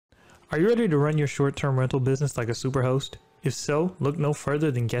Are you ready to run your short-term rental business like a superhost? If so, look no further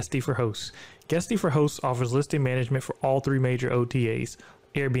than Guesty for Hosts. Guesty for Hosts offers listing management for all three major OTAs,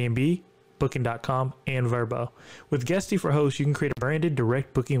 Airbnb, Booking.com, and Vrbo. With Guesty for Hosts, you can create a branded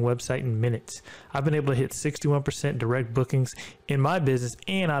direct booking website in minutes. I've been able to hit 61% direct bookings in my business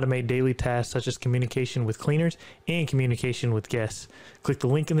and automate daily tasks such as communication with cleaners and communication with guests. Click the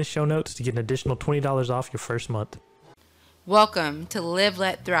link in the show notes to get an additional $20 off your first month. Welcome to Live,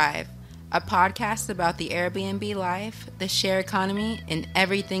 Let, Thrive, a podcast about the Airbnb life, the share economy, and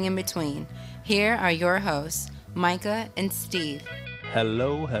everything in between. Here are your hosts, Micah and Steve.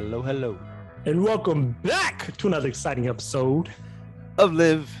 Hello. And welcome back to another exciting episode Of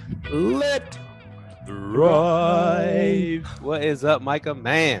Live, Let Thrive. What is up, Micah?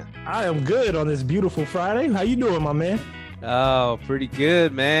 Man. I am good on this beautiful Friday. How you doing, my man? Oh, pretty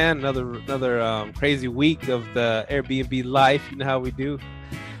good, man. Another crazy week of the Airbnb life. You know how we do.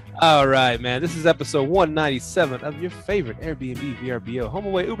 All right, man. This is episode 197 of your favorite Airbnb VRBO,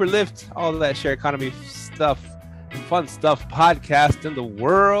 HomeAway, Uber, Lyft, all of that share economy stuff, fun stuff podcast in the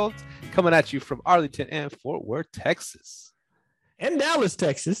world, coming at you from Arlington and Fort Worth, Texas. And Dallas,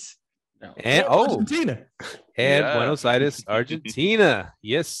 Texas. And Argentina. And Buenos Aires, Argentina.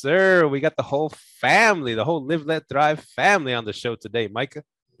 Yes, sir. We got the whole family, the whole Live, Let, Thrive family on the show today, Micah.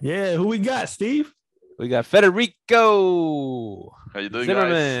 Yeah, who we got, Steve? We got Federico How you doing,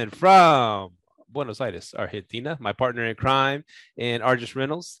 Zimmerman guys? from Buenos Aires, Argentina, my partner in crime, and Argus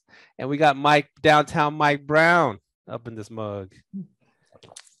Reynolds. And we got downtown Mike Brown up in this mug.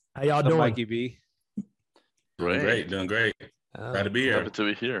 How y'all What's up, doing? Mikey B? Doing great. Glad to be here. Happy to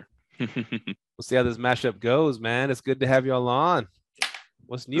be here. We'll see how this mashup goes, man. It's good to have you all on.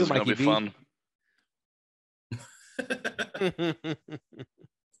 What's new, This is gonna Mikey be B? fun.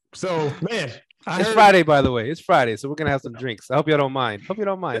 So, man, It's Friday, by the way. It's Friday, so we're gonna have some drinks. I hope y'all don't mind.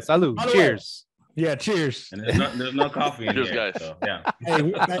 Salud. By the way- Cheers. Yeah, cheers. And there's no coffee in Cheers, here. guys. So, yeah. Hey,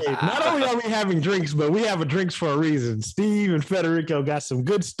 not only are we having drinks, but we have a drinks for a reason. Steve and Federico got some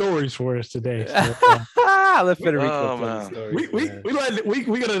good stories for us today. So, Let Federico Oh, tell the man. story.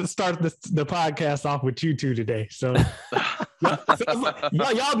 we're gonna start the podcast off with you two today. So,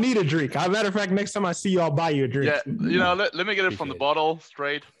 y'all need a drink. As a matter of fact, next time I see you, I'll buy you a drink. Yeah, let me get it from the Appreciate it. bottle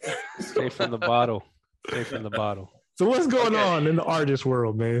straight. Straight from the bottle. So, what's going Okay. on in the artist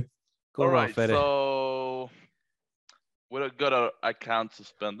world, man? Go All on, right, Fede. so we got our account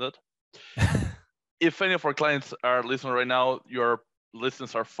suspended. If any of our clients are listening right now, your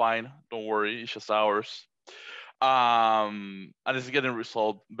listens are fine. Don't worry, it's just ours. And it's getting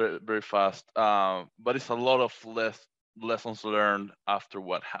resolved very, very fast. But it's a lot of lessons learned after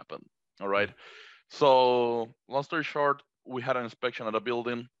what happened. All right. So long story short, we had an inspection at a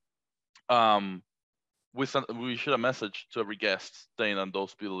building. We issued a message to every guest staying in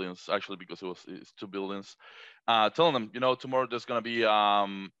those buildings, actually, because it's two buildings, telling them, tomorrow there's gonna be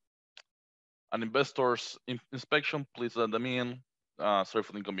an investor's inspection. Please let them in. Sorry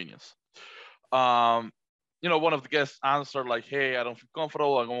for the inconvenience. One of the guests answered like, "Hey, I don't feel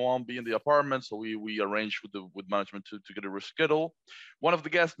comfortable. I don't want to be in the apartment." So we arranged with management to get it rescheduled. One of the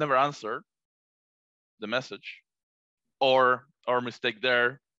guests never answered the message, or our mistake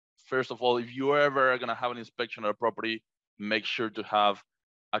there. First of all, if you ever are gonna have an inspection of a property, make sure to have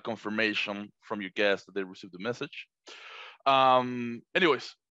a confirmation from your guests that they received the message.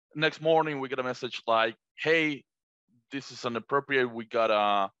 Anyways, next morning we get a message like, "Hey, this is inappropriate. We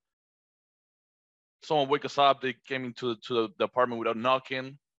got someone wake us up. They came into the apartment without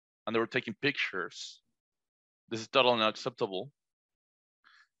knocking, and they were taking pictures. This is totally unacceptable."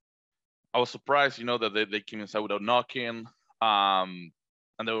 I was surprised, that they came inside without knocking.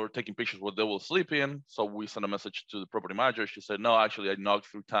 And they were taking pictures while they were sleeping. So we sent a message to the property manager. She said, "No, actually, I knocked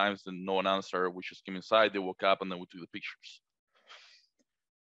 3 times and no one answered. We just came inside. They woke up and then we took the pictures."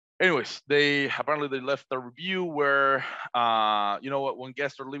 Anyways, they left a review where, when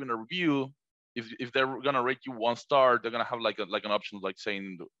guests are leaving a review, if they're gonna rate you 1 star, they're gonna have like an option like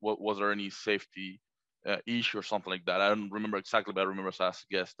saying, was there any safety issue or something like that. I don't remember exactly, but I remember as a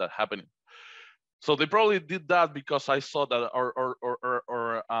guest that happening. So they probably did that because I saw that our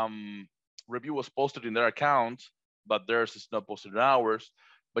review was posted in their account, but theirs is not posted in ours.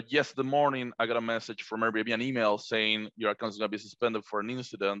 But yesterday morning, I got a message from Airbnb, an email saying your account is going to be suspended for an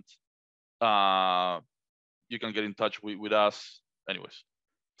incident. You can get in touch with us. Anyways,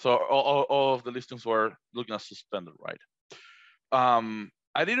 so all of the listings were looking at suspended, right?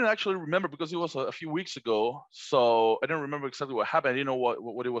 I didn't actually remember because it was a few weeks ago. So I didn't remember exactly what happened. I didn't know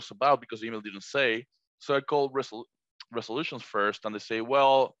what it was about because the email didn't say. So I called resolutions first, and they say,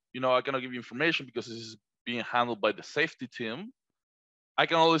 "Well, I cannot give you information because this is being handled by the safety team." I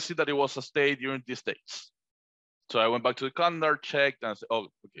can only see that it was a stay during these dates. So I went back to the calendar, checked, and I said, oh,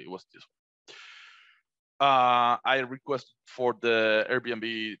 okay, it was this one. I requested for the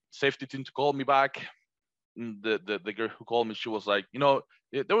Airbnb safety team to call me back. The girl who called me, she was like,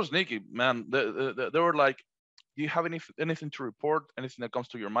 there was Nikki, man. They were like, do you have anything to report? Anything that comes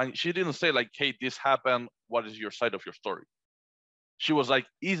to your mind? She didn't say like, hey, this happened. What is your side of your story? She was like,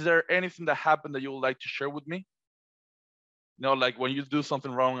 is there anything that happened that you would like to share with me? Like when you do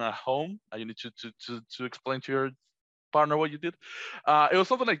something wrong at home and you need to explain to your partner what you did. It was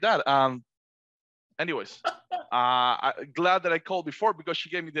something like that. Anyways, I'm glad that I called before because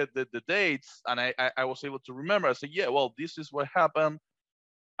she gave me the dates and I was able to remember. I said, yeah, well, this is what happened.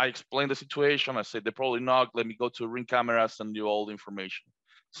 I explained the situation. I said, they probably knocked. Let me go to Ring camera, send you all the information.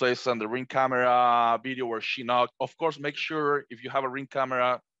 So I sent the Ring camera video where she knocked. Of course, make sure if you have a Ring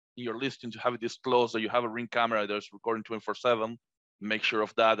camera in your listing to have it disclosed that you have a Ring camera that's recording 24/7. Make sure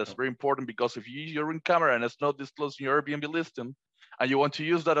of that. That's very important because if you use your Ring camera and it's not disclosed in your Airbnb listing and you want to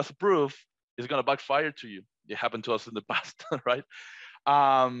use that as a proof, it's going to backfire to you. It happened to us in the past, right?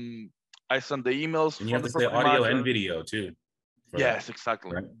 I sent the emails. And you have to say audio and video too. Yes,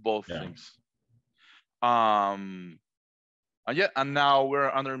 exactly. Right? Both things. And now we're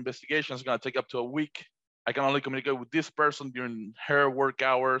under investigation. It's going to take up to a week. I can only communicate with this person during her work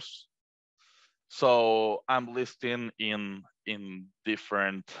hours. So I'm listing in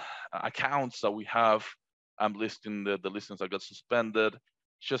different accounts that we have. I'm listing the listings that got suspended,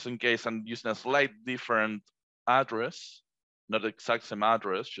 just in case I'm using a slight different address, not the exact same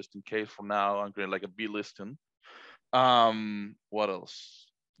address, just in case for now I'm creating like a B listing. What else?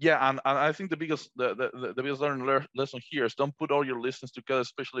 Yeah, and I think the biggest learning lesson here is don't put all your listings together,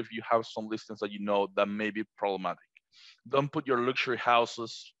 especially if you have some listings that you know that may be problematic. Don't put your luxury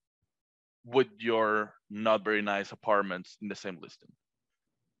houses with your not very nice apartments in the same listing.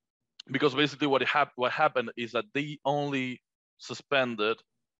 Because basically what happened is that they only suspended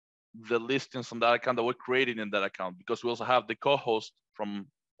the listings on that account that were created in that account, because we also have the co-host from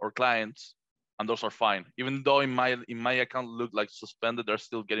our clients, and those are fine. Even though in my account look like suspended, they're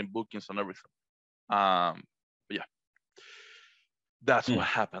still getting bookings and everything. But yeah, that's what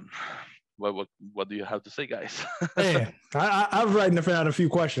happened. What do you have to say, guys? Man, I was writing down a few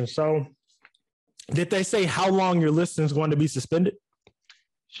questions. So did they say how long your listing is going to be suspended?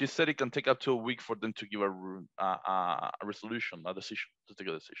 She said it can take up to a week for them to give a resolution, a decision, to take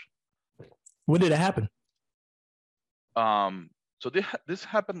a decision. When did it happen? So this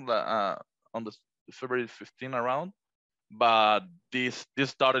happened on the February 15 around, but this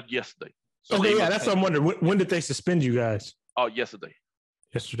started yesterday. So okay, yeah, that's what I'm wondering. When did they suspend you guys? Oh, yesterday.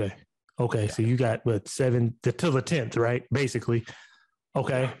 Yesterday. Okay, so you got till the 10th, right? Basically.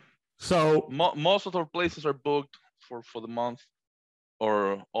 Okay, so most of our places are booked for the month,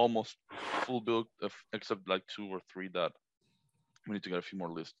 or almost full booked, except like 2 or 3 that we need to get a few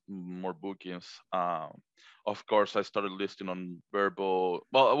more bookings. Of course, I started listing on Vrbo.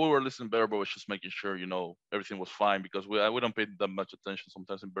 Well, we were listing Vrbo, was just making sure everything was fine, because we don't pay that much attention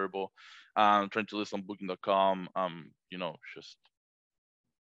sometimes in Vrbo. Trying to list on Booking.com. Just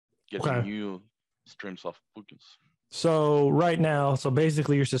getting new streams of bookings. So right now,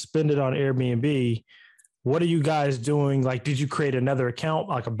 basically you're suspended on Airbnb. What are you guys doing? Like, did you create another account,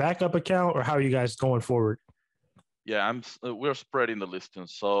 like a backup account, or how are you guys going forward? Yeah, we're spreading the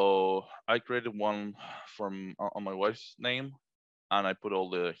listings. So I created one on my wife's name, and I put all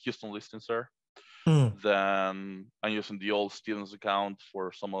the Houston listings there. Then I'm using the old Stevens account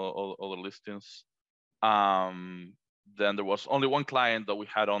for some other listings. Then there was only one client that we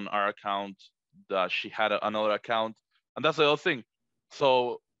had on our account that she had another account, and that's the other thing.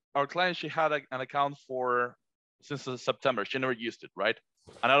 So our client, she had an account since September. She never used it, right?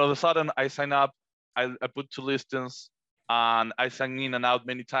 And all of a sudden, I sign up. I put 2 listings, and I sign in and out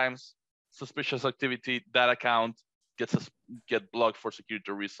many times. Suspicious activity. That account get blocked for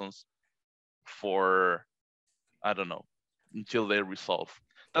security reasons. For I don't know, until they resolve.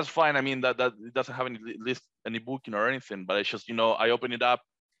 That's fine. I mean that it doesn't have any booking or anything. But it's just I open it up,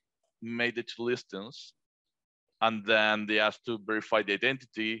 made the 2 listings, and then they asked to verify the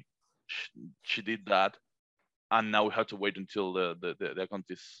identity. She did that, and now we have to wait until the account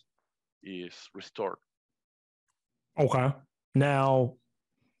is restored. Okay. Now,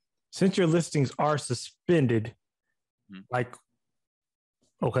 since your listings are suspended,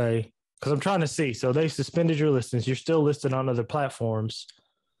 okay, because I'm trying to see. So they suspended your listings. You're still listed on other platforms.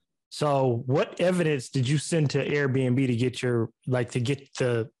 So what evidence did you send to Airbnb to get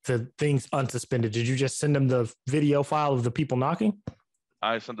the things unsuspended? Did you just send them the video file of the people knocking?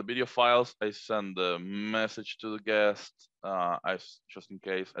 I send the video files. I send the message to the guest. Just in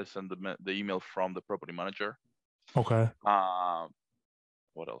case, I send the email from the property manager. Okay.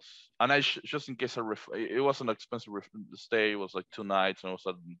 What else? And just in case it was an expensive stay. It was like 2 nights, and it was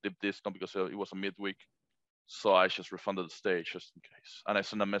a deep discount because it was a midweek. So I just refunded the stay just in case. And I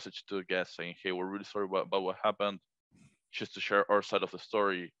sent a message to the guest saying, "Hey, we're really sorry about what happened. Just to share our side of the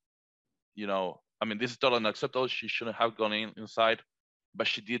story. You know, I mean, this is totally unacceptable. She shouldn't have gone inside, but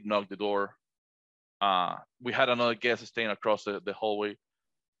she did knock the door. We had another guest staying across the hallway,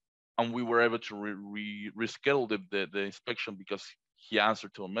 and we were able to reschedule the inspection because he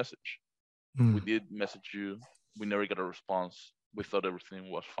answered to a message. We did message you. We never got a response. We thought everything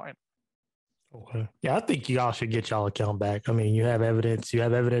was fine." Okay. Yeah, I think y'all should get y'all account back. I mean, you have evidence. You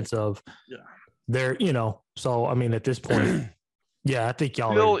have evidence of there. You know, so I mean, at this point, yeah, I think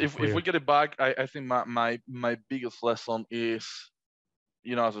y'all. Still, if we get it back, I think my biggest lesson is,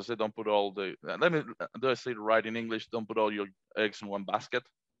 you know, as I said, don't put all the. Do I say it right in English? Don't put all your eggs in one basket.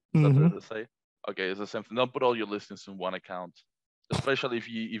 Is that what they say? Okay, it's the same thing. Don't put all your listings in one account, especially if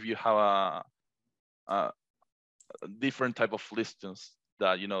you have a different type of listings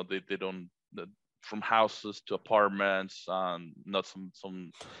that, you know, they don't, from houses to apartments, and not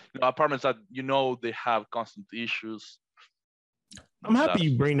some apartments that, you know, they have constant issues. I'm happy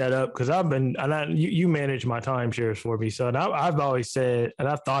you bring that up because you manage my timeshares for me. So I've always said, and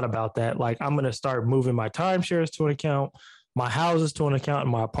I've thought about that, like I'm going to start moving my timeshares to an account, my houses to an account,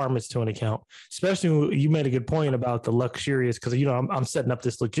 and my apartments to an account. Especially, you made a good point about the luxurious, because, you know, I'm setting up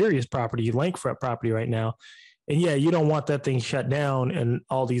this luxurious property, lakefront property right now. And yeah, you don't want that thing shut down and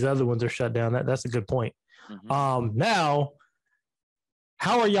all these other ones are shut down. That's a good point. Now,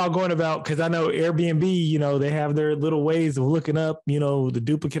 how are y'all going about? Because I know Airbnb, you know, they have their little ways of looking up, you know, the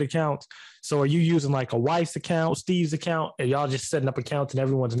duplicate accounts. So are you using like a wife's account, Steve's account, and y'all just setting up accounts in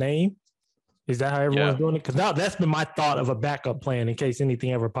everyone's name? Is that how everyone's doing it? Because now that's been my thought of a backup plan in case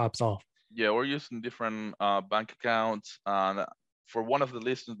anything ever pops off. Yeah, we're using different bank accounts. And for one of the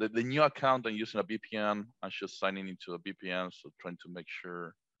listings, the new account, I'm using a VPN. I'm just signing into a VPN, so trying to make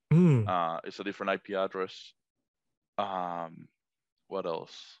sure it's a different IP address. What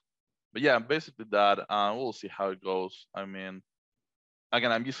else? But yeah, basically that. We'll see how it goes. I mean,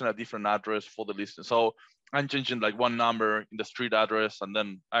 again, I'm using a different address for the listing. So I'm changing like one number in the street address, and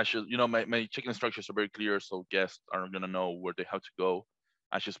then I should, you know, my checking instructions are very clear, so guests are gonna know where they have to go.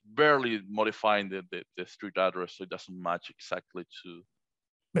 I'm just barely modifying the street address so it doesn't match exactly to.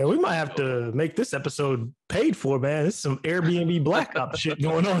 Man, we might have to make this episode paid for, man. This is some Airbnb Black Ops shit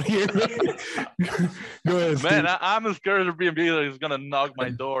going on here. Go ahead, Steve. Man, I'm scared Airbnb is gonna knock my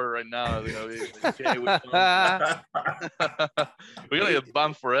door right now. You know, we're gonna get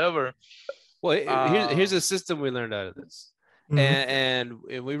banned forever. Well, here's a system we learned out of this, and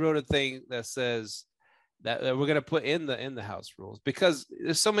we wrote a thing that says that we're gonna put in the house rules, because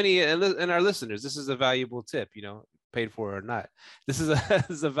there's so many in our listeners. This is a valuable tip, you know, paid for or not. This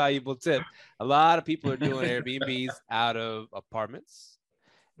is a valuable tip. A lot of people are doing Airbnbs out of apartments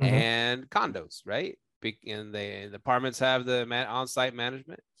and condos, right? And the apartments have the on-site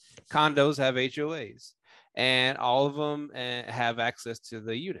management. Condos have HOAs, and all of them have access to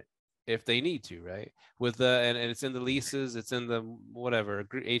the unit if they need to, right? With and it's in the leases, it's in the whatever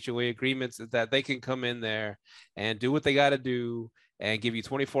HOA agreements, that they can come in there and do what they got to do and give you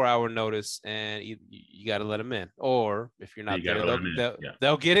 24-hour notice, and you got to let them in. Or if you're not there,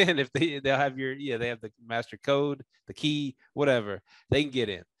 they'll get in. If they'll have they have the master code, the key, whatever, they can get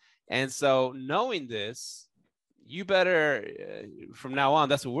in. And so knowing this, you better from now on,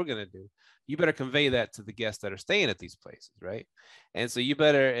 that's what we're gonna do. You better convey that to the guests that are staying at these places, right? And so you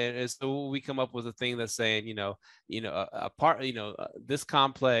better, and so we come up with a thing that's saying, this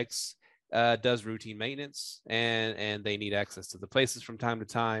complex does routine maintenance, and they need access to the places from time to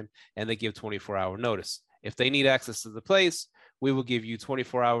time, and they give 24-hour notice. If they need access to the place, we will give you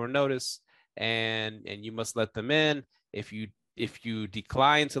 24-hour notice, and you must let them in. If you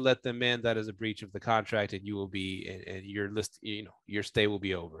decline to let them in, that is a breach of the contract, and you will be, and your list, your stay will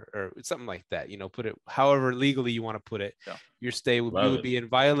be over, or something like that. Put it however legally you want to put it. Yeah. Your stay will be in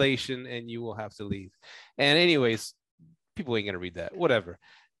violation, and you will have to leave. And anyways, people ain't gonna read that. Whatever.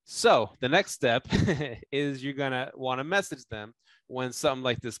 So the next step is you're gonna want to message them when something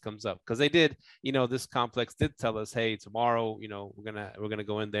like this comes up, because they did, this complex did tell us, hey, tomorrow, we're gonna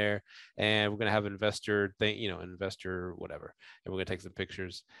go in there and we're gonna have investor thing, investor whatever, and we're gonna take some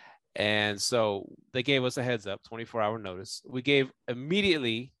pictures. And so they gave us a heads up, 24-hour notice. We gave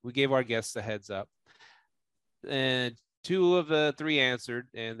our guests a heads up, and 2 of the 3 answered,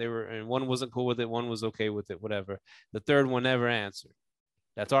 and one wasn't cool with it, one was okay with it, whatever. The third one never answered.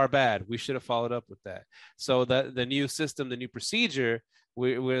 That's our bad. We should have followed up with that. So the new system, the new procedure,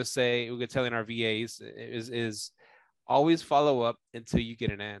 we're telling our VAs is always follow up until you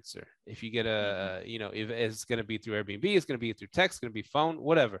get an answer. If you get if it's going to be through Airbnb, it's going to be through text, it's going to be phone,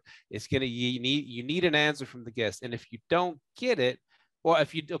 whatever. You need an answer from the guest. And if you don't get it, or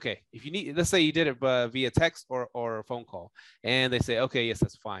if you need, let's say you did it via text or a phone call, and they say, okay, yes,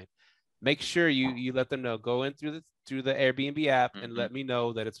 that's fine. Make sure you let them know. Go in through the Airbnb app and let me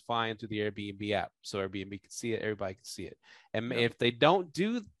know that it's fine through the Airbnb app, so Airbnb can see it, everybody can see it. And if they don't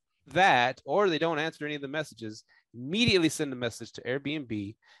do that, or they don't answer any of the messages, immediately send a message to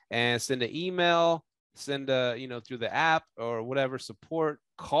Airbnb and send an email, send through the app or whatever support.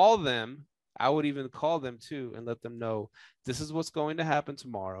 Call them. I would even call them too and let them know this is what's going to happen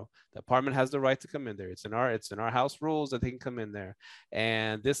tomorrow. The apartment has the right to come in there. It's in our house rules that they can come in there.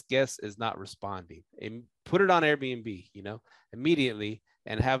 And this guest is not responding. And put it on Airbnb, immediately,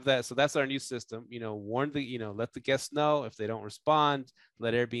 and have that. So that's our new system. Let the guests know if they don't respond.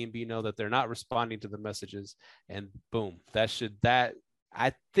 Let Airbnb know that they're not responding to the messages, and boom, I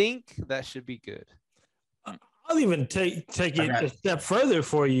think that should be good. I'll even take it a step further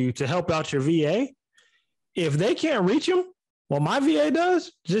for you to help out your VA. If they can't reach them, what my VA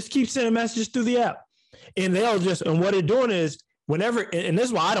does, just keep sending messages through the app. And what they're doing is whenever, and this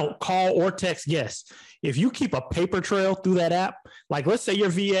is why I don't call or text guests. If you keep a paper trail through that app, like let's say your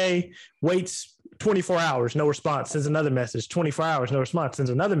VA waits 24 hours, no response, sends another message, 24 hours, no response,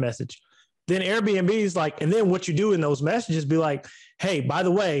 sends another message. Then Airbnb is like, and then what you do in those messages be like, hey, by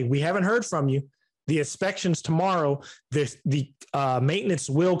the way, we haven't heard from you. The inspections tomorrow, the maintenance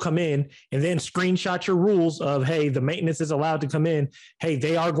will come in, and then screenshot your rules of, hey, the maintenance is allowed to come in. Hey,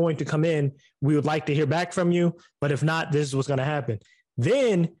 they are going to come in. We would like to hear back from you, but if not, this is what's going to happen.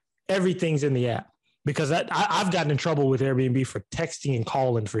 Then everything's in the app, because I've gotten in trouble with Airbnb for texting and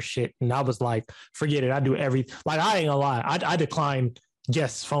calling for shit. And I was like, forget it. I do everything. Like, I ain't gonna lie. I decline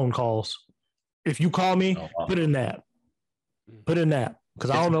guests' phone calls. If you call me, put it in that. Put it in that.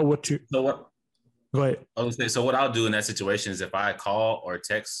 Because I don't know what to. So what? Go ahead. I was saying, so what I'll do in that situation is if I call or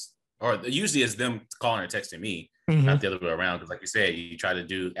text, or usually it's them calling or texting me, not the other way around. Because like you said, you try to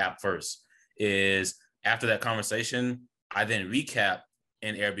do app first. Is after that conversation, I then recap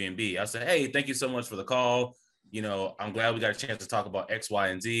in Airbnb. I'll say, hey, thank you so much for the call. I'm glad we got a chance to talk about X, Y,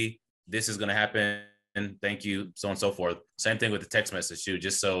 and Z. This is going to happen. Thank you, so on and so forth. Same thing with the text message too,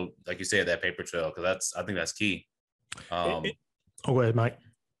 just so, like you said, that paper trail, because I think that's key. Go ahead, Mike.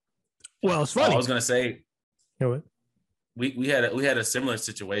 Well, it's funny. I was gonna say, we had a similar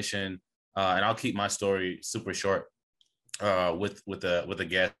situation, and I'll keep my story super short. With a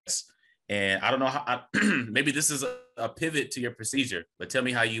guest, and I don't know how. Maybe this is a pivot to your procedure, but tell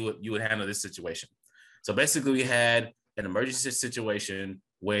me how you would handle this situation. So basically, we had an emergency situation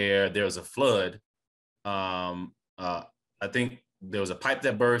where there was a flood. I think there was a pipe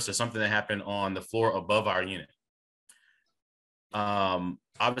that burst or something that happened on the floor above our unit.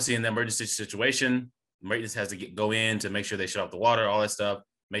 Obviously, in the emergency situation, maintenance has to go in to make sure they shut off the water, all that stuff,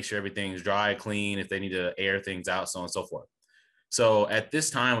 make sure everything's dry, clean, if they need to air things out, so on and so forth. So at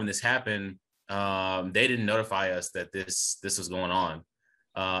this time when this happened, they didn't notify us that this was going on,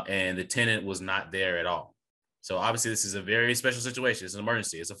 and the tenant was not there at all. So obviously, this is a very special situation. It's an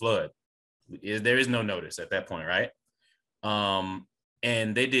emergency. It's a flood. There is no notice at that point, right?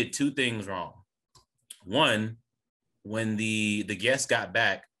 And they did two things wrong. One, when the guests got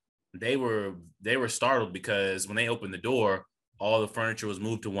back, they were startled because when they opened the door, all the furniture was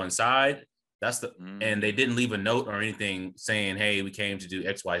moved to one side. And they didn't leave a note or anything saying, hey, we came to do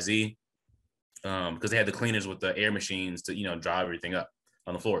XYZ, because they had the cleaners with the air machines to, dry everything up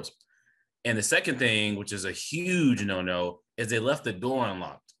on the floors. And the second thing, which is a huge no-no, is they left the door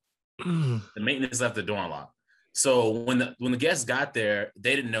unlocked. The maintenance left the door unlocked. So when the guests got there,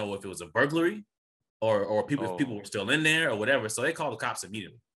 they didn't know if it was a burglary or if people were still in there or whatever. So they called the cops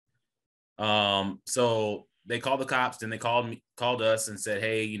immediately. So they called the cops, then they called us and said,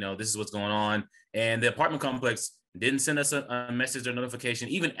 hey, this is what's going on. And the apartment complex didn't send us a message or notification,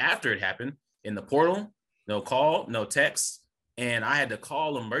 even after it happened in the portal. No call, no text. And I had to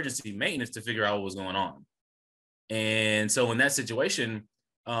call emergency maintenance to figure out what was going on. And so in that situation,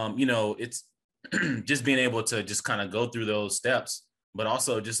 it's just being able to just kind of go through those steps, but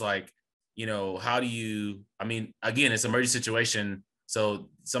also just like, how do you, again, it's an emergency situation. So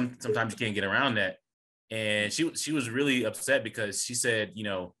sometimes you can't get around that. And she was really upset because she said,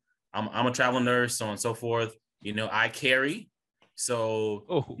 I'm a travel nurse, so on and so forth. I carry.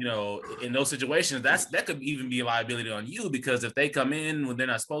 So, in those situations, that could even be a liability on you, because if they come in when they're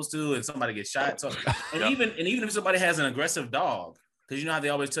not supposed to and somebody gets shot. So, and even if somebody has an aggressive dog, because you know how they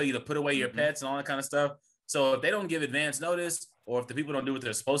always tell you to put away your pets and all that kind of stuff. So if they don't give advance notice, or if the people don't do what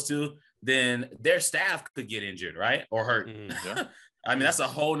they're supposed to, then their staff could get injured, right? Or hurt. Yeah. I mean, that's a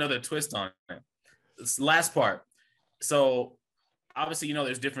whole nother twist on it. This last part. So obviously, you know,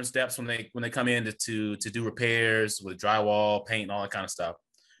 there's different steps when they come in to do repairs with drywall, paint, and all that kind of stuff.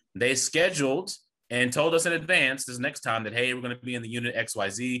 They scheduled and told us in advance this next time that, hey, we're going to be in the unit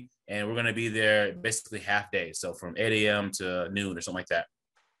XYZ, and we're going to be there basically half day. So from 8 a.m. to noon or something like that.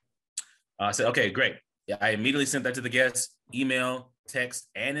 I said, okay, great. Yeah, I immediately sent that to the guests, email, text,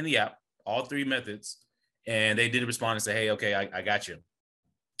 and in the app, all three methods. And they did respond and say, hey, okay, I got you.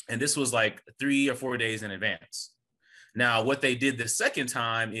 And this was like 3 or 4 days in advance. Now, what they did the second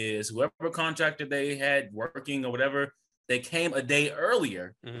time is whoever contractor they had working or whatever, they came a day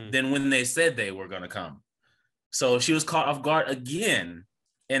earlier than when they said they were going to come. So she was caught off guard again.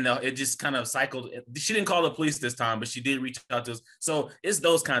 And it just kind of cycled. She didn't call the police this time, but she did reach out to us. So it's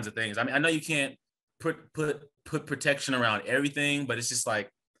those kinds of things. I mean, I know you can't put protection around everything, but it's just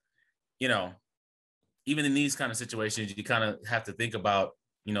like, you know, even in these kind of situations, you kind of have to think about,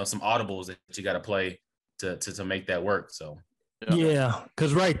 you know, some audibles that you got to play to make that work. So yeah,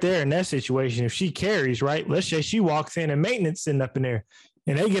 because right there in that situation, if she carries, right, let's say she walks in and maintenance sitting up in there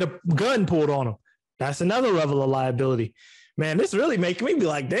and they get a gun pulled on them, that's another level of liability. Man, this really making me be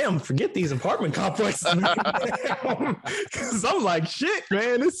like, damn, forget these apartment complexes. Because I'm like, shit,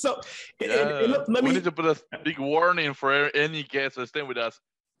 man, it's so. We need to put a big warning for any guests that stay with us.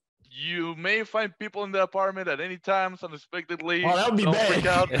 You may find people in the apartment at any time, unexpectedly. Oh, that would be Don't bad. Freak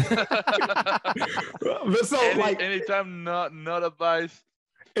out. But so, anytime, not advised.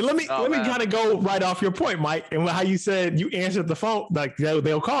 And let me kind of go right off your point, Mike, and how you said you answered the phone, like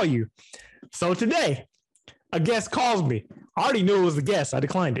they'll call you. So today, a guest calls me. I already knew it was a guest. I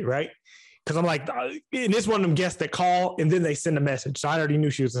declined it, right? Because I'm like, and it's one of them guests that call and then they send a message. So I already knew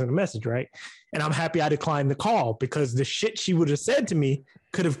she was sending a message, right? And I'm happy I declined the call because the shit she would have said to me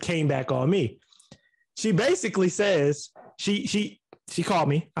could have came back on me. She basically says, she called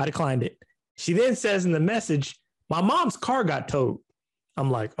me. I declined it. She then says in the message, my mom's car got towed.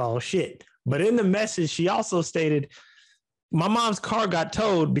 I'm like, oh shit. But in the message, she also stated, my mom's car got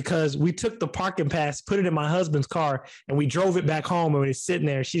towed because we took the parking pass, put it in my husband's car, and we drove it back home. And when it's sitting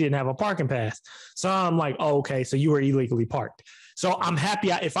there, she didn't have a parking pass. So I'm like, oh, okay, so you were illegally parked. So I'm happy.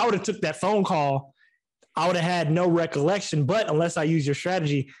 If I would have took that phone call, I would have had no recollection. But unless I use your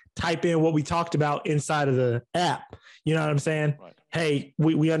strategy, type in what we talked about inside of the app. You know what I'm saying? Right. Hey,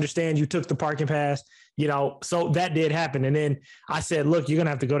 we understand you took the parking pass. You know, so that did happen. And then I said, look, you're going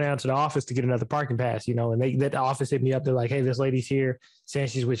to have to go down to the office to get another parking pass, you know, and the office hit me up. They're like, hey, this lady's here saying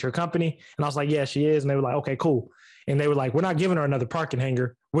she's with your company. And I was like, yeah, she is. And they were like, okay, cool. And they were like, we're not giving her another parking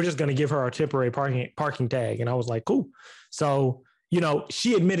hanger. We're just going to give her our temporary parking tag. And I was like, cool. So, you know,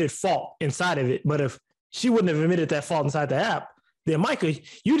 she admitted fault inside of it. But if she wouldn't have admitted that fault inside the app, then Micah,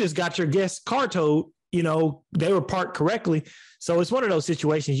 you just got your guest car towed, you know, they were parked correctly. So it's one of those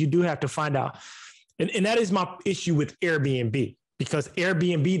situations you do have to find out. And that is my issue with Airbnb, because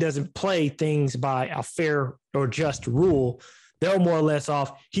Airbnb doesn't play things by a fair or just rule. They're more or less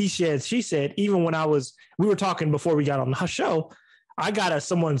off he said, she said. Even when we were talking before we got on the show, I got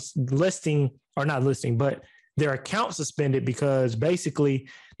someone's listing, or not listing, but their account suspended because basically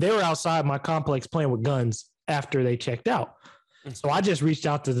they were outside my complex playing with guns after they checked out. So I just reached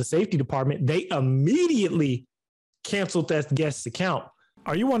out to the safety department. They immediately canceled that guest's account.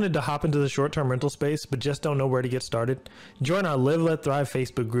 Are you wanting to hop into the short-term rental space but just don't know where to get started? Join our Live Let Thrive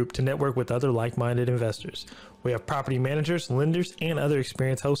Facebook group to network with other like-minded investors. We have property managers, lenders, and other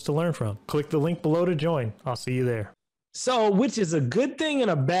experienced hosts to learn from. Click the link below to join. I'll see you there. So, which is a good thing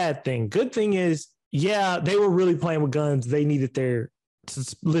and a bad thing. Good thing is, yeah, they were really playing with guns. They needed their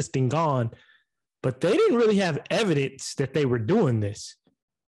listing gone, but they didn't really have evidence that they were doing this.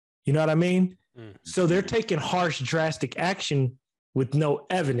 You know what I mean? Mm-hmm. So they're taking harsh, drastic action with no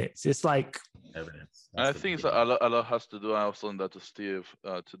evidence. It's like evidence. I think a lot has to do. I was saying that to Steve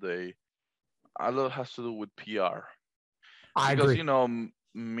today. A lot has to do with PR. I because, agree. You know,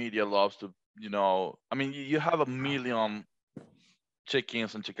 media loves to. You know, I mean, you have 1 million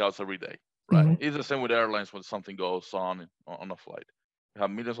check-ins and check-outs every day, right? Mm-hmm. It's the same with airlines when something goes on a flight. You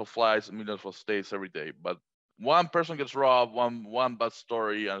have millions of flights, millions of stays every day, but one person gets robbed, one bad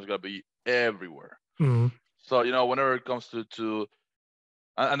story, and it's gonna be everywhere. Mm-hmm. So, you know, whenever it comes to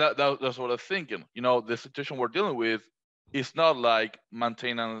and that's what I'm thinking. You know, the situation we're dealing with is not like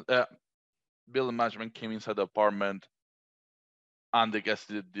maintenance, building management came inside the apartment and the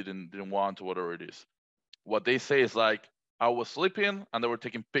guest didn't want to, whatever it is. What they say is like, I was sleeping and they were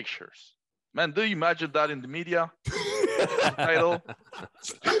taking pictures. Man, do you imagine that in the media? Title: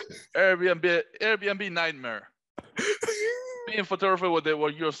 Airbnb nightmare. Being photographer while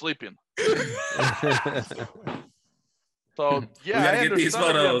you're sleeping. So yeah, we gotta get these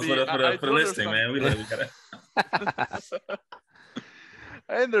photos for the listing, man. We gotta.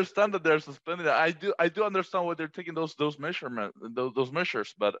 I understand that they're suspending it. I do understand why they're taking those measurements, those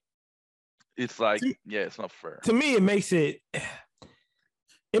measures, but it's like, yeah, it's not fair. To me, it makes it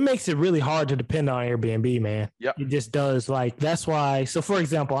really hard to depend on Airbnb, man. Yeah, it just does. Like, that's why. So, for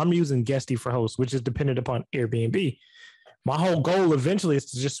example, I'm using Guesty for hosts, which is dependent upon Airbnb. My whole goal eventually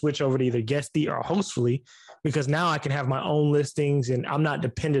is to just switch over to either Guesty or Hostfully, because now I can have my own listings and I'm not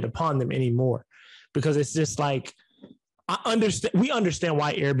dependent upon them anymore. Because it's just like, we understand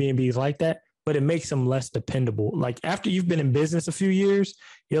why Airbnb is like that, but it makes them less dependable. Like, after you've been in business a few years,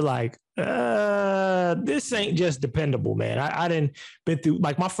 you're like, this ain't just dependable, man. I didn't been through,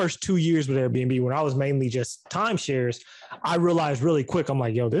 like, my first 2 years with Airbnb when I was mainly just timeshares. I realized really quick, I'm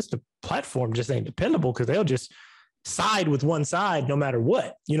like, yo, the platform just ain't dependable, because they'll just side with one side no matter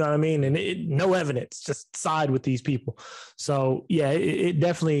what, you know what I mean? And no evidence, just side with these people. So yeah, it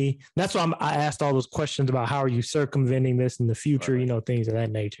definitely, that's why I asked all those questions about how are you circumventing this in the future, you know, things of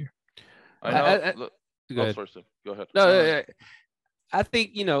that nature. I know. Go ahead. Go ahead. No, I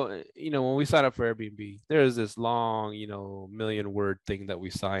think, you know, when we sign up for Airbnb, there's this long, million word thing that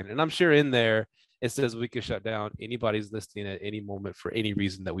we sign. And I'm sure in there, it says we can shut down anybody's listing at any moment for any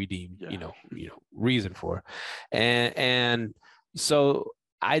reason that we deem, reason for. And so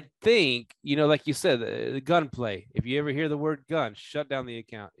I think, like you said, the gunplay, if you ever hear the word gun, shut down the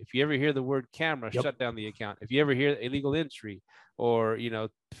account. If you ever hear the word camera, shut down the account. If you ever hear illegal entry or,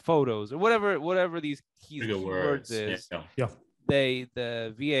 photos or whatever these keywords is,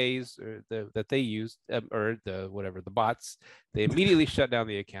 the VAs or that they use or the bots, they immediately shut down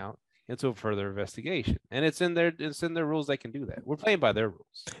the account until further investigation. And it's in their rules. They can do that. We're playing by their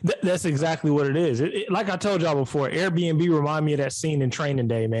rules. That's exactly what it is. Like I told y'all before, Airbnb remind me of that scene in Training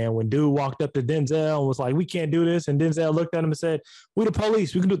Day, man, when dude walked up to Denzel and was like, we can't do this. And Denzel looked at him and said, we the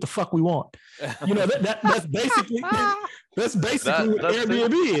police. We can do what the fuck we want. That's basically that's what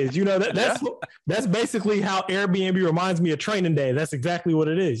Airbnb is. That's basically how Airbnb reminds me of Training Day. That's exactly what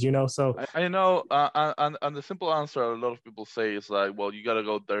it is, So I know, and the simple answer a lot of people say is like, well, you gotta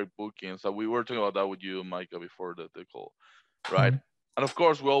go direct booking. So we were talking about that with you, Micah, before the call, right? Mm-hmm. And of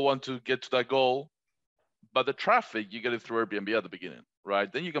course, we all want to get to that goal, but the traffic you get it through Airbnb at the beginning,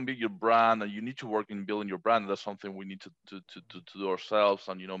 right? Then you can build your brand, and you need to work in building your brand. That's something we need to do ourselves,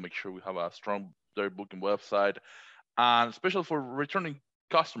 and make sure we have a strong direct booking website. And especially for returning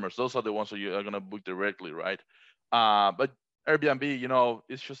customers, those are the ones that you are going to book directly, right? But Airbnb,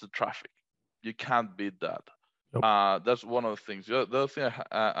 it's just the traffic. You can't beat that. Nope. That's one of the things. The other thing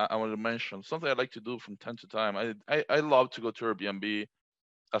I wanted to mention, something I like to do from time to time. I love to go to Airbnb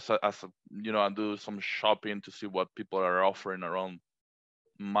and do some shopping to see what people are offering around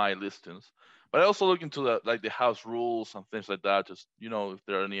my listings. But I also look into the house rules and things like that. Just if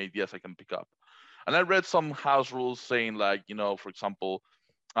there are any ideas I can pick up. And I read some house rules saying, like, for example,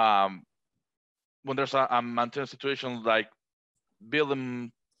 when there's a maintenance situation, like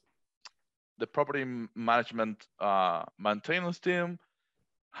building the property management maintenance team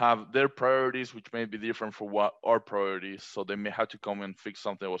have their priorities, which may be different for what our priorities. So they may have to come and fix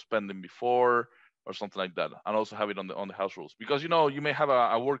something that was pending before or something like that, and also have it on the house rules. Because, you may have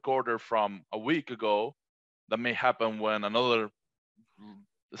a work order from a week ago that may happen when another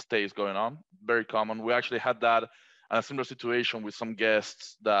stay is going on. Very common. We actually had that a similar situation with some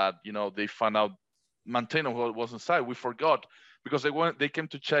guests that they found out maintenance was inside. We forgot because they came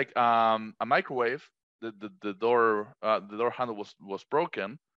to check a microwave. The door handle was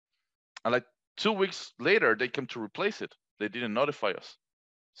broken, and like 2 weeks later they came to replace it. They didn't notify us.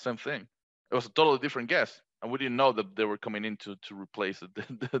 Same thing. It was a totally different guest, and we didn't know that they were coming in to replace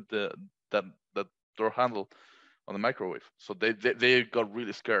that door handle on the microwave. So they got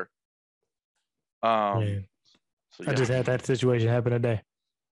really scared. So, yeah. I just had that situation happen today.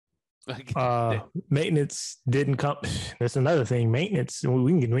 Maintenance didn't come. That's another thing. Maintenance,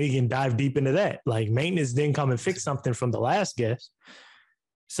 we can dive deep into that. Like, maintenance didn't come and fix something from the last guest.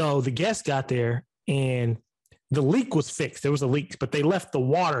 So the guest got there and the leak was fixed. There was a leak, but they left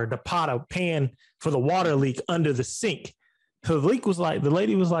the pan for the water leak under the sink. So the leak was like, the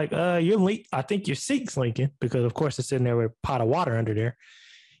lady was like, your leak, I think your sink's leaking, because of course it's sitting there with a pot of water under there.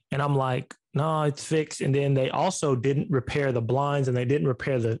 And I'm like, no, it's fixed. And then they also didn't repair the blinds and they didn't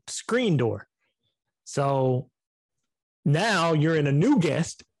repair the screen door. So now you're in a new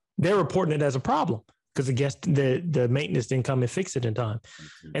guest. They're reporting it as a problem. because the maintenance didn't come and fix it in time.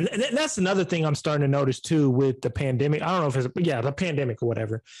 And that's another thing I'm starting to notice too with the pandemic. I don't know if it's the pandemic or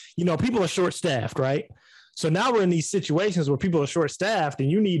whatever. People are short staffed, right? So now we're in these situations where people are short staffed and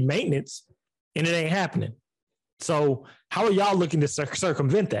you need maintenance and it ain't happening. So how are y'all looking to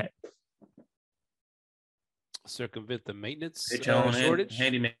circumvent that? Circumvent the maintenance shortage?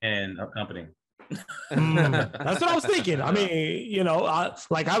 Handyman company. That's what I was thinking. I mean, I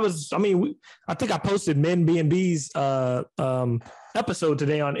think I posted Men B&B's episode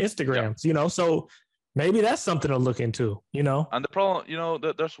today on Instagram. Yeah. So maybe that's something to look into. And the problem,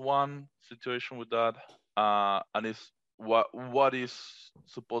 there's one situation with that, and it's what is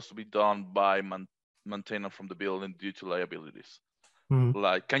supposed to be done by maintenance from the building due to liabilities.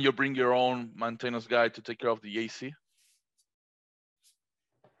 Like, can you bring your own maintenance guy to take care of the AC?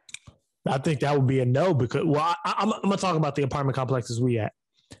 I think that would be a no because, I'm going to talk about the apartment complexes we at.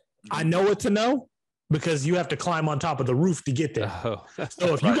 I know what to know because you have to climb on top of the roof to get there. Oh,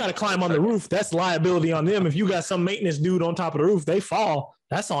 so if you got to climb on the roof, that's liability on them. If you got some maintenance dude on top of the roof, they fall.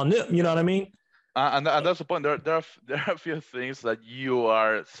 That's on them. You know what I mean? And that's the point. There are a few things that you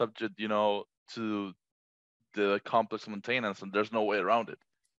are subject, to the complex maintenance, and there's no way around it.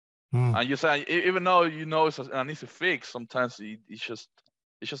 And you say, even though it's an easy fix, sometimes it's just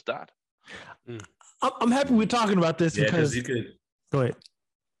that. I'm happy we're talking about this because you could go ahead.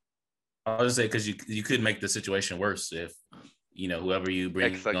 I was gonna say because you could make the situation worse if whoever you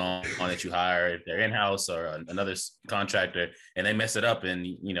bring on that you hire, they're in-house or another contractor, and they mess it up, and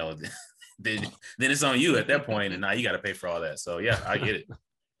then it's on you at that point, and now you got to pay for all that. So yeah, I get it.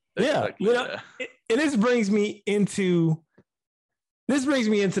 Yeah, and this brings me into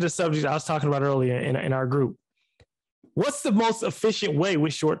the subject I was talking about earlier in our group. What's the most efficient way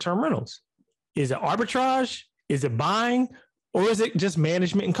with short-term rentals? Is it arbitrage? Is it buying? Or is it just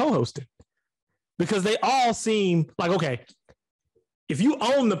management and co-hosting? Because they all seem like, okay, if you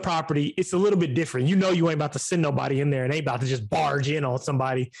own the property, it's a little bit different. You ain't about to send nobody in there and they about to just barge in on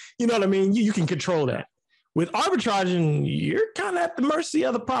somebody. You know what I mean? You can control that. With arbitraging, you're kind of at the mercy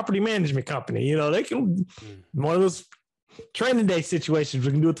of the property management company. They can, one of those training day situations,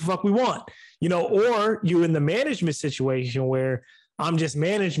 we can do what the fuck we want. Or you in the management situation where I'm just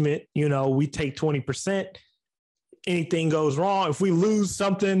management, we take 20%. Anything goes wrong. If we lose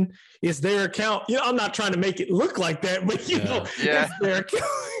something, it's their account. I'm not trying to make it look like that, but it's their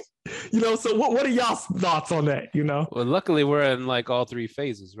account. So what are y'all's thoughts on that? Well, luckily we're in like all three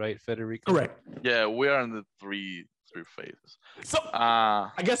phases, right, Federico? Correct. Yeah, we are in the three phases. So I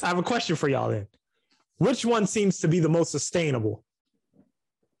guess I have a question for y'all then. Which one seems to be the most sustainable?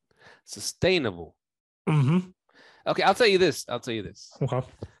 Sustainable. Mm-hmm. Okay, I'll tell you this. Okay.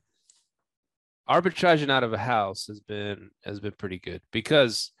 Arbitraging out of a house has been pretty good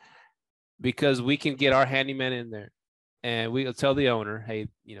because we can get our handyman in there and we'll tell the owner, hey,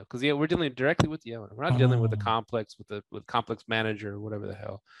 because we're dealing directly with the owner. We're not dealing with the complex with complex manager or whatever the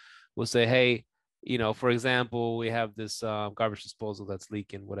hell. We'll say, hey, for example, we have this garbage disposal that's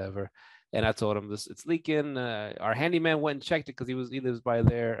leaking, whatever. And I told him it's leaking. Our handyman went and checked it because he lives by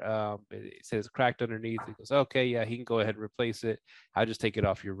there. It says cracked underneath. He goes, okay, yeah, he can go ahead and replace it. I'll just take it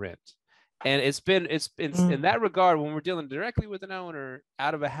off your rent. And it's in that regard, when we're dealing directly with an owner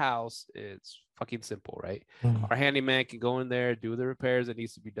out of a house, it's fucking simple, right? Our handyman can go in there, do the repairs that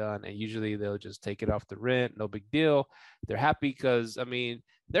needs to be done, and usually they'll just take it off the rent, no big deal. They're happy because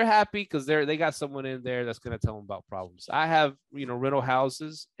they got someone in there that's gonna tell them about problems. I have rental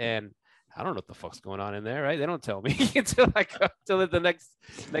houses, and I don't know what the fuck's going on in there, right? They don't tell me until the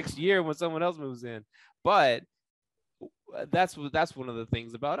next year when someone else moves in. But that's one of the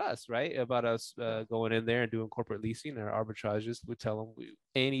things about us, right? About us going in there and doing corporate leasing or arbitrages. We tell them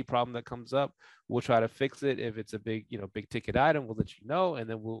any problem that comes up, we'll try to fix it. If it's a big ticket item, we'll let you know, and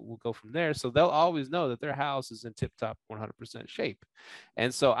then we'll go from there. So they'll always know that their house is in tip-top 100% shape.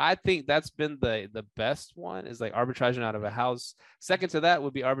 And so I think that's been the best one, is like arbitraging out of a house. Second to that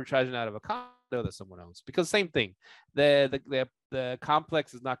would be arbitraging out of a condo that someone owns, because same thing, the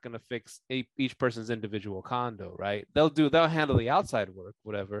complex is not going to fix each person's individual condo, right? They'll handle the outside work,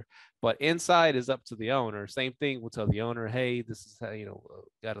 whatever, but inside is up to the owner. Same thing, we'll tell the owner, hey, this is how,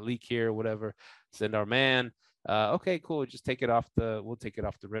 got a leak here, whatever, send our man. Okay, cool, we'll take it off the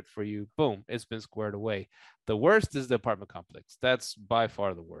rent for you. Boom, it's been squared away. The worst is the apartment complex. That's by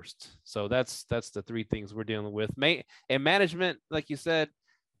far the worst. So that's the three things we're dealing with. And management, like you said,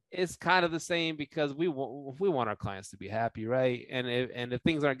 it's kind of the same because we want our clients to be happy, right? And if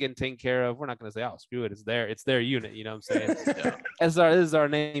things aren't getting taken care of, we're not going to say, oh, screw it, it's their unit. You know what I'm saying? Yeah. This is our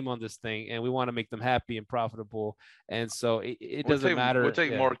name on this thing, and we want to make them happy and profitable. And so it doesn't matter. We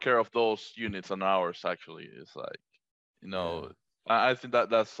take more care of those units than ours. Actually, it's like, I think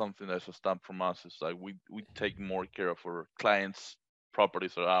that's something that's a stamp from us. It's like we take more care of our clients'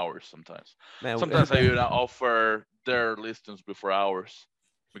 properties or ours sometimes. Man, sometimes I even offer their listings before ours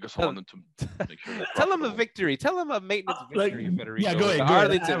because I want them to make sure. Tell them a victory. Tell them a maintenance victory, Federico. Yeah, go ahead.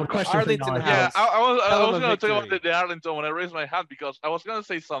 Arlington, I have a question Arlington for you. Yeah, House. I was going to talk about victory. the Arlington when I raised my hand because I was going to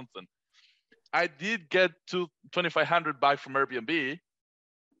say something. I did get 2,500 back from Airbnb,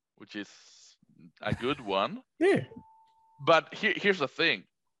 which is a good one. Yeah. But here's the thing.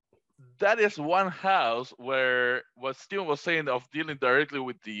 That is one house where what Steven was saying of dealing directly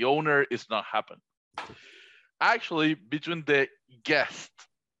with the owner is not happening. Actually, between the guest,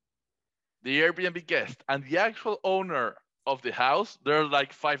 the Airbnb guest, and the actual owner of the house, there are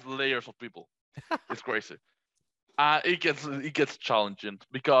like 5 layers of people. It's crazy. It gets challenging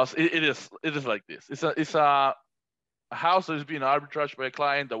because it is like this. It's a house that is being arbitraged by a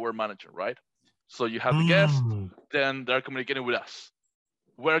client that we're managing, right? So you have the guest, then they're communicating with us.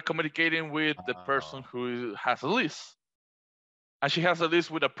 We're communicating with the person who has a lease. And she has a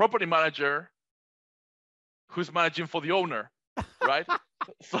lease with a property manager who's managing for the owner, right?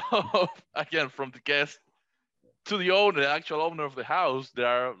 So again, from the guest to the owner, the actual owner of the house, there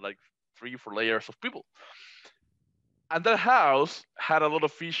are like 3-4 layers of people. And that house had a lot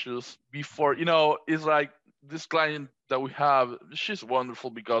of issues before, it's like this client that we have, she's wonderful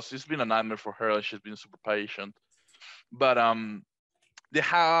because it's been a nightmare for her and she's been super patient. But the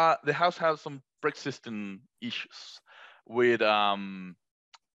house has some pre-existing issues with the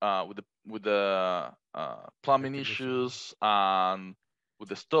plumbing issues and with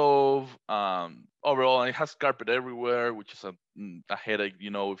the stove. Overall, it has carpet everywhere, which is a headache.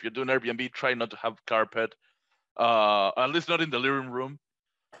 If you're doing Airbnb, try not to have carpet, at least not in the living room.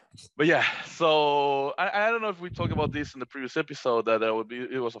 But yeah, so I don't know if we talked about this in the previous episode.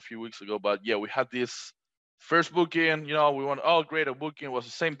 It was a few weeks ago, but yeah, we had this first booking. We went, oh great, a booking. It was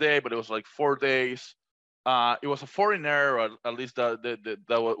the same day, but it was like 4 days. It was a foreigner, or at least that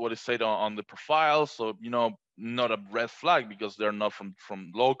what it said on the profile. So not a red flag because they're not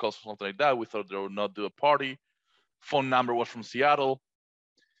from locals or something like that. We thought they would not do a party. Phone number was from Seattle.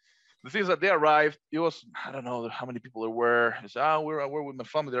 The things that they arrived, it was, I don't know how many people there were. It's, we're with my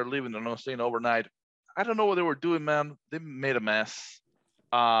family. They're leaving. They're not staying overnight. I don't know what they were doing, man. They made a mess.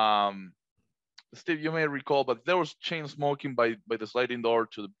 Steve, you may recall, but there was chain smoking by the sliding door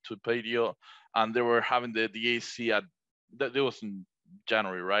to patio, and they were having the AC at that. It was in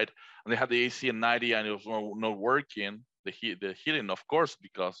January, right? And they had the AC at 90, and it was not working. The heating, of course,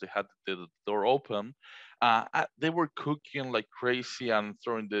 because they had the door open. They were cooking like crazy and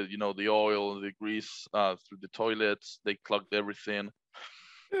throwing the oil and the grease through the toilets. They clogged everything.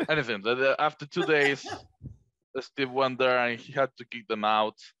 Anything. After 2 days, Steve went there and he had to kick them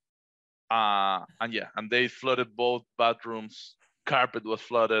out. And they flooded both bathrooms. Carpet was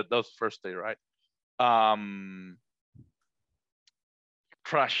flooded. That was the first day, right?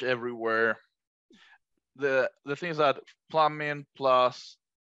 Trash everywhere. The thing is that plumbing plus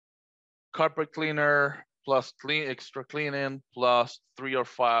carpet cleaner plus extra cleaning plus 3 or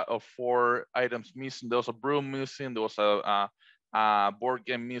 5 or 4 items missing. There was a broom missing. There was a board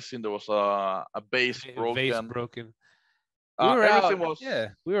game missing. There was a vase broken. We were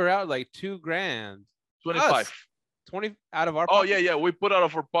out like $2,000. 25. 20 out of our pocket? Oh yeah. We put out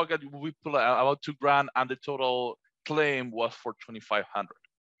of our pocket. We put about $2,000, and the total claim was for 2,500.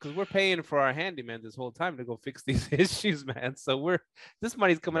 Because we're paying for our handyman this whole time to go fix these issues, man. So this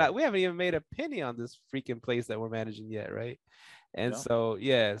money's coming out. We haven't even made a penny on this freaking place that we're managing yet, right? And so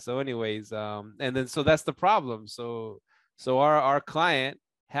anyways, and then so that's the problem. So our client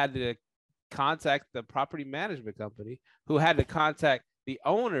had to contact the property management company, who had to contact the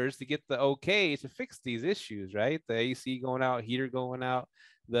owners to get the okay to fix these issues, right? The AC going out, heater going out,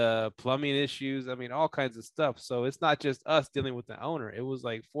 the plumbing issues. I mean, all kinds of stuff. So it's not just us dealing with the owner. It was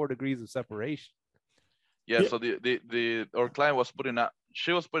like 4 degrees of separation. Yeah. So our client was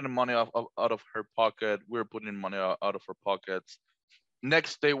she was putting money out of her pocket. We were putting money out of our pockets.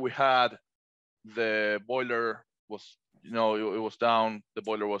 Next day we had the boiler was, it was down. The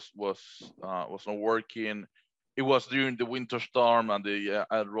boiler was not working. It was during the winter storm, and the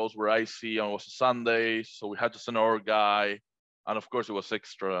roads were icy, and it was a Sunday, so we had to send our guy. And of course, it was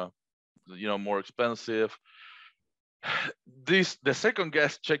extra, more expensive. The second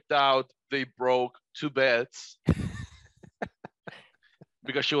guest checked out. They broke 2 beds.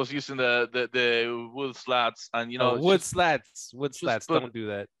 because she was using the wood slats, and wood slats. Don't do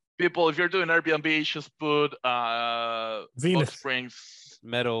that. People, if you're doing Airbnb, just put Venus box springs,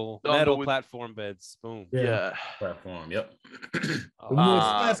 metal platform beds. Boom. Yeah. Platform. Yep. The wood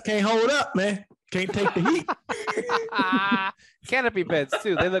slats can't hold up, man. Can't take the heat. Canopy beds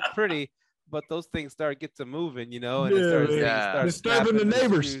too. They look pretty, but those things get to moving, and it starts disturbing the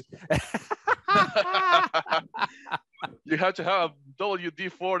neighbors. You have to have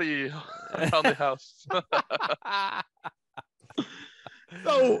WD-40 around the house.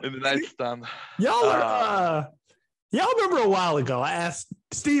 So in the nightstand. Y'all remember a while ago, I asked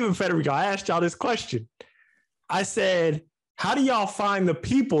Steve and Federico, I asked y'all this question. I said, how do y'all find the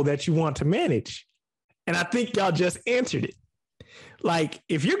people that you want to manage? And I think y'all just answered it. Like,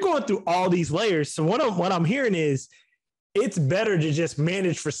 if you're going through all these layers, so what I'm hearing is it's better to just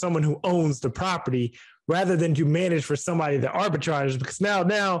manage for someone who owns the property rather than to manage for somebody that arbitrages, because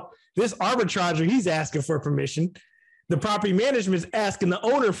now this arbitrager, he's asking for permission. The property management is asking the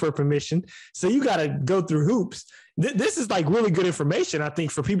owner for permission. So you got to go through hoops. This is like really good information, I think,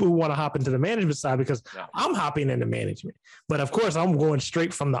 for people who want to hop into the management side, because I'm hopping into management. But of course, I'm going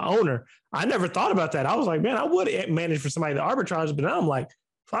straight from the owner. I never thought about that. I was like, man, I would manage for somebody that arbitrages, but now I'm like,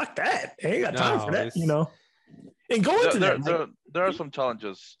 fuck that. I ain't got time for that, And going to that. There are some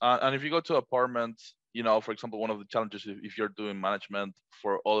challenges. And if you go to apartments, for example, one of the challenges if you're doing management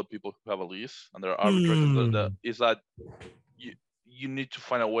for all the people who have a lease and there are arbitrators, is that you need to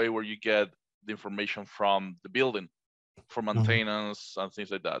find a way where you get the information from the building for maintenance and things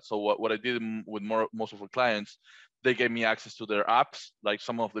like that. So what I did with most of our clients, they gave me access to their apps. Like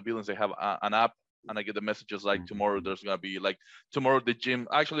some of the buildings, they have an app, and I get the messages like tomorrow there's gonna be tomorrow the gym.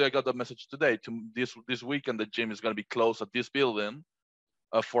 Actually, I got the message today. This weekend the gym is gonna be closed at this building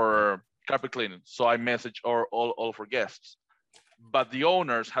for carpet cleaning. So I message all of our guests. But the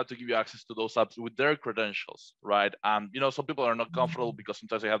owners have to give you access to those apps with their credentials, right? And some people are not comfortable because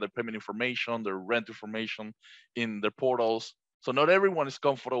sometimes they have their payment information, their rent information in their portals. So not everyone is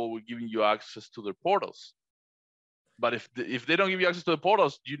comfortable with giving you access to their portals. But if they don't give you access to the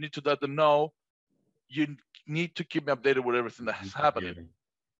portals, you need to let them know. You need to keep me updated with everything that is happening.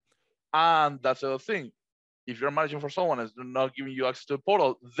 And that's the other thing. If you're managing for someone and they're not giving you access to the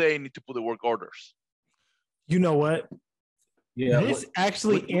portal, they need to put the work orders. You know what? Yeah, this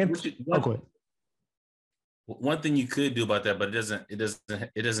actually answers. One thing you could do about that, but it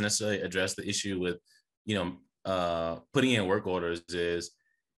doesn't necessarily address the issue with putting in work orders. Is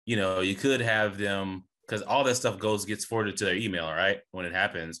you could have them, because all that stuff gets forwarded to their email, right? When it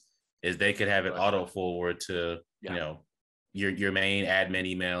happens, is they could have it auto forward to your main admin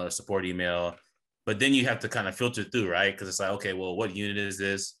email or support email. But then you have to kind of filter through, right? Because it's like, okay, well, what unit is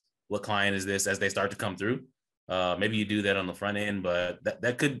this? What client is this? As they start to come through. Maybe you do that on the front end, but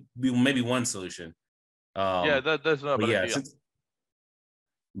that could be maybe one solution. That's not.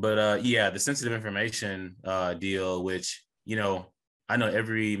 The sensitive information deal, which I know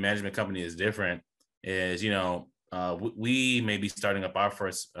every management company is different. Is we may be starting up our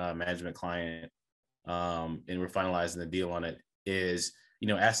first management client, and we're finalizing the deal on it. Is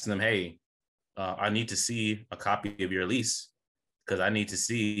asking them, hey, I need to see a copy of your lease, because I need to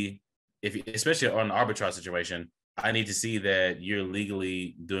see. Especially on an arbitrage situation, I need to see that you're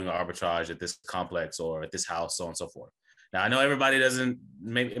legally doing an arbitrage at this complex or at this house, so on and so forth. Now, I know everybody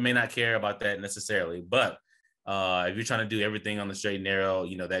may not care about that necessarily, but if you're trying to do everything on the straight and narrow,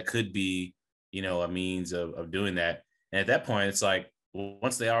 that could be, a means of doing that. And at that point, it's like,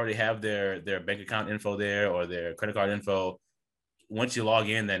 once they already have their bank account info there or their credit card info, once you log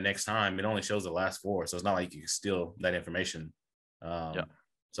in that next time, it only shows the last four. So it's not like you can steal that information.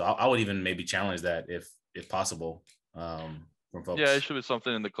 So I would even maybe challenge that if possible from folks. Yeah, it should be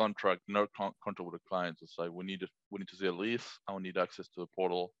something in the contract, no contract with the clients. It's like we need to see a lease. I will need access to the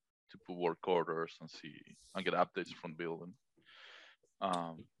portal to put work orders and get updates from the building.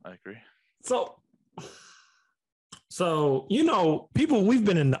 I agree. So people, we've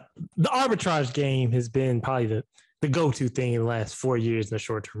been in the arbitrage game has been probably the go-to thing in the last 4 years in the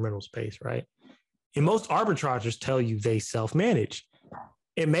short-term rental space, right? And most arbitragers tell you they self-manage.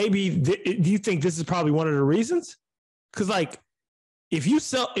 And maybe, do you think this is probably one of the reasons? Because if you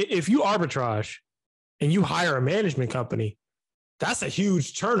arbitrage and you hire a management company, that's a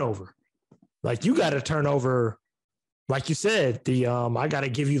huge turnover. Like you got to turn over, like you said, I got to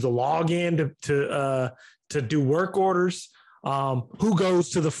give you the login to do work orders. Who goes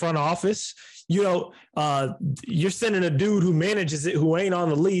to the front office? You're sending a dude who manages it who ain't on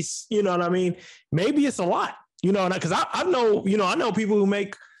the lease. You know what I mean? Maybe it's a lot. Because I know people who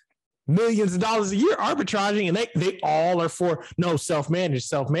make millions of dollars a year arbitraging, and they all are for no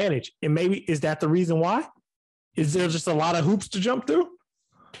self-manage. And maybe is that the reason why? Is there just a lot of hoops to jump through?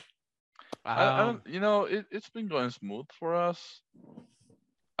 I don't, it's been going smooth for us.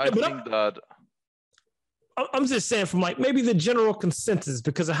 I think that I'm just saying from like maybe the general consensus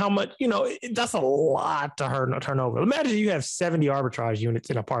because of how much, that's a lot to turn over. Imagine you have 70 arbitrage units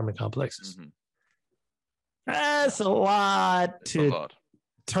in apartment complexes. Mm-hmm. That's a lot to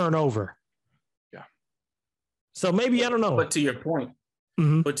turn over. Yeah. So maybe, I don't know. But to your point,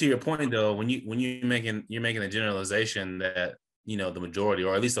 though, when you're making a generalization that, the majority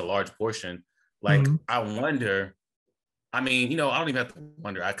or at least a large portion, like I wonder, I mean, I don't even have to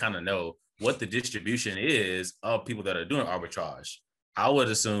wonder. I kind of know what the distribution is of people that are doing arbitrage. I would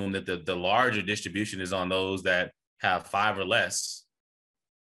assume that the larger distribution is on those that have 5 or less.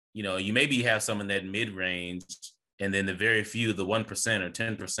 You maybe have some in that mid-range, and then the very few, the 1% or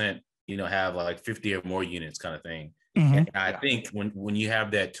 10%, have like 50 or more units kind of thing. Mm-hmm. And I think when you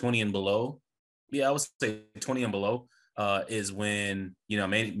have that 20 and below, I would say 20 and below is when,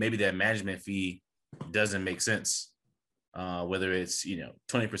 maybe that management fee doesn't make sense. Whether it's 20%,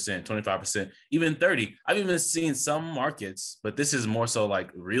 25%, even 30%. I've even seen some markets, but this is more so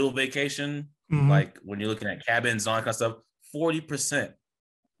like real vacation, like when you're looking at cabins and all that kind of stuff, 40%.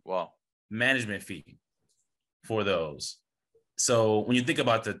 Wow. Management fee for those. So when you think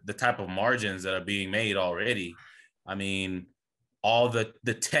about the type of margins that are being made already, I mean, all the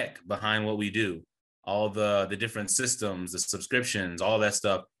tech behind what we do, all the different systems, the subscriptions, all that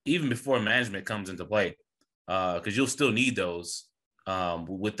stuff, even before management comes into play. Because you'll still need those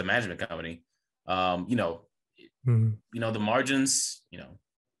with the management company. The margins,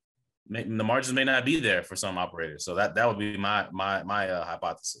 the margins may not be there for some operators. So that would be my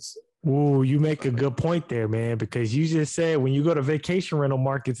hypothesis. Ooh, you make a good point there, man, because you just said when you go to vacation rental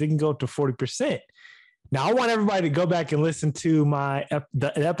markets, it can go up to 40%. Now, I want everybody to go back and listen to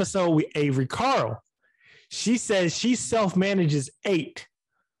the episode with Avery Carl. She says she self-manages 8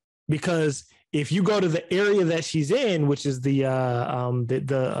 because if you go to the area that she's in, which is the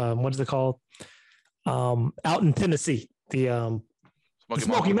what is it called? Out in Tennessee, the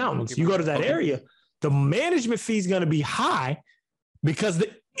Smoky Mountains. You go to that area, the management fee is going to be high because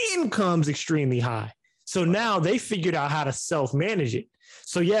the income's extremely high. So now they figured out how to self-manage it.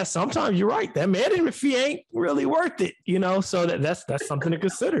 So yeah, sometimes you're right. That management fee ain't really worth it, So that's something to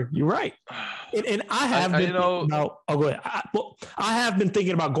consider. You're right. And I have been thinking about. Oh, go ahead. I have been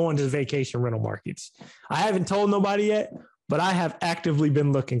thinking about going to the vacation rental markets. I haven't told nobody yet, but I have actively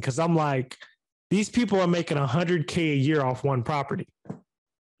been looking because I'm like, these people are making $100K a year off one property.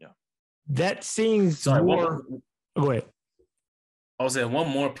 Yeah, that seems more. Go ahead. I was saying one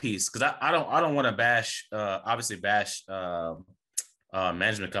more piece because I don't want to bash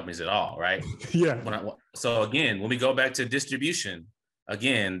management companies at all, right? Yeah. So again, when we go back to distribution,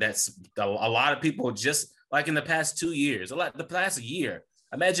 again, that's a lot of people just like in the past 2 years, the past year.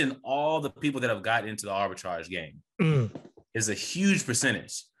 Imagine all the people that have gotten into the arbitrage game is a huge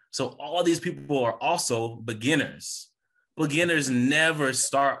percentage. So all these people are also beginners. Beginners never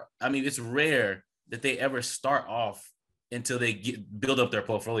start. I mean, it's rare that they ever start off until they build up their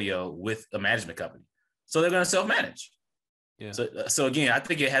portfolio with a management company. So they're going to self-manage. Yeah. So again, I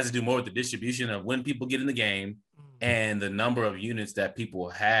think it has to do more with the distribution of when people get in the game and the number of units that people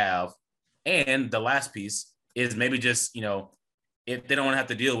have. And the last piece is maybe just, if they don't want to have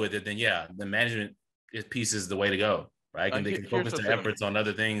to deal with it, then yeah, the management piece is the way to go, right? And they can focus their efforts on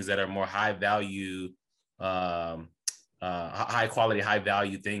other things that are more high value, high quality, high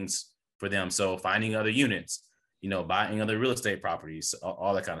value things for them. So finding other units, buying other real estate properties,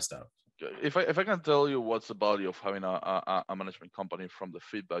 all that kind of stuff. If I can tell you what's the value of having a management company from the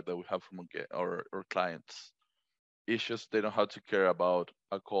feedback that we have from our clients, it's just they don't have to care about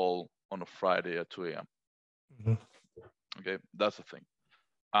a call on a Friday at 2 a.m. Mm-hmm. Okay, that's the thing.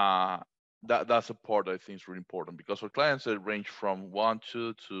 That's a part that I think is really important because our clients they range from 1,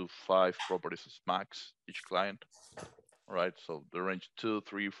 2 to 5 properties as max each client. All right, so they range 2,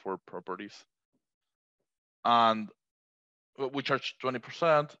 3, 4 properties, and we charge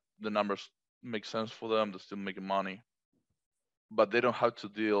 20%. The numbers make sense for them. They're still making money, but they don't have to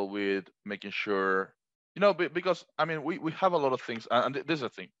deal with making sure, because I mean, we have a lot of things, and this is a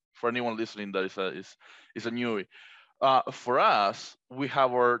thing for anyone listening that is a newbie. For us, we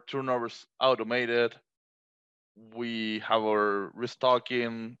have our turnovers automated. We have our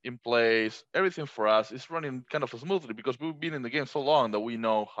restocking in place. Everything for us is running kind of smoothly because we've been in the game so long that we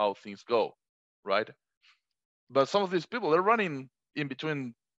know how things go, right? But some of these people, they're running in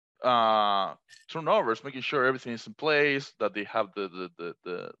between turnovers, making sure everything is in place, that they have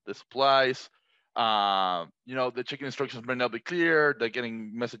the supplies. The checking instructions may not be clear. They're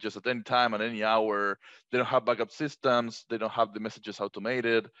getting messages at any time, at any hour. They don't have backup systems. They don't have the messages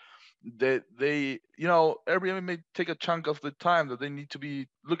automated. Airbnb may take a chunk of the time that they need to be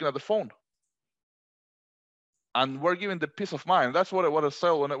looking at the phone. And we're giving the peace of mind. That's what I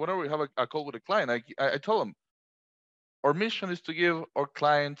sell whenever we have a call with a client. I tell them, our mission is to give our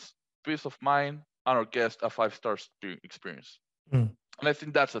clients peace of mind and our guests a 5-star experience. And I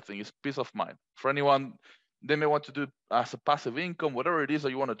think that's the thing, is peace of mind. For anyone, they may want to do it as a passive income, whatever it is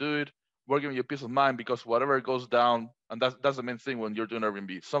that you want to do it, we're giving you peace of mind, because whatever goes down, and that's the main thing when you're doing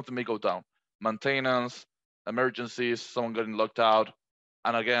Airbnb, something may go down. Maintenance, emergencies, someone getting locked out.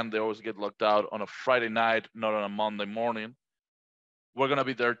 And again, they always get locked out on a Friday night, not on a Monday morning. We're going to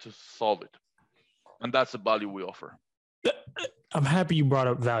be there to solve it. And that's the value we offer. I'm happy you brought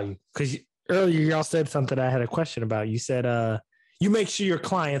up value, because earlier y'all said something I had a question about. You said you make sure your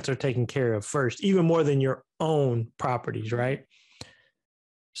clients are taken care of first, even more than your own properties, right?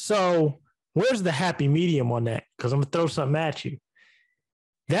 So where's the happy medium on that? Because I'm going to throw something at you.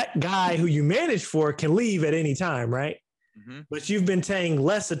 That guy who you manage for can leave at any time, right? Mm-hmm. But you've been paying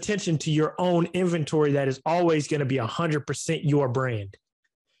less attention to your own inventory that is always going to be 100% your brand.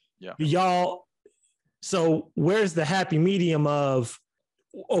 Yeah. Y'all, so where's the happy medium of,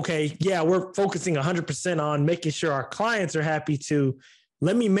 okay, yeah, we're focusing 100% on making sure our clients are happy too.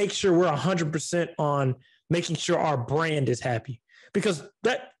 Let me make sure we're 100% on making sure our brand is happy. Because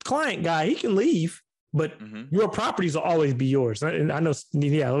that client guy, he can leave, but your properties will always be yours. And I know,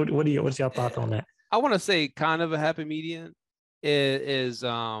 yeah, what's your thoughts on that? I want to say kind of a happy median is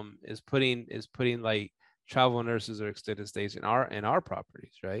putting like travel nurses or extended stays in our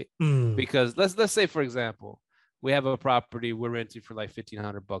properties, right? Because let's say, for example, we have a property we're renting for like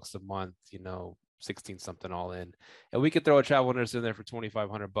 $1,500 a month, 16 something all in, and we could throw a travel nurse in there for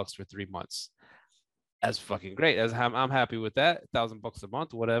 $2,500 for 3 months. That's fucking great. I'm happy with that. $1,000 a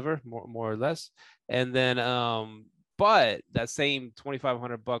month, whatever, more or less. And then but that same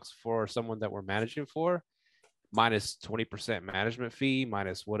 $2,500 for someone that we're managing for, minus 20% management fee,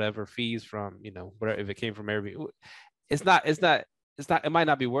 minus whatever fees from, whatever, if it came from Airbnb, it might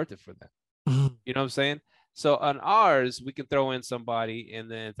not be worth it for them. You know what I'm saying? So on ours, we can throw in somebody and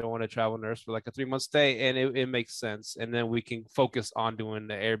then throw in a travel nurse for like a 3-month stay, and it makes sense. And then we can focus on doing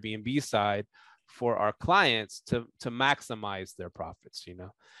the Airbnb side for our clients to maximize their profits,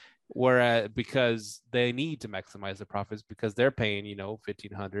 whereas because they need to maximize the profits because they're paying,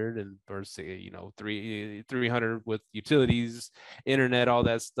 $1,500 and or say, $300 with utilities, internet, all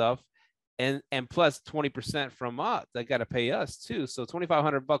that stuff. And plus 20% from us, they got to pay us too. So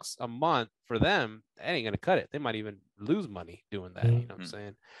 $2,500 a month for them, that ain't going to cut it. They might even lose money doing that. You know what I'm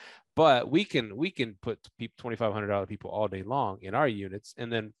saying? But we can put $2,500 people all day long in our units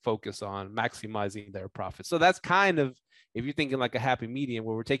and then focus on maximizing their profits. So that's kind of, if you're thinking like a happy medium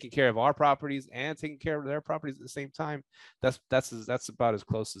where we're taking care of our properties and taking care of their properties at the same time, that's about as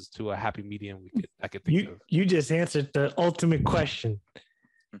close as to a happy medium I could think of. You just answered the ultimate question.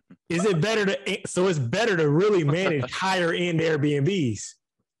 Is it better it's better to really manage higher end Airbnbs?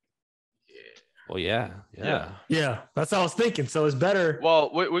 Well, yeah. That's what I was thinking. So it's better. Well,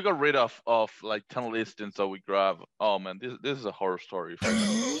 we got rid of like 10 listings that we grab. Oh man, this is a horror story.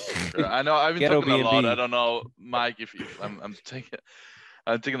 I know I've been talking a lot. I don't know, Mike, if I'm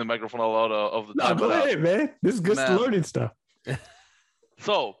taking the microphone a lot of the time. No, go ahead, man. This is good learning stuff.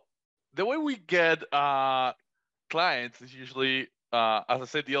 So the way we get clients is usually, as I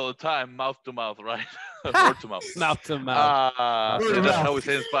said the other time, mouth to mouth, right? Word to mouth. Mouth to mouth. That's how we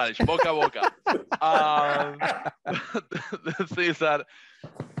say in Spanish. Boca a boca. The thing is that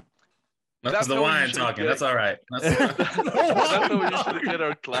that's the wine talking. That's all right. That's how we usually get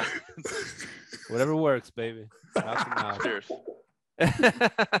our clients. Whatever works, baby. Mouth to mouth. Cheers.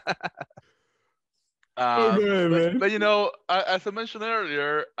 Man. But as I mentioned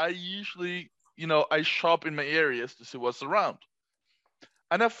earlier, I usually, I shop in my areas to see what's around.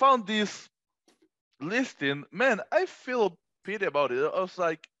 And I found this listing, man, I feel pity about it. I was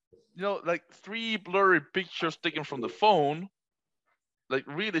like, like 3 blurry pictures taken from the phone, like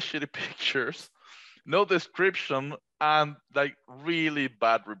really shitty pictures, no description, and like really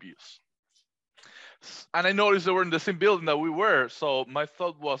bad reviews. And I noticed they were in the same building that we were. So my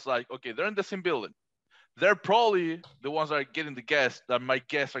thought was like, okay, they're in the same building. They're probably the ones that are getting the guests that my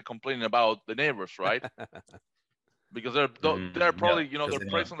guests are complaining about the neighbors, right? Because they're probably, they're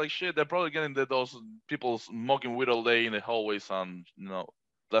pricing like shit. They're probably getting those people smoking weed all day in the hallways and,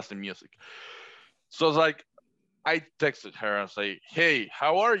 blasting music. So it's like, I texted her and say, "Hey,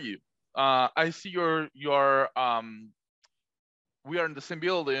 how are you? I see your we are in the same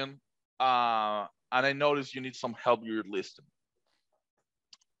building, and I noticed you need some help with your listing.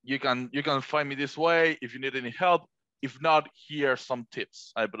 You can find me this way if you need any help. If not, here are some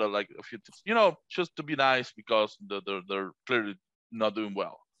tips. I put like a few tips, just to be nice because they're clearly not doing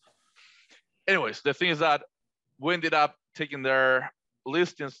well. Anyways, the thing is that we ended up taking their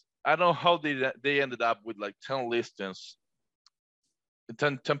listings. I don't know how they ended up with like 10 listings,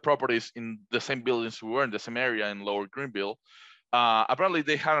 10 properties in the same buildings we were in the same area in Lower Greenville. Apparently,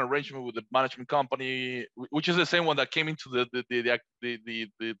 they had an arrangement with the management company, which is the same one that came into the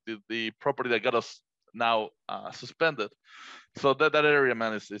property that got us now suspended. So that area,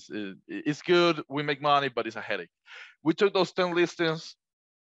 man, is good. We make money, but it's a headache. We took those 10 listings.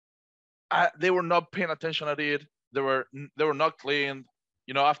 They were not paying attention at it. They were not clean.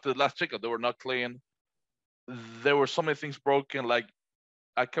 After the last checkup, they were not clean. There were so many things broken, like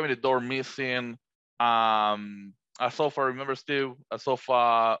a cabinet door missing. A sofa, remember, Steve? A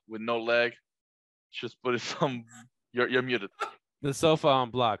sofa with no leg. Just put it some. You're muted. The sofa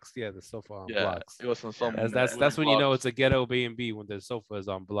on blocks. Yeah, the sofa on blocks. It was on some. That's when you know it's a ghetto B&B, when the sofa is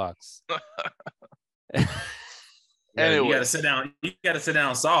on blocks. Anyway, you gotta sit down. You gotta sit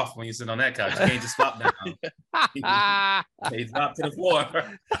down soft when you sit on that couch. You can't just flop down. He dropped to the floor.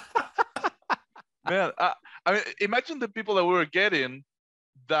 Man, I mean, imagine the people that we were getting.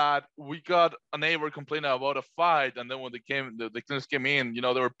 That we got a neighbor complaining about a fight, and then when the cleaners came in,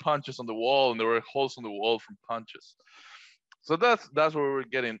 there were punches on the wall, and there were holes on the wall from punches. So that's what we were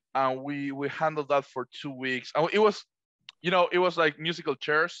getting, and we handled that for 2 weeks. And it was, it was like musical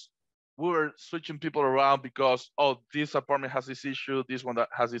chairs. We were switching people around because this apartment has this issue, this one that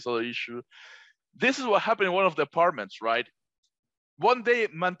has this other issue. This is what happened in one of the apartments, right? One day,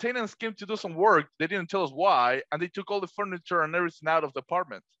 maintenance came to do some work. They didn't tell us why, and they took all the furniture and everything out of the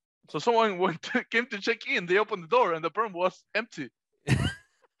apartment. So someone came to check in. They opened the door, and the apartment was empty.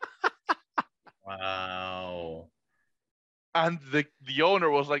 Wow. And the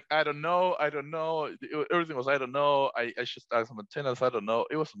owner was like, I don't know. Everything was, I don't know. I should ask the maintenance. I don't know.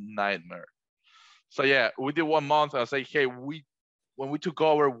 It was a nightmare. So yeah, we did 1 month, and I say, hey, when we took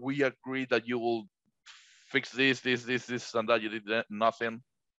over, we agreed that you will fix this, and that. You did nothing.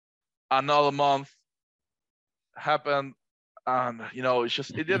 Another month happened, and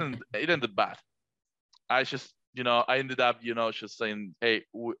it ended bad. I just, I ended up, just saying, hey,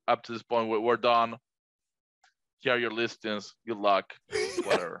 up to this point, we're done. Here are your listings. Good luck.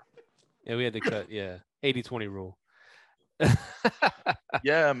 Whatever. Yeah, we had to cut. Yeah, 80-20 rule.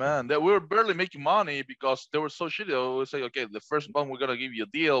 Yeah, man. We were barely making money because they were so shitty. They would say, okay, the first month we're gonna give you a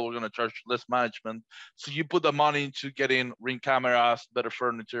deal. We're gonna charge less management. So you put the money into getting Ring cameras, better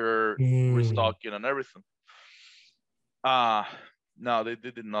furniture, restocking, and everything. No, they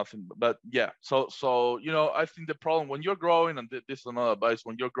did nothing. But yeah, so I think the problem when you're growing, and this is another advice,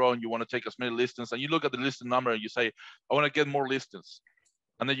 when you're growing, you want to take as many listings, and you look at the listing number and you say, I want to get more listings,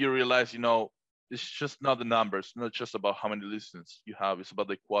 and then you realize, it's just not the numbers, not just about how many listings you have. It's about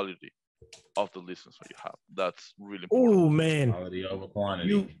the quality of the listings that you have. That's really important. Oh man, quality over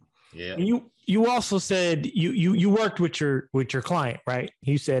quantity. You also said you worked with your client, right?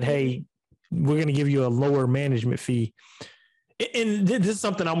 You said, hey, we're going to give you a lower management fee. And this is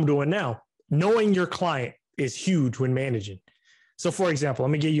something I'm doing now. Knowing your client is huge when managing. So for example,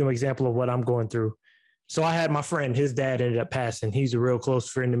 let me give you an example of what I'm going through. So I had my friend, his dad ended up passing. He's a real close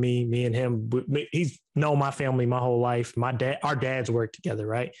friend to me. Me and him, he's known my family my whole life. Our dads worked together,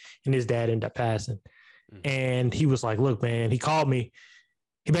 right? And his dad ended up passing. And he was like, look, man, he called me.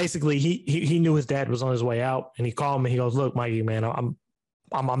 He basically, he knew his dad was on his way out, and he called me. He goes, look, Mikey, man,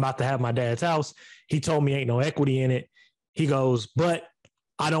 I'm about to have my dad's house. He told me ain't no equity in it. He goes, but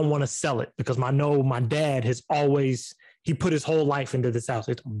I don't want to sell it because I know my dad has always, he put his whole life into this house.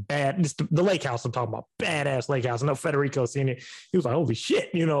 It's bad. It's the lake house I'm talking about, badass lake house. I know Federico seen it. He was like, holy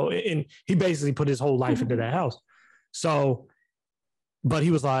shit, and he basically put his whole life into that house. So, but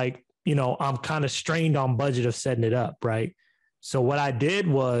he was like, I'm kind of strained on budget of setting it up, right? So what I did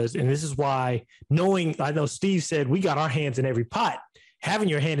was, and this is why I know Steve said we got our hands in every pot. Having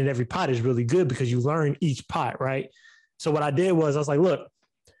your hand in every pot is really good because you learn each pot, right? So what I did was I was like, look,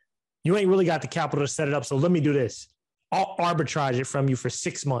 you ain't really got the capital to set it up. So let me do this. I'll arbitrage it from you for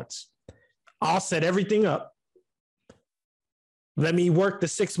 6 months. I'll set everything up. Let me work the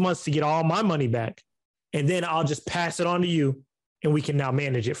 6 months to get all my money back. And then I'll just pass it on to you, and we can now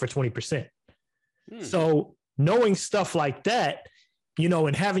manage it for 20%. So knowing stuff like that, you know,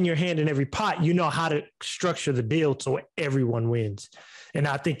 and having your hand in every pot, you know how to structure the deal so everyone wins. And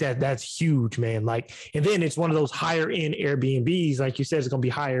I think that that's huge, man. Like, and then it's one of those higher end Airbnbs, like you said, it's going to be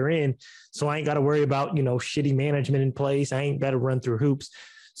higher end. So I ain't got to worry about, you know, shitty management in place. I ain't got to run through hoops.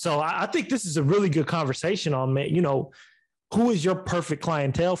 So I think this is a really good conversation on, you know, who is your perfect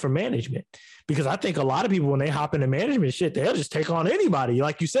clientele for management? Because I think a lot of people, when they hop into management shit, they'll just take on anybody.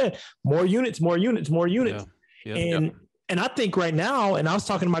 Like you said, more units, more units, more units. Yeah. And I think right now, and I was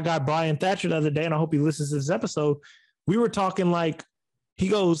talking to my guy, Brian Thatcher, the other day, and I hope he listens to this episode. We were talking like, he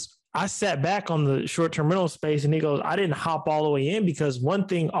goes, I sat back on the short-term rental space, and he goes, I didn't hop all the way in because one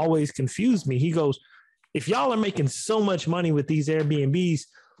thing always confused me. He goes, if y'all are making so much money with these Airbnbs,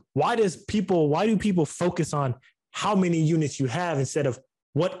 why do people focus on how many units you have instead of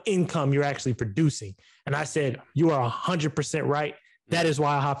what income you're actually producing? And I said, you are 100% right. That is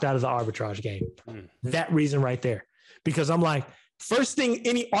why I hopped out of the arbitrage game. That reason right there. Because I'm like, first thing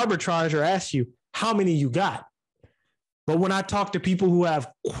any arbitrager asks you, how many you got? But when I talk to people who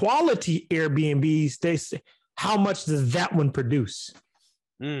have quality Airbnbs, they say, how much does that one produce?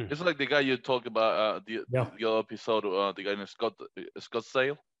 It's like the guy you talked about the other episode, the guy in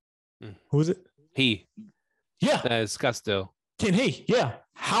Scottsdale. Who is it? He. Yeah. Scottsdale. Ken He. Yeah.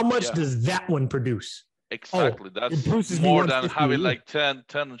 How much does that one produce? Exactly. That's more than having like 10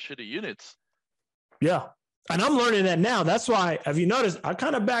 shitty units. Yeah. And I'm learning that now. That's why, have you noticed, I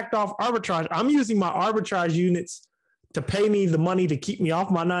kind of backed off arbitrage. I'm using my arbitrage units to pay me the money to keep me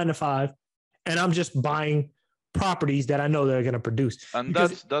off my 9-to-5. And I'm just buying properties that I know they're going to produce. And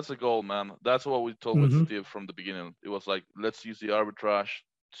that's a goal, man. That's what we told with Steve from the beginning. It was like, let's use the arbitrage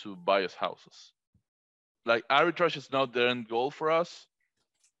to buy us houses. Like, arbitrage is not the end goal for us.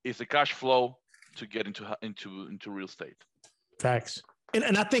 It's a cash flow to get into real estate. Facts.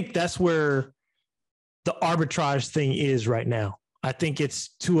 And I think that's where the arbitrage thing is right now. I think it's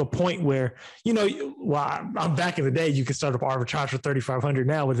to a point where, you know, I'm back in the day, you could start up arbitrage for $3,500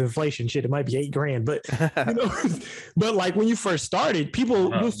 now with inflation shit. It might be $8,000, but, you know, but like when you first started,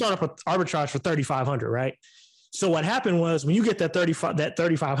 people will start up an arbitrage for $3,500, right? So what happened was when you get that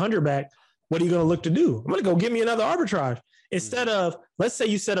 $3,500 back, what are you going to look to do? I'm going to go get me another arbitrage instead of, let's say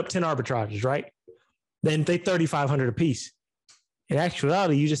you set up 10 arbitrages, right? Then they $3,500 a piece. In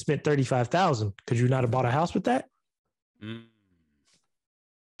actuality, you just spent $35,000. Could you not have bought a house with that?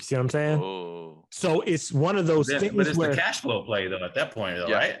 See what I'm saying? Oh. So it's one of those things. But it's the cash flow play though. At that point,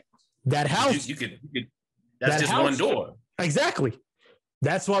 though, right? That house, you could. That's just one door. Exactly.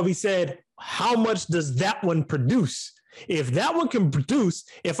 That's why we said, how much does that one produce? If that one can produce,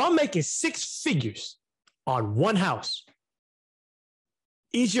 if I'm making 6 figures on one house,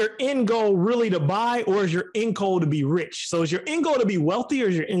 is your end goal really to buy, or is your end goal to be rich? So is your end goal to be wealthy, or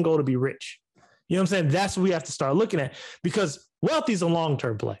is your end goal to be rich? You know what I'm saying? That's what we have to start looking at, because wealthy is a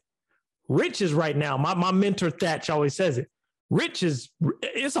long-term play. Rich is right now. My mentor Thatch always says it.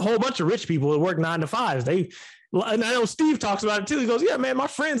 It's a whole bunch of rich people that work 9-to-5s. And I know Steve talks about it too. He goes, yeah, man, my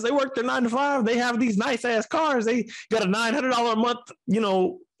friends, they work their 9-to-5. They have these nice ass cars. They got a $900 a month, you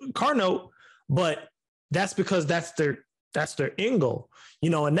know, car note, but that's because that's their end goal, you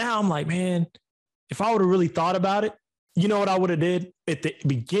know? And now I'm like, man, if I would have really thought about it, you know what I would have did at the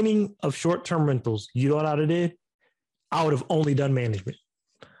beginning of short-term rentals? You know what I would have did? I would have only done management.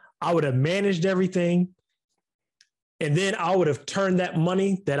 I would have managed everything. And then I would have turned that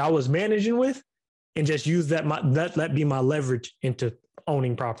money that I was managing with and just used that be my leverage into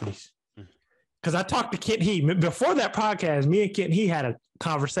owning properties. Because I talked to Kent He before that podcast. Me and Kent He had a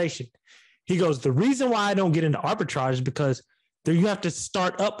conversation. He goes, the reason why I don't get into arbitrage is because you have to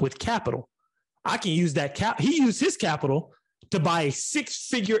start up with capital. I can use that he used his capital to buy a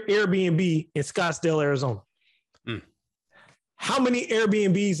 6-figure Airbnb in Scottsdale, Arizona. How many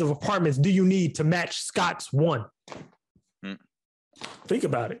Airbnbs of apartments do you need to match Scott's one? Think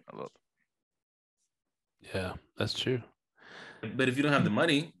about it. Yeah, that's true. But if you don't have the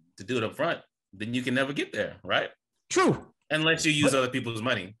money to do it up front, then you can never get there, right? True. Unless you use other people's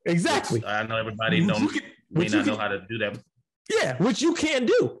money. Exactly. I know everybody may not know how to do that. Yeah, which you can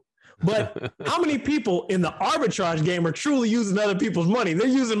do. But how many people in the arbitrage game are truly using other people's money? They're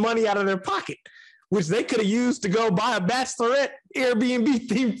using money out of their pocket, which they could have used to go buy a bachelorette Airbnb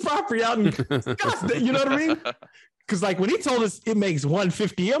themed property out in Scottsdale. You know what I mean? Because like when he told us it makes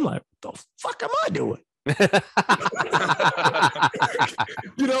 $150, I'm like, what the fuck am I doing?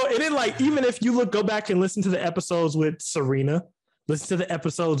 You know, and then like, even if you go back and listen to the episodes with Serena, listen to the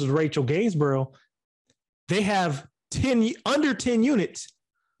episodes with Rachel Gainsborough, they have under 10 units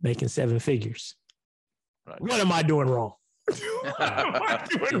making 7 figures. Right. What am I doing wrong? What am I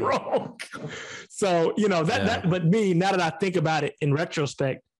doing wrong? So, but me, now that I think about it in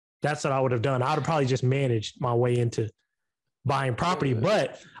retrospect, that's what I would have done. I would have probably just managed my way into buying property,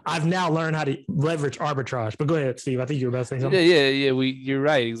 but I've now learned how to leverage arbitrage. But go ahead, Steve. I think you're about to say something. Yeah. You're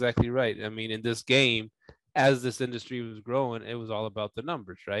right. Exactly right. I mean, in this game, as this industry was growing, it was all about the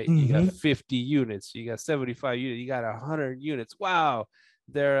numbers, right? You got 50 units, you got 75 units, you got 100 units. Wow.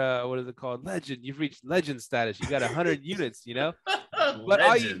 They're what is it called? Legend. You've reached legend status. You got 100 units, But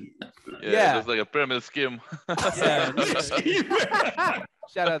it's like a pyramid scheme.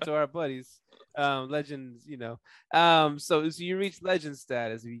 Shout out to our buddies. Legends, so you reach legend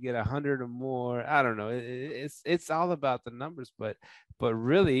status if you get 100 or more. I don't know. It's all about the numbers, but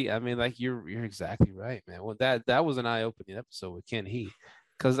really, I mean, like you're exactly right, man. Well, that was an eye-opening episode with Ken He,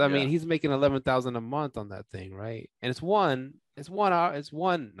 because I mean he's making 11,000 a month on that thing, right? And it's one not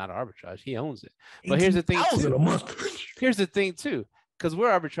arbitrage. He owns it. But here's the thing too. Because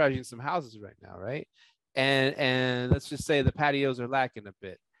we're arbitraging some houses right now, right? And let's just say the patios are lacking a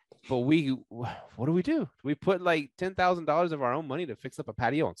bit. But what do? We put like $10,000 of our own money to fix up a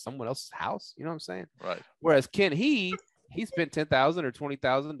patio on someone else's house. You know what I'm saying? Right. Whereas Ken he spent $10,000 or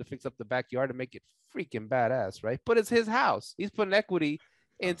 $20,000 to fix up the backyard to make it freaking badass, right? But it's his house. He's putting equity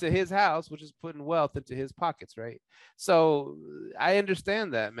into his house, which is putting wealth into his pockets, right? So I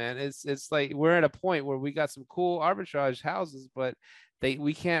understand that, man. It's like we're at a point where we got some cool arbitrage houses, but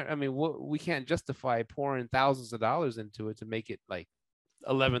we can't justify pouring thousands of dollars into it to make it like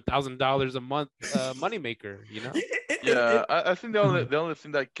 $11,000 a month moneymaker, Yeah, I think the only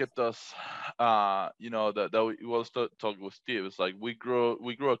thing that kept us, that we was talking with Steve, is like we grew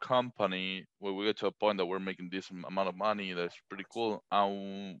a company where we get to a point that we're making this amount of money. That's pretty cool,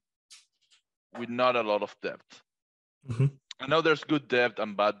 with not a lot of debt. I know there's good debt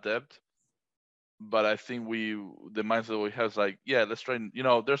and bad debt, but I think the mindset we have is like, let's try.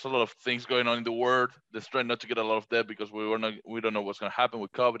 There's a lot of things going on in the world. Let's try not to get a lot of debt because we don't know what's going to happen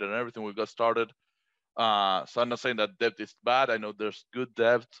with COVID and everything. We got started. So I'm not saying that debt is bad. I know there's good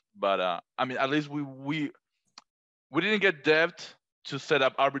debt, but I mean, at least we didn't get debt to set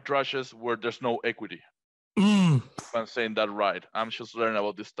up arbitrages where there's no equity. If I'm saying that right. I'm just learning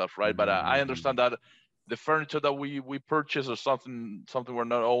about this stuff, right? But I understand that the furniture that we purchase or something we're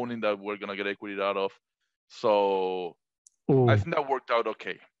not owning that we're gonna get equity out of. So I think that worked out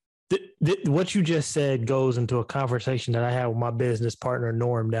okay. What you just said goes into a conversation that I had with my business partner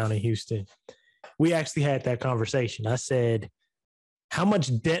Norm down in Houston. We actually had that conversation. I said, how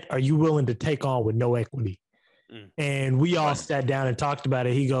much debt are you willing to take on with no equity? And we all sat down and talked about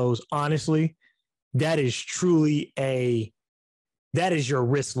it. He goes, honestly, that is truly that is your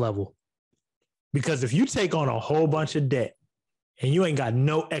risk level. Because if you take on a whole bunch of debt and you ain't got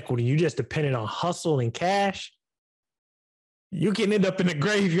no equity, you just dependent on hustle and cash, you can end up in the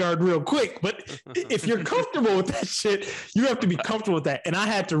graveyard real quick. But if you're comfortable with that shit, you have to be comfortable with that. And I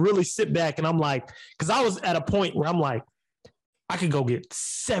had to really sit back and I'm like, because I was at a point where I'm like, I could go get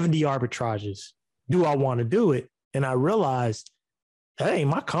 70 arbitrages. Do I want to do it? And I realized that ain't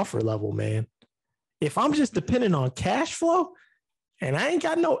my comfort level, man. If I'm just dependent on cash flow and I ain't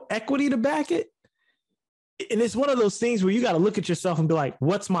got no equity to back it, and it's one of those things where you got to look at yourself and be like,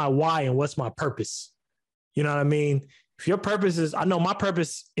 what's my why and what's my purpose? You know what I mean? If your purpose is, I know my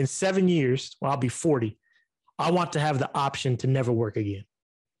purpose in 7 years, when I'll be 40, I want to have the option to never work again.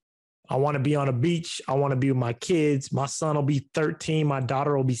 I want to be on a beach. I want to be with my kids. My son will be 13. My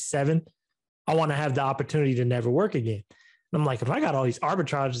daughter will be 7. I want to have the opportunity to never work again. And I'm like, if I got all these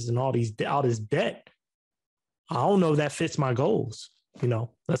arbitrages and all this debt, I don't know if that fits my goals.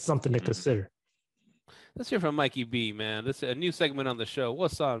 That's something to consider. Let's hear from Mikey B, man. This is a new segment on the show.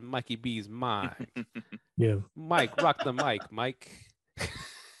 What's on Mikey B's mind? Yeah. Mike, rock the mic, Mike.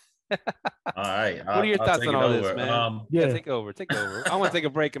 All right. What are your thoughts on all this, man? Take over. I want to take a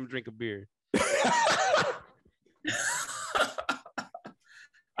break and drink a beer.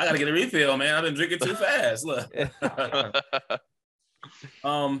 I got to get a refill, man. I've been drinking too fast. Look.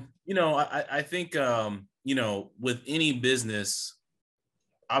 I think, with any business,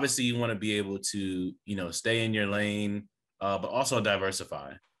 obviously you want to be able to, stay in your lane, but also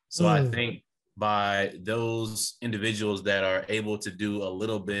diversify. So I think by those individuals that are able to do a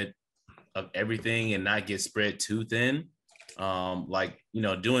little bit of everything and not get spread too thin,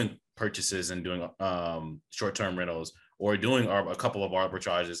 doing purchases and doing short-term rentals or doing a couple of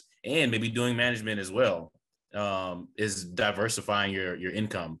arbitrages and maybe doing management as well, is diversifying your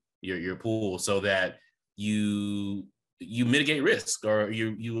income, your pool, so that you mitigate risk or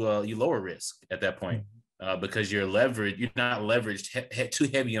you lower risk at that point, because you're not leveraged too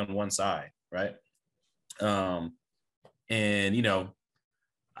heavy on one side, right? And,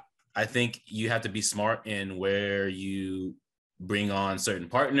 I think you have to be smart in where you bring on certain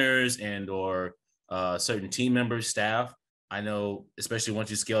partners and or certain team members, staff. I know, especially once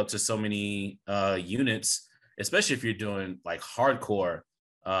you scale up to so many units, especially if you're doing like hardcore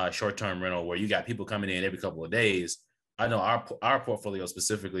short-term rental where you got people coming in every couple of days. I know our portfolio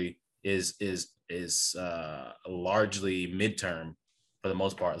specifically is largely midterm for the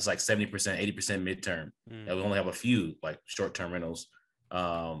most part. It's like 70%, 80% midterm. And we only have a few like short-term rentals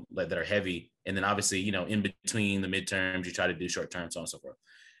that are heavy. And then obviously, in between the midterms, you try to do short-term, so on and so forth.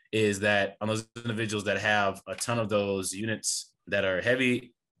 Is that on those individuals that have a ton of those units that are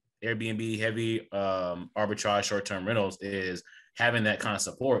heavy Airbnb, heavy arbitrage, short-term rentals, is having that kind of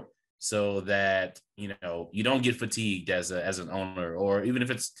support so that, you don't get fatigued as an owner, or even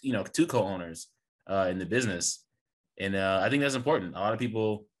if it's, two co-owners in the business. And I think that's important. A lot of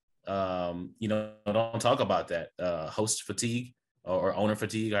people, don't talk about that host fatigue or owner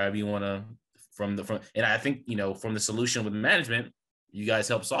fatigue, however you want to, and I think, from the solution with management, you guys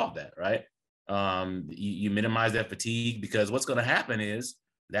help solve that, right? You minimize that fatigue, because what's going to happen is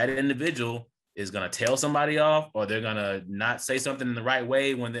that individual is going to tell somebody off, or they're going to not say something in the right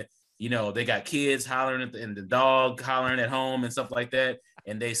way when they got kids hollering and the dog hollering at home and stuff like that.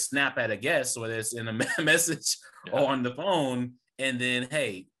 And they snap at a guest, whether it's in a message or on the phone. And then,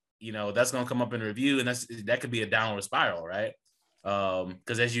 hey, that's going to come up in review, and that could be a downward spiral, right?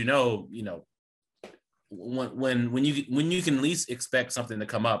 Because as when you can least expect something to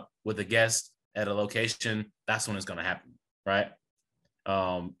come up with a guest at a location, that's when it's going to happen, right?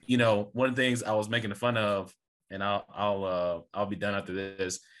 One of the things I was making fun of, and I'll be done after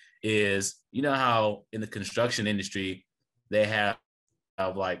this, is how in the construction industry they have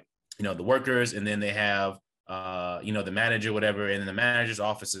like the workers, and then they have the manager, whatever, and in the manager's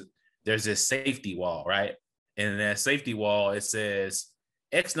office there's this safety wall, right? And in that safety wall it says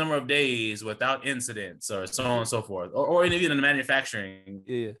X number of days without incidents, or so on and so forth, or even in the manufacturing.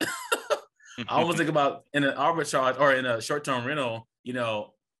 Yeah. I almost think about in an arbitrage or in a short-term rental,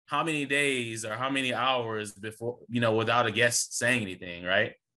 how many days or how many hours before, without a guest saying anything,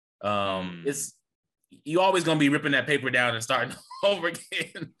 right? It's, you always going to be ripping that paper down and starting over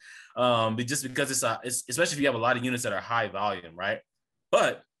again. But just because it's especially if you have a lot of units that are high volume, right?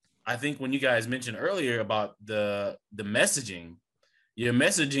 But I think when you guys mentioned earlier about the messaging, your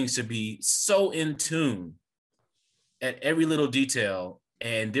messaging should be so in tune at every little detail,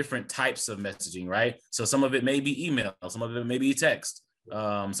 and different types of messaging, right? So some of it may be email, some of it may be text,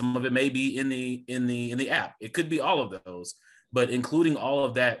 some of it may be in the app. It could be all of those, but including all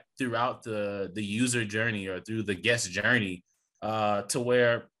of that throughout the user journey or through the guest journey, to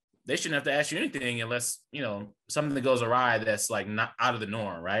where they shouldn't have to ask you anything unless something that goes awry that's like not out of the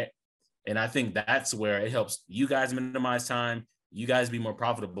norm, right? And I think that's where it helps you guys minimize time, you guys be more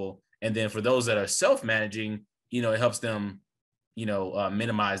profitable, and then for those that are self-managing, it helps them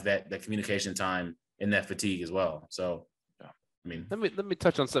minimize that communication time and that fatigue as well. So, I mean, let me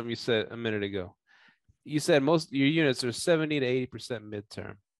touch on something you said a minute ago. You said most of your units are 70 to 80%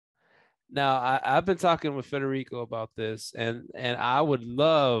 midterm. Now, I've been talking with Federico about this, and I would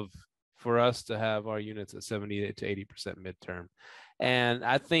love for us to have our units at 70 to 80% midterm. And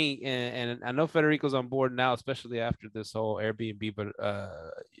I think, and I know Federico's on board now, especially after this whole Airbnb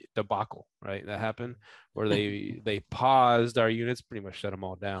debacle, right? That happened where they paused our units, pretty much shut them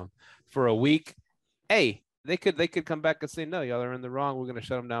all down for a week. Hey, they could come back and say, no, y'all are in the wrong. We're going to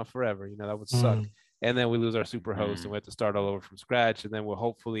shut them down forever. That would suck. And then we lose our super host and we have to start all over from scratch. And then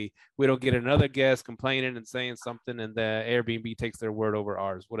hopefully we don't get another guest complaining and saying something, and the Airbnb takes their word over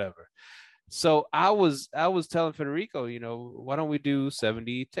ours, whatever. So I was telling Federico, why don't we do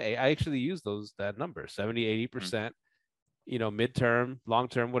 70 to 8? I actually use that number, 70, 80%, midterm,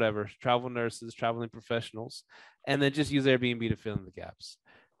 long-term, whatever, travel nurses, traveling professionals, and then just use Airbnb to fill in the gaps.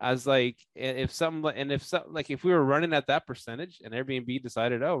 I was like, if we were running at that percentage and Airbnb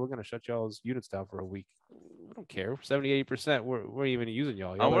decided, oh, we're going to shut y'all's units down for a week, we don't care. 70, 80%, we're even using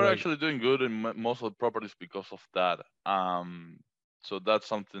y'all. And we're actually doing good in most of the properties because of that. So that's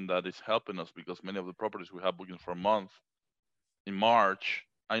something that is helping us, because many of the properties we have booking for a month in March.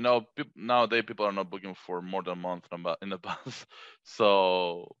 I know nowadays people are not booking for more than a month in advance.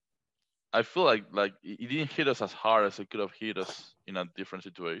 So I feel like it didn't hit us as hard as it could have hit us in a different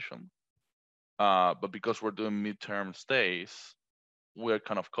situation. But because we're doing midterm stays, we're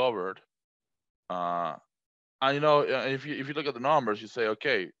kind of covered. And if you look at the numbers, you say,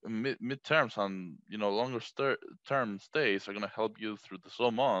 okay, midterms and longer term stays are going to help you through the whole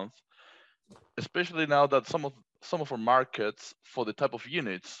month, especially now that some of some of our markets for the type of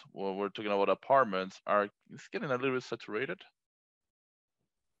units, when we're talking about apartments, it's getting a little bit saturated.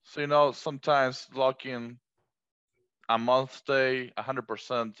 So sometimes locking a month stay,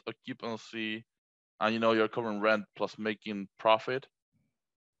 100% occupancy, and you're covering rent plus making profit,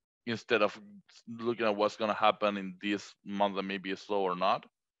 instead of looking at what's going to happen in this month that maybe is slow or not.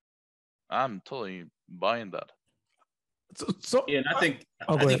 I'm totally buying that. So yeah, and I think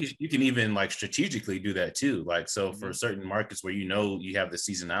you can even like strategically do that too. Like, so for certain markets where you have the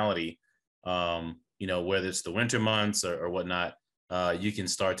seasonality, whether it's the winter months or whatnot, you can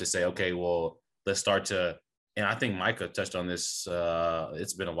start to say, okay, well, let's start to. And I think Micah touched on this.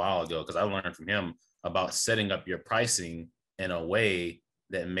 It's been a while ago because I learned from him about setting up your pricing in a way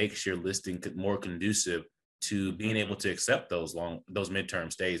that makes your listing more conducive to being able to accept those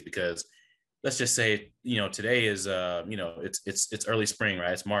midterm stays. Because let's just say, today is, it's early spring,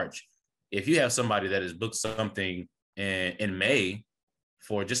 right? It's March. If you have somebody that has booked something in May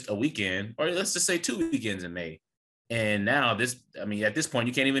for just a weekend, or let's just say 2 weekends in May, and now at this point,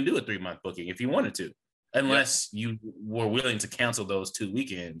 you can't even do a 3-month booking if you wanted to, unless you were willing to cancel those 2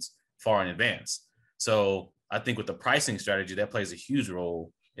 weekends far in advance. So I think with the pricing strategy, that plays a huge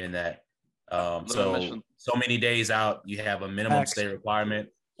role in that. So many days out, you have a minimum stay requirement,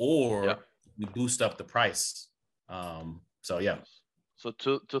 or you boost up the price. So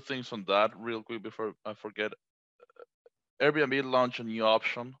two things on that real quick before I forget. Airbnb launched a new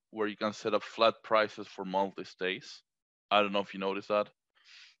option where you can set up flat prices for monthly stays. I don't know if you noticed that.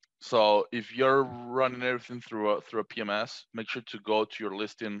 So if you're running everything through a PMS, make sure to go to your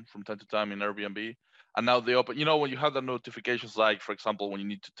listing from time to time in Airbnb. And now they open, when you have the notifications, like for example, when you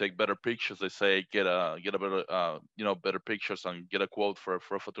need to take better pictures, they say get a better better pictures and get a quote for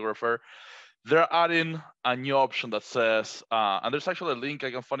a photographer. They're adding a new option that says, and there's actually a link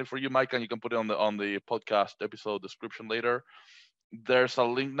I can find it for you, Mike, and you can put it on the podcast episode description later. There's a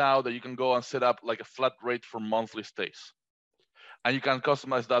link now that you can go and set up like a flat rate for monthly stays, and you can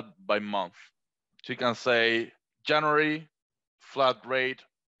customize that by month. So you can say January flat rate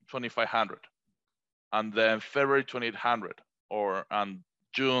 $2,500. And then February $2,800, and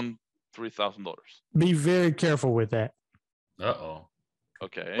June $3,000. Be very careful with that.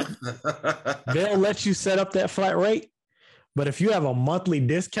 Okay. They'll let you set up that flat rate, but if you have a monthly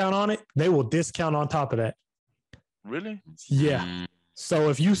discount on it, they will discount on top of that. Really? Yeah. So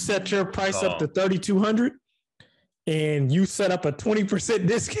if you set your price up to $3,200 and you set up a 20%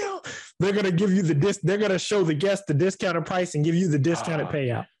 discount, they're gonna give you they're gonna show the guest the discounted price and give you the discounted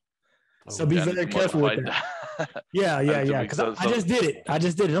payout. So be very careful with that. Yeah. Because I just did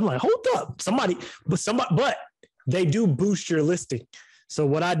it. I'm like, hold up, but they do boost your listing. So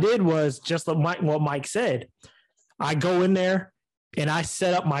what I did was just what Mike said. I go in there and I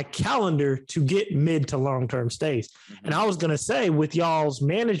set up my calendar to get mid to long-term stays. Mm-hmm. And I was going to say, with y'all's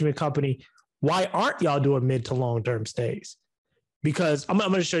management company, why aren't y'all doing mid to long-term stays? Because I'm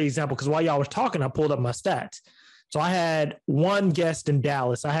going to show you an example, because while y'all was talking, I pulled up my stats. So I had one guest in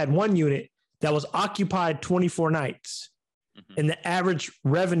Dallas. I had one unit that was occupied 24 nights, and the average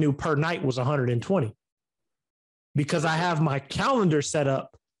revenue per night was 120. Because I have my calendar set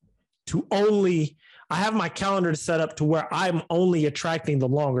up to where I'm only attracting the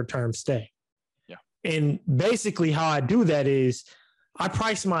longer term stay. Yeah. And basically how I do that is I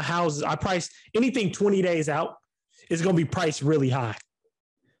price my houses. I price anything 20 days out is going to be priced really high,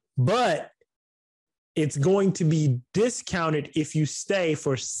 but it's going to be discounted if you stay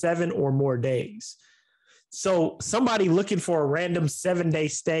for 7 or more days. So somebody looking for a random 7-day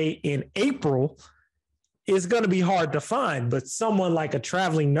stay in April is going to be hard to find, but someone like a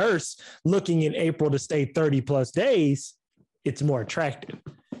traveling nurse looking in April to stay 30 plus days, it's more attractive.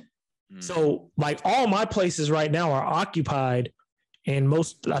 So like all my places right now are occupied, and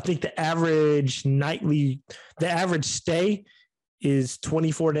I think the average stay is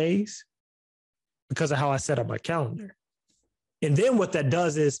 24 days. Because of how I set up my calendar. And then what that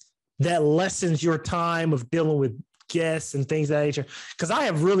does is that lessens your time of dealing with guests and things of that nature. Because I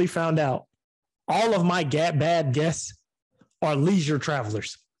have really found out all of my bad guests are leisure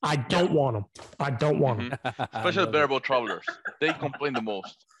travelers. I don't want them. Especially variable travelers. They complain the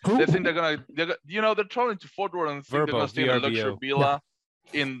most. They think they're traveling to Fort Worth and think they're going to stay in a luxury villa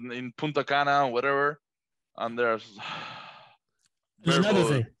in Punta Cana or whatever. And there's another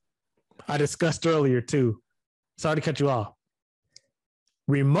thing I discussed earlier too. Sorry to cut you off.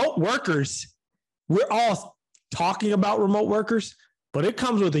 Remote workers, we're all talking about remote workers, but it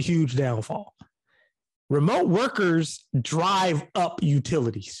comes with a huge downfall. Remote workers drive up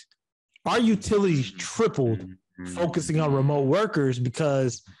utilities. Our utilities tripled focusing on remote workers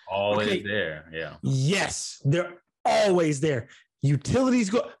because always there. Yeah. Yes, they're always there. Utilities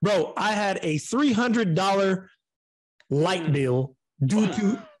go, bro. I had a $300 light bill due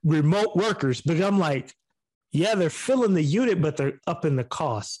to remote workers, but I'm like, yeah, they're filling the unit, but they're upping the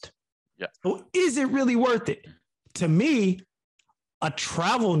cost. Yeah. So is it really worth it? To me, a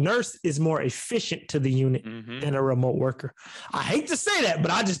travel nurse is more efficient to the unit than a remote worker. I hate to say that,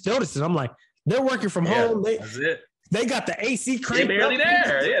 but I just noticed it. I'm like, they're working from home. That's it. They got the AC cranked. They barely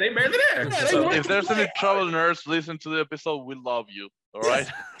there. Yeah, they barely there. Yeah, So if there's any travel nurse, listen to the episode. We love you. All right.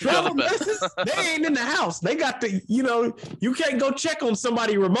 Travel nurses, they ain't in the house. They got to, you can't go check on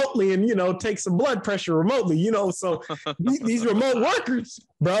somebody remotely and, take some blood pressure remotely, So these remote workers,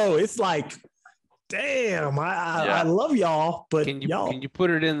 bro, it's like, damn, I love y'all, but can y'all. you put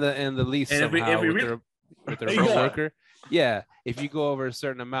it in the lease and somehow with the remote worker? Yeah, if you go over a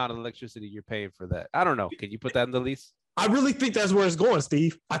certain amount of electricity, you're paying for that. I don't know. Can you put that in the lease? I really think that's where it's going,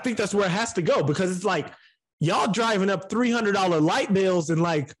 Steve. I think that's where it has to go because it's like y'all driving up $300 light bills and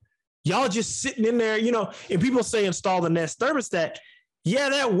like y'all just sitting in there, and people say install the Nest thermostat. Yeah,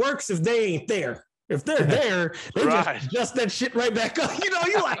 that works if they ain't there. If they're there, they just adjust that shit right back up.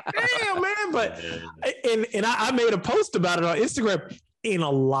 You're like, damn, man. But and I made a post about it on Instagram, and a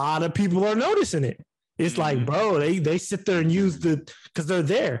lot of people are noticing it. It's like, bro, they sit there and use because they're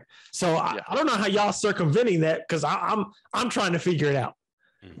there. So I don't know how y'all circumventing that because I'm trying to figure it out.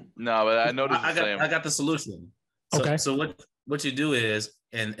 No, but I noticed the same. I got the solution. So, okay. So what you do is,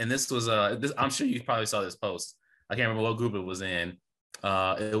 and this was I'm sure you probably saw this post. I can't remember what group it was in.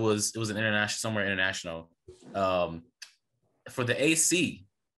 It was an international, somewhere international. For the AC,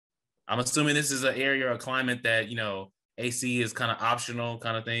 I'm assuming this is an area or a climate that AC is kind of optional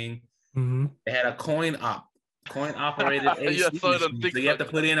kind of thing. Mm-hmm. They had a coin operated AC. So you have to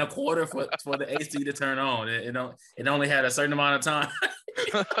put in a quarter for the AC to turn on. It only had a certain amount of time.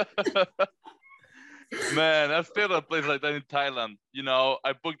 Man, I stayed at a place like that in Thailand.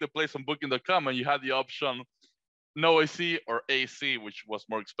 I booked the place on Booking.com, and you had the option no AC or AC, which was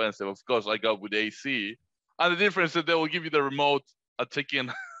more expensive. Of course, I got with AC, and the difference is they will give you the remote a tick-in.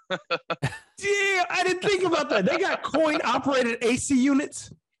 Yeah, I didn't think about that. They got coin operated AC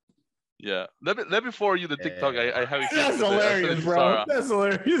units. Yeah, let me forward you the TikTok. I have it. That's hilarious, bro. That's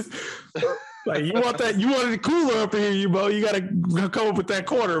hilarious. Like you wanted it cooler up here, bro. You gotta come up with that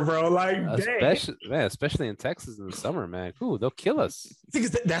quarter, bro. Like, especially in Texas in the summer, man. Ooh, they'll kill us. Because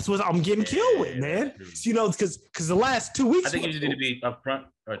that's what I'm getting killed with, man. Because the last 2 weeks, I think you just need to be upfront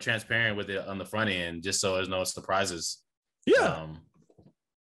or transparent with it on the front end, just so there's no surprises. Yeah.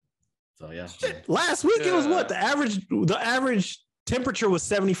 So yeah. Shit, last week it was what the average temperature was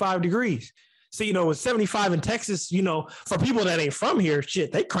 75 degrees. So, with 75 in Texas, for people that ain't from here,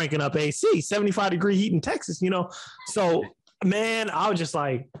 shit, they cranking up AC, 75-degree heat in Texas, So, man, I was just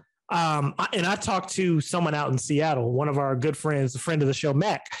like, and I talked to someone out in Seattle, one of our good friends, a friend of the show,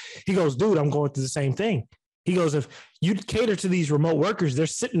 Mac. He goes, dude, I'm going through the same thing. He goes, if you cater to these remote workers, they're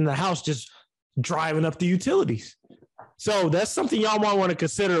sitting in the house just driving up the utilities. So that's something y'all might want to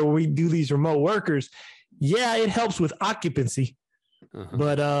consider when we do these remote workers. Yeah, it helps with occupancy.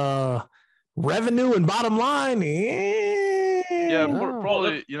 But revenue and bottom line,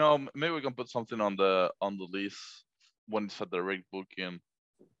 probably. Maybe we can put something on the lease when it's at the rate booking,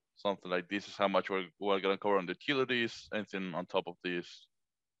 something like this is how much we're gonna cover on the utilities. Anything on top of this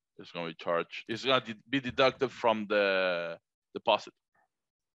is gonna be charged. It's gonna be deducted from the deposit.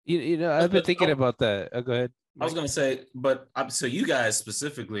 I've been thinking about that. Go ahead. I was gonna say, but so you guys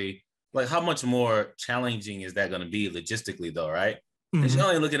specifically, like, how much more challenging is that gonna be logistically, though, right? Because you're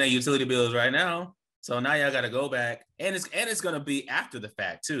only looking at utility bills right now. So now y'all got to go back, and it's going to be after the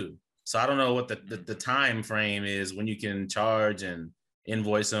fact too. So I don't know what the time frame is when you can charge and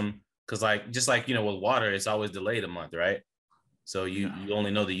invoice them. Because just like with water, it's always delayed a month, right? So you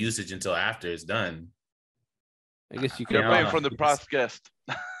only know the usage until after it's done. I guess you can. You're paying from the past guest.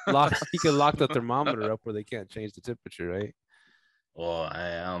 You can lock the thermometer up where they can't change the temperature, right? Well,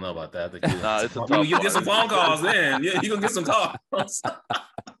 I don't know about that. You get some phone calls then. Yeah, you're gonna get some calls.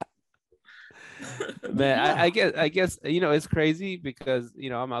 Man, I guess it's crazy because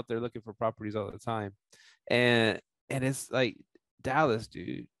I'm out there looking for properties all the time, and it's like Dallas,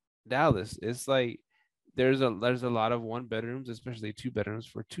 dude. Dallas, it's like there's a lot of 1 bedrooms, especially 2 bedrooms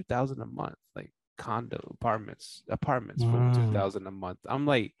for $2,000 a month, like condo apartments for $2,000 a month. I'm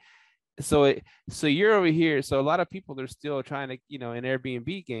like, So you're over here. So a lot of people are still trying to, in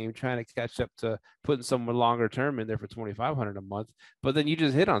Airbnb game, trying to catch up to putting someone longer term in there for $2,500 a month. But then you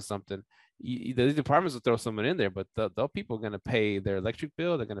just hit on something. The departments will throw someone in there, but the people are going to pay their electric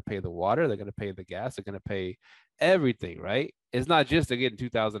bill. They're going to pay the water. They're going to pay the gas. They're going to pay everything, right? It's not just they're getting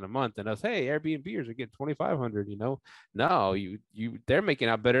 $2,000 a month and us, hey, Airbnbers are getting $2,500. No, they're making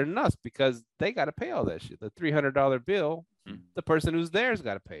out better than us because they got to pay all that shit. The $300 bill, the person who's there's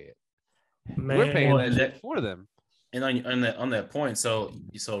got to pay it. Man, we're paying that shit for them. And on that point, so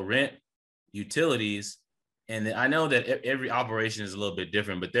rent, utilities, and I know that every operation is a little bit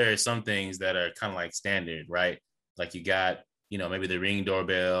different, but there are some things that are kind of like standard, right? Like you got, maybe the Ring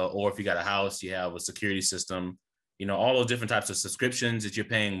doorbell, or if you got a house, you have a security system, all those different types of subscriptions that you're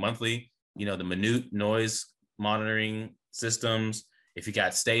paying monthly, the minute noise monitoring systems. If you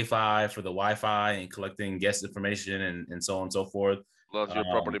got StayFi for the Wi-Fi and collecting guest information and so on and so forth. Plus your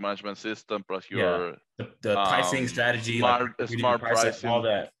property management system, plus your the pricing strategy, smart pricing, all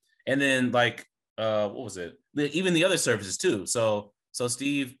that. And then what was it? Even the other services too. So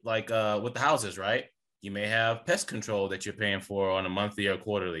Steve, with the houses, right? You may have pest control that you're paying for on a monthly or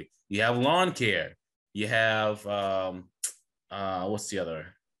quarterly. You have lawn care. You have what's the other?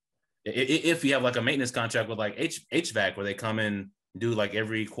 If you have like a maintenance contract with like HVAC where they come in do like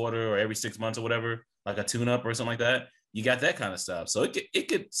every quarter or every 6 months or whatever, like a tune-up or something like that. You got that kind of stuff. So it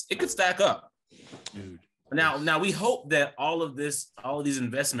could stack up. Dude. Now we hope that all of these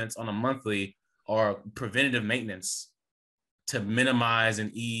investments on a monthly are preventative maintenance to minimize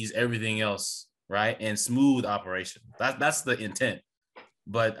and ease everything else, right? And smooth operation. That's the intent.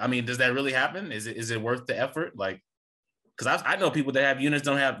 But I mean, does that really happen? Is it worth the effort? Like, because I know people that have units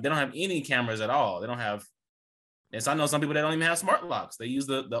don't have any cameras at all. They don't have. And so I know some people that don't even have smart locks. They use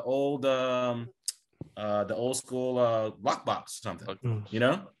the old school lockbox or something.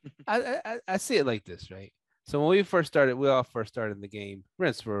 I see it like this, right? So when we all first started in the game,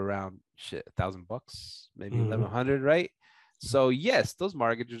 rents were around $1,000, maybe $1,100, right? So yes, those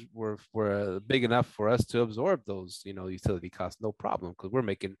mortgages were big enough for us to absorb those, utility costs, no problem, because we're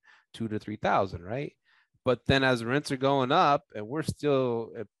making $2,000 to $3,000, right? But then as rents are going up, and we're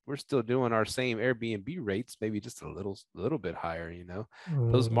still doing our same Airbnb rates, maybe just a little bit higher,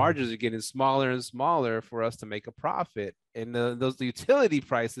 those margins are getting smaller and smaller for us to make a profit, and those utility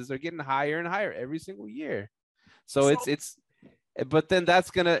prices are getting higher and higher every single year. So but then that's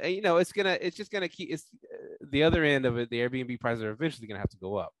gonna, it's just gonna keep. It's the other end of it. The Airbnb prices are eventually gonna have to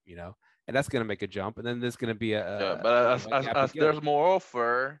go up, and that's gonna make a jump, and then there's gonna be but as there's more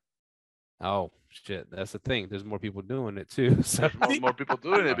offer. Oh shit, that's the thing. There's more people doing it too. So there's more people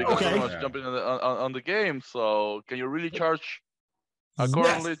doing it because everyone's jumping on the game. So can you really charge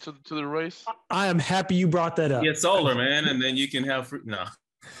accordingly to the race? I am happy you brought that up. Get solar, man, and then you can have free. No.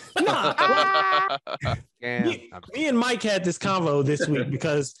 Me and Mike had this convo this week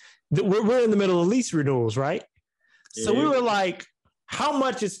because we're in the middle of lease renewals, right? So we were like, how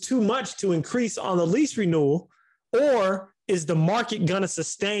much is too much to increase on the lease renewal, or is the market going to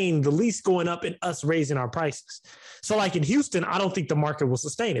sustain the lease going up and us raising our prices? So like in Houston, I don't think the market will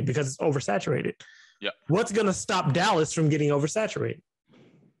sustain it because it's oversaturated. Yeah. What's going to stop Dallas from getting oversaturated?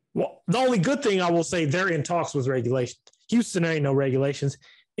 Well, the only good thing I will say, they're in talks with regulations. Houston, there ain't no regulations.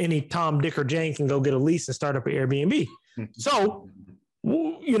 Any Tom, Dick, or Jane can go get a lease and start up an Airbnb. So,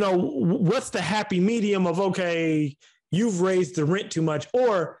 what's the happy medium of, okay, you've raised the rent too much,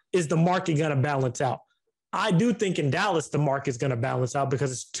 or is the market going to balance out? I do think in Dallas, the market's going to balance out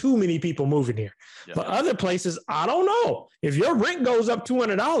because it's too many people moving here. Yeah. But other places, I don't know. If your rent goes up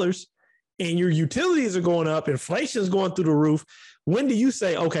 $200 and your utilities are going up, inflation's going through the roof, when do you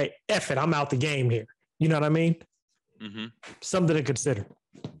say, okay, F it, I'm out the game here? You know what I mean? Mm-hmm. Something to consider.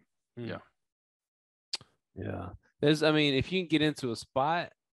 Yeah. Yeah. If you can get into a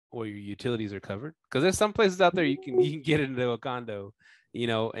spot where your utilities are covered, because there's some places out there you can get into a condo, and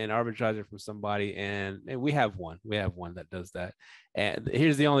arbitrage it from somebody, and we have one that does that. And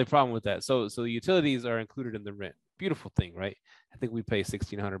here's the only problem with that. So the utilities are included in the rent. Beautiful thing, right? I think we pay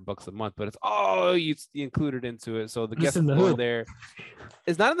 $1,600 a month, but it's all you included into it. So the guests are there.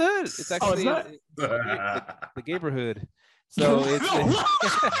 It's not in the hood. It's actually the neighborhood. So it's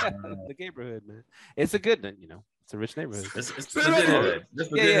the neighborhood, man. It's a good, it's a rich neighborhood. It's a good hood.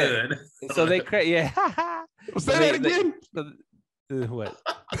 Just a good hood. So they create, Say that again. What?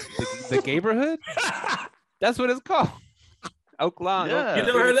 The neighborhood? That's what it's called. Oak Lawn. Yeah. You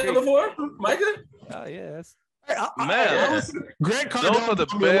never heard that before, Micah? Oh yeah. Grant Cardone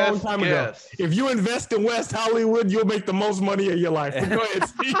told me a long time ago. If you invest in West Hollywood, you'll make the most money of your life. Go ahead,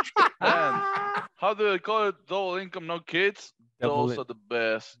 Steve. Man, how do they call it? Dual income, no kids. Those are the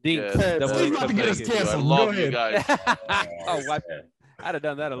best. Dinks. Yes, Double He's income about to get us negative. I canceled. love Go you ahead. guys. Oh, what? I'd have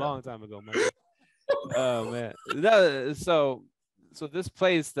done that a long time ago, man. Oh man. No, so this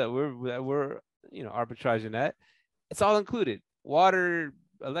place that we're arbitraging at, it's all included. Water,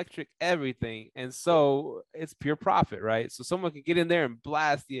 electric, everything. And so it's pure profit, right? So someone can get in there and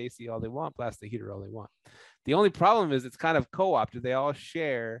blast the AC all they want, blast the heater all they want. The only problem is it's kind of co-opted. They all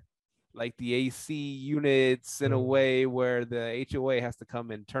share like the AC units in a way where the HOA has to come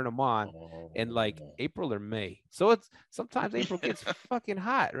and turn them on in like April or May. So it's sometimes April gets fucking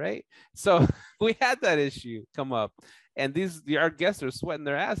hot, right? So we had that issue come up, and our guests are sweating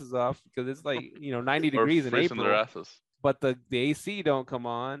their asses off because it's like 90 degrees in Freezing their April, asses. but the AC don't come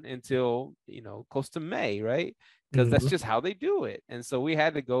on until close to May, right? Because that's just how they do it. And so we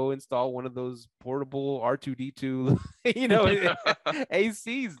had to go install one of those portable R2D2,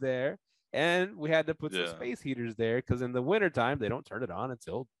 ACs there. And we had to put some space heaters there because in the wintertime, they don't turn it on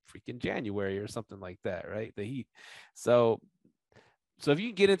until freaking January or something like that, right? The heat. So if you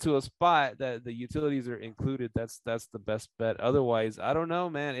can get into a spot that the utilities are included, that's the best bet. Otherwise, I don't know,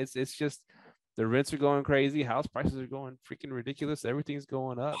 man. It's just the rents are going crazy. House prices are going freaking ridiculous. Everything's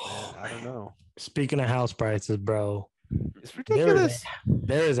going up, man. I don't know. Speaking of house prices, bro, it's ridiculous.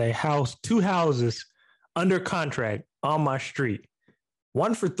 There is a house, 2 houses under contract on my street.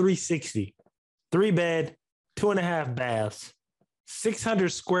 One for $360, 3-bed, 2.5 baths, 600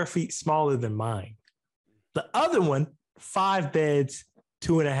 square feet smaller than mine. The other one, 5 beds,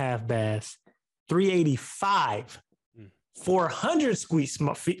 2.5 baths, 385, 400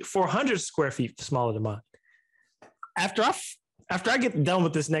 square feet smaller than mine. After I get done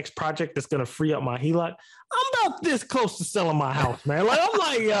with this next project that's going to free up my HELOC, I'm about this close to selling my house, man. Like,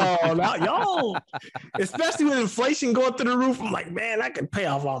 I'm like, y'all, especially with inflation going through the roof, I'm like, man, I can pay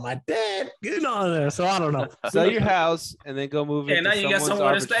off all my debt. So I don't know. Sell your house and then go move into now you got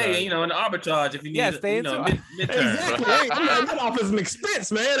somewhere to stay, arbitrage. in the arbitrage if you need stay midterm. Exactly. Hey, I'm like, that off as an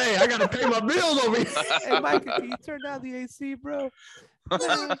expense, man. Hey, I got to pay my bills over here. Hey, Mike, can you turn down the AC, bro?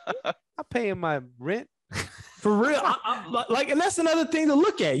 Man, I'm paying my rent. For real, and that's another thing to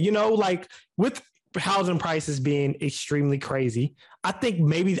look at, like with housing prices being extremely crazy. I think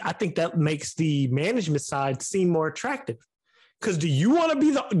that makes the management side seem more attractive. Because do you want to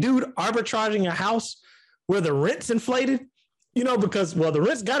be the dude arbitraging a house where the rent's inflated? Because the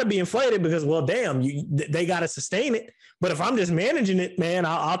rent's got to be inflated because they got to sustain it. But if I'm just managing it, man,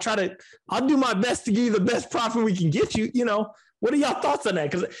 I'll do my best to give you the best profit we can get you. What are y'all thoughts on that?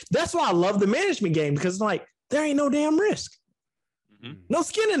 Because that's why I love the management game, because like there ain't no damn risk, no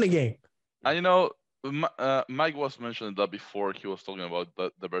skin in the game. And Mike was mentioning that before. He was talking about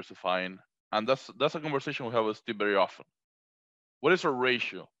diversifying, and that's a conversation we have with Steve very often. What is a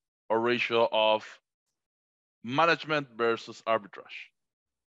ratio? A ratio of management versus arbitrage.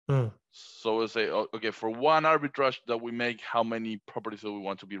 So we say, okay, for one arbitrage that we make, how many properties do we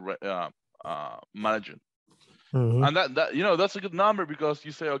want to be managing? And that that's a good number, because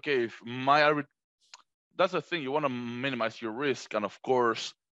you say, okay, if that's the thing, you want to minimize your risk, and of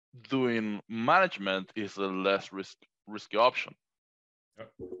course doing management is a less risky option.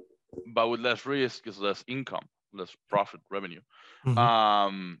 But with less risk is less income, less profit, revenue.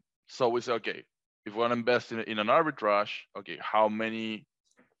 So we say, okay, if we want to invest in an arbitrage, okay, how many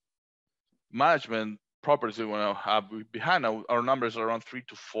management properties do we want to have behind? Our numbers are around 3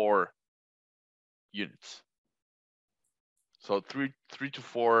 to 4 units. So 3 to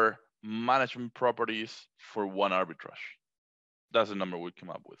 4 management properties for one arbitrage. That's the number we came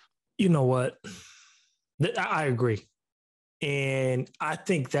up with. You know what? I agree. And I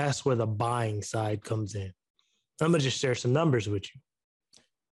think that's where the buying side comes in. I'm going to just share some numbers with you.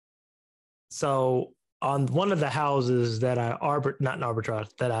 So on one of the houses that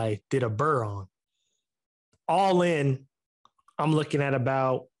that I did a BRRRR on, all in, I'm looking at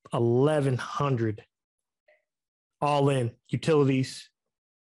about 1,100 all in, utilities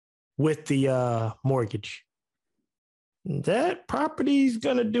with the mortgage. That property's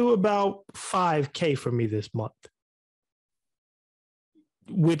gonna do about $5,000 for me this month.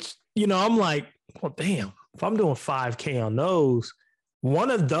 Which, I'm like, well, damn, if I'm doing $5,000 on those,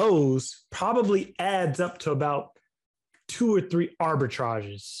 one of those probably adds up to about 2 or 3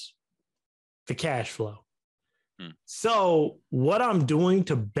 arbitrages, the cash flow. So what I'm doing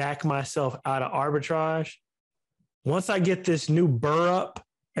to back myself out of arbitrage, once I get this new BRRRR up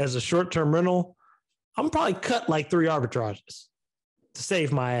as a short-term rental, I'm probably cut like 3 arbitrages to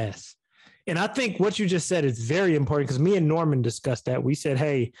save my ass. And I think what you just said is very important, because me and Norman discussed that. We said,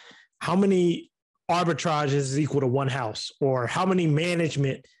 hey, how many arbitrages is equal to one house, or how many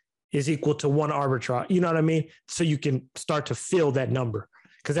management is equal to one arbitrage. You know what I mean? So you can start to fill that number,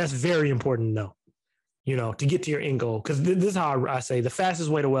 because that's very important to know, you know, to get to your end goal. Because this is how I say the fastest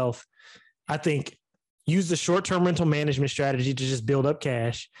way to wealth, I think, use the short-term rental management strategy to just build up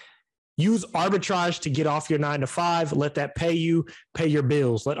cash. Use arbitrage to get off your 9 to 5. Let that pay your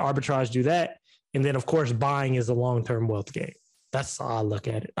bills. Let arbitrage do that. And then, of course, buying is a long-term wealth game. That's how I look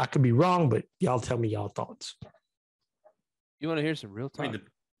at it. I could be wrong, but y'all tell me y'all thoughts. You want to hear some real talk? I mean,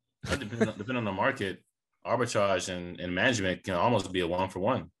 depending on the market, arbitrage and management can almost be a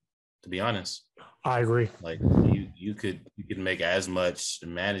 1-for-1, to be honest. I agree. Like you could make as much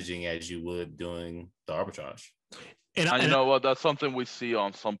managing as you would doing the arbitrage. And you know what? That's something we see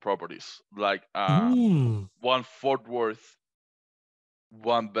on some properties, like one Fort Worth,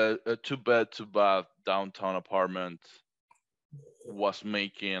 2-bed, 2-bath downtown apartment was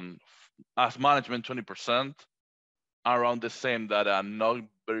making as management 20%, around the same that a not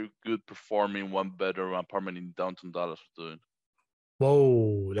very good performing 1-bedroom apartment in downtown Dallas was doing.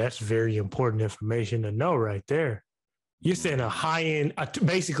 Whoa, that's very important information to know right there. You're saying a high end,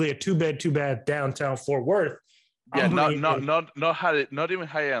 basically a 2-bed, 2-bath downtown Fort Worth. Yeah, not even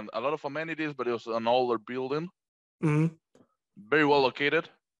high end. A lot of amenities, but it was an older building, very well located,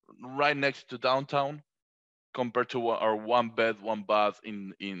 right next to downtown, compared to our 1-bed, 1-bath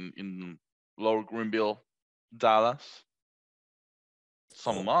in Lower Greenville, Dallas.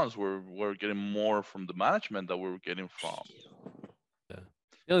 Some months we're getting more from the management that we were getting from. Yeah.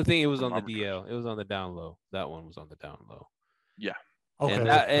 The only thing, it was on the DL. It was on the down low. That one was on the down low. Yeah. Okay.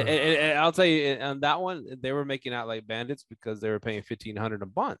 And I'll tell you, on that one, they were making out like bandits because they were paying $1,500 a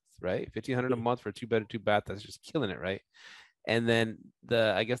month, right? $1,500 a month for a 2-bed, 2-bath. That's just killing it, right? And then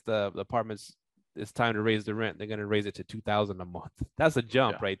I guess the apartments, it's time to raise the rent. They're gonna raise it to $2,000 a month. That's a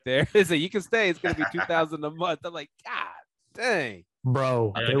jump right there. So you can stay. It's gonna be $2,000 a month. I'm like, God dang,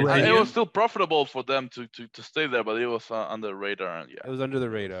 bro. It was still profitable for them to stay there, but it was under the radar. And it was under the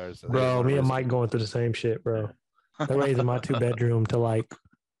radar. So bro, me and Mike going through the same shit, bro. They're raising my 2-bedroom to like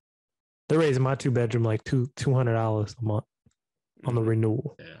 $200 a month on the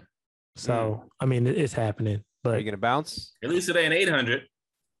renewal. Yeah. So I mean, it's happening. But are you gonna bounce? At least it ain't 800.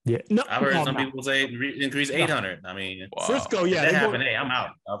 Yeah, no. I've heard some people say increase 800. I mean, Frisco, yeah, that happened. Hey, I'm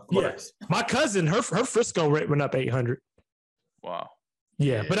out. Of course. Yeah. My cousin, her Frisco rent went up 800. Wow.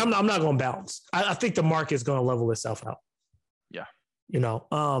 Yeah, but I'm not going to bounce. I think the market's going to level itself out. Yeah. You know,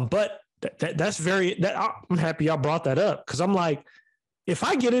 but I'm happy y'all brought that up, because I'm like, if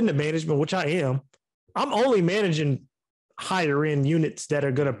I get into management, which I am, I'm only managing higher end units that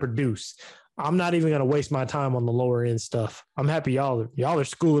are going to produce. I'm not even going to waste my time on the lower end stuff. I'm happy y'all are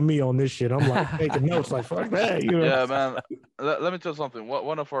schooling me on this shit. I'm like taking notes like, fuck that. You know? Yeah, man. Let me tell you something.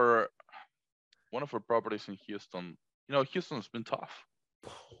 One of our properties in Houston, you know, Houston's been tough.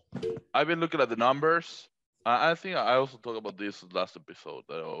 I've been looking at the numbers. I think I also talked about this last episode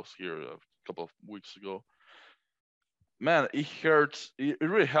that I was here a couple of weeks ago. Man, it hurts. It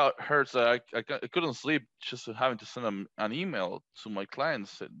really hurts. I couldn't sleep just having to send an email to my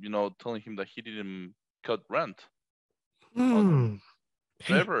clients, you know, telling him that he didn't cut rent on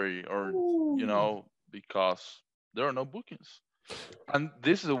February, or you know, because there are no bookings. And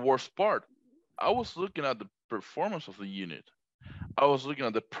this is the worst part. I was looking at the performance of the unit. I was looking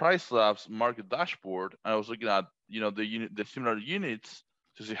at the Price Labs market dashboard, and I was looking at, you know, the similar units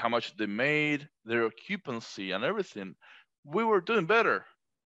to see how much they made, their occupancy, and everything. We were doing better,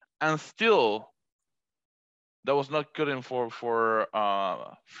 and still, that was not good in for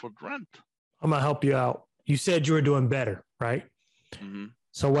rent. I'm gonna help you out. You said you were doing better, right? Mm-hmm.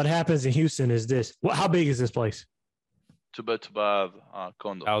 So what happens in Houston is this. How big is this place? 2-bed, 2-bath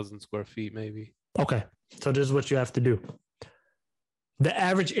condo. 1,000 square feet, maybe. Okay, so this is what you have to do. The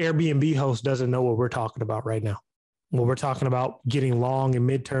average Airbnb host doesn't know what we're talking about right now. When we're talking about getting long and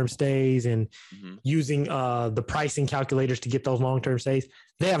midterm stays and using the pricing calculators to get those long-term stays,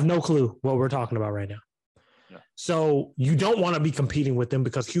 they have no clue what we're talking about right now. Yeah. So you don't want to be competing with them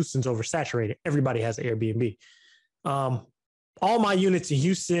because Houston's oversaturated. Everybody has Airbnb. All my units in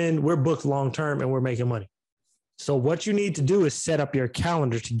Houston, we're booked long-term and we're making money. So what you need to do is set up your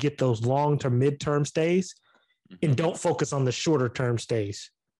calendar to get those long-term, midterm stays, and don't focus on the shorter-term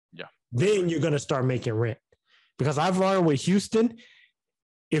stays. Yeah. Then you're going to start making rent. Because I've learned with Houston,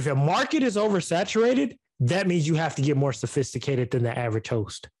 if a market is oversaturated, that means you have to get more sophisticated than the average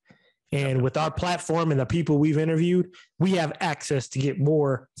host. And with our platform and the people we've interviewed, we have access to get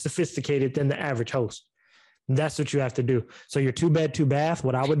more sophisticated than the average host. And that's what you have to do. So your 2-bed, 2-bath,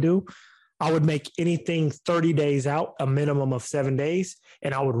 what I would do, I would make anything 30 days out a minimum of 7 days,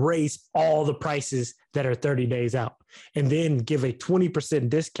 and I would raise all the prices that are 30 days out, and then give a 20%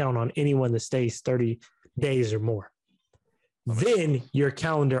 discount on anyone that stays 30 days or more. Then your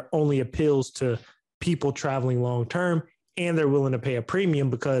calendar only appeals to people traveling long term, and they're willing to pay a premium,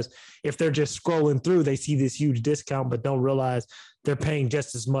 because if they're just scrolling through, they see this huge discount but don't realize they're paying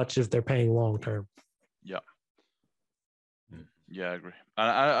just as much if they're paying long term. Yeah, I agree.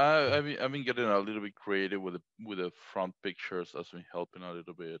 I've been getting a little bit creative with the front pictures. That's been helping a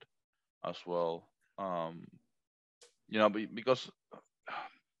little bit as well. Because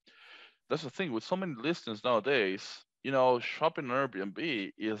that's the thing with so many listings nowadays. Shopping on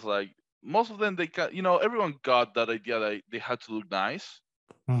Airbnb is like, most of them, everyone got that idea that they had to look nice.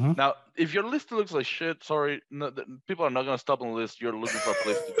 Mm-hmm. Now, if your list looks like shit, sorry, no, people are not gonna stop on the list. You're looking for a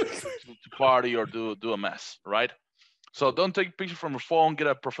place to party or do a mess, right? So don't take pictures from your phone. Get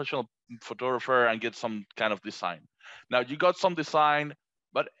a professional photographer and get some kind of design. Now you got some design,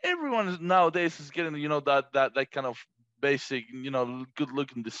 but everyone nowadays is getting that kind of basic good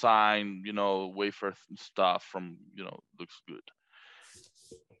looking design. Wafer stuff from looks good.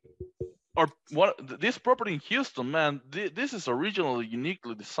 Or this property in Houston, man, this is originally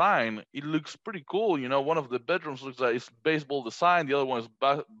uniquely designed. It looks pretty cool. One of the bedrooms looks like it's baseball design. The other one is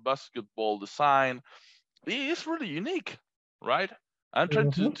basketball design. It's really unique, right? I'm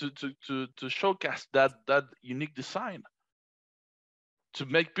trying to showcase that unique design, to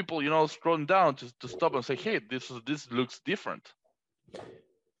make people scrolling down to stop and say, hey, this looks different.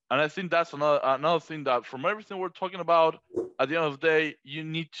 And I think that's another thing, that from everything we're talking about, at the end of the day, you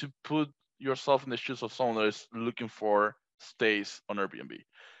need to put yourself in the shoes of someone that is looking for stays on Airbnb.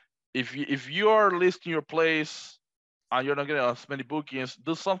 If you are listing your place and you're not getting as many bookings,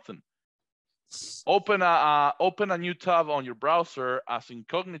 do something. Open a new tab on your browser as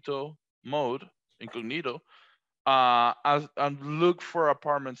incognito, and look for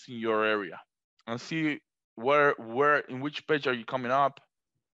apartments in your area, and see where in which page are you coming up,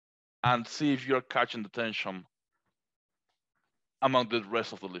 and see if you're catching the attention among the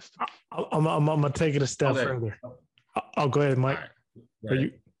rest of the list. I'm gonna take it a step further. Oh, go ahead, Mike.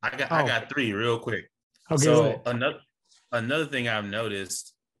 Right. I got three real quick. Okay, so another thing I've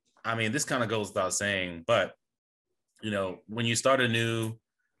noticed, I mean, this kind of goes without saying, but when you start a new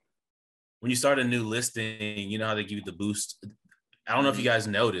listing, how they give you the boost. I don't know if you guys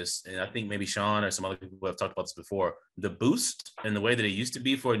noticed, and I think maybe Sean or some other people have talked about this before. The boost and the way that it used to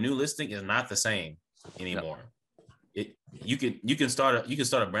be for a new listing is not the same anymore. No. You can start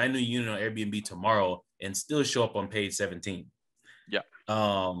a brand new unit on Airbnb tomorrow and still show up on page 17. Yeah.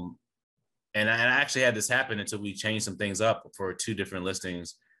 And I actually had this happen until we changed some things up for two different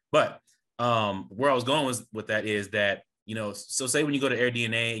listings. But where I was going with that is that, so say when you go to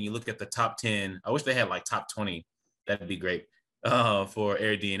AirDNA and you look at the top 10, I wish they had like top 20. That'd be great. For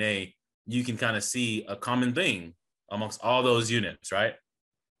AirDNA, you can kind of see a common thing amongst all those units, right?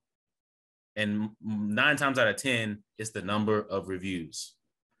 And 9 times out of 10, it's the number of reviews.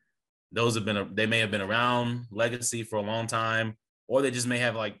 Those they may have been around legacy for a long time, or they just may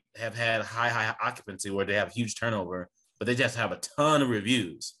have had high occupancy where they have huge turnover, but they just have a ton of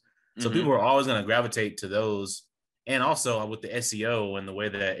reviews. So people are always going to gravitate to those. And also with the SEO and the way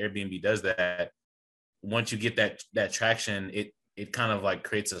that Airbnb does that, once you get that traction, it kind of like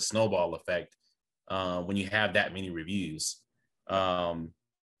creates a snowball effect when you have that many reviews. So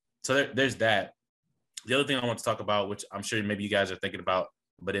there's that. The other thing I want to talk about, which I'm sure maybe you guys are thinking about,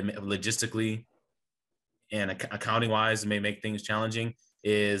 but logistically and accounting wise, it may make things challenging,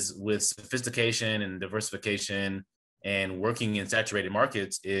 is with sophistication and diversification and working in saturated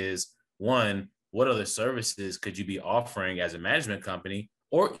markets, is one, what other services could you be offering as a management company,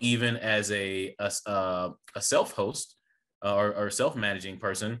 or even as a self-host or self-managing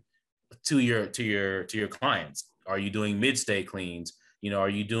person to your clients? Are you doing mid-stay cleans? Are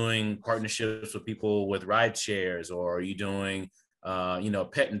you doing partnerships with people with ride shares, or are you doing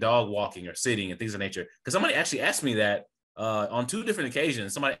pet and dog walking or sitting and things of nature? Because somebody actually asked me that on 2 different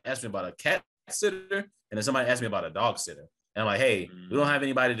occasions. Somebody asked me about a cat sitter, and then somebody asked me about a dog sitter. And I'm like, hey, we don't have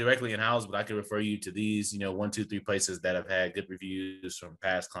anybody directly in house, but I can refer you to these, 1, 2, 3 places that have had good reviews from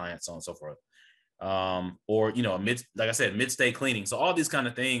past clients, so on and so forth. Or, like I said, mid-stay cleaning. So all these kind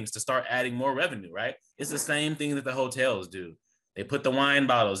of things to start adding more revenue, right? It's the same thing that the hotels do. They put the wine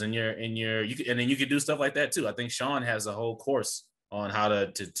bottles in your, and then you could do stuff like that too. I think Sean has a whole course on how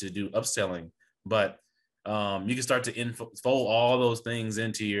to do upselling, but you can start to fold all those things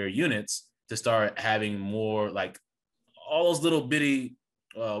into your units to start having more, like all those little bitty,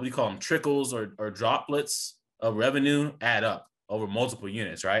 what do you call them, trickles or droplets of revenue add up over multiple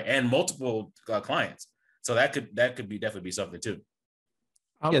units, right? And multiple clients. So that could definitely be something too.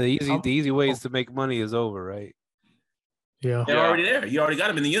 Yeah, the easy ways to make money is over, right? Yeah, they're already there. You already got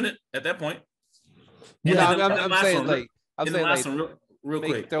them in the unit at that point. Yeah, I'm saying real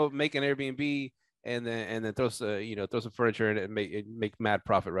quick. Make an Airbnb and then throw some furniture in it and make mad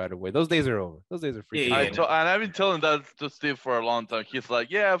profit right away. Those days are over. Those days are free. Yeah. And I've been telling that to Steve for a long time. He's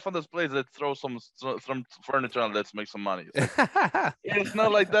like, "Yeah, I found this place. Let's throw some furniture and let's make some money." It's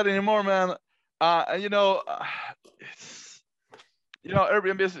not like that anymore, man. And it's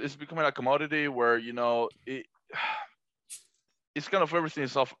Airbnb is becoming a commodity where it's kind of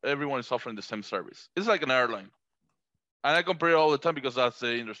everyone is offering the same service. It's like an airline. And I compare it all the time because that's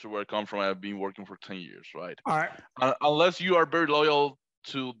the industry where I come from. I've been working for 10 years, right? All right. Unless you are very loyal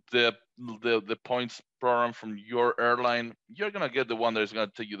to the points program from your airline, you're going to get the one that is going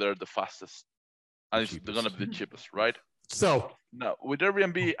to take you there the fastest. And it's going to be the cheapest, right? So now with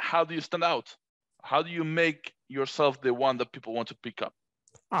Airbnb, how do you stand out? How do you make yourself the one that people want to pick up?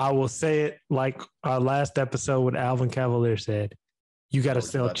 I will say it like our last episode with Alvin Cavalier said, you got to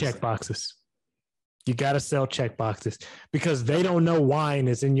sell check boxes. You got to sell check boxes because they don't know wine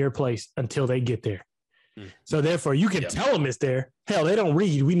is in your place until they get there. So therefore you can tell them it's there. Hell, they don't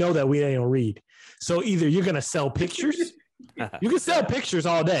read. We know that they don't read. So either you're going to sell pictures. You can sell pictures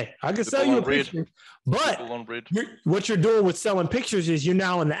all day. I can sell you a picture, but what you're doing with selling pictures is you're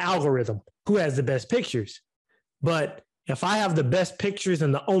now in the algorithm. Who has the best pictures? But if I have the best pictures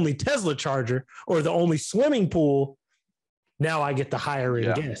and the only Tesla charger or the only swimming pool, now I get the higher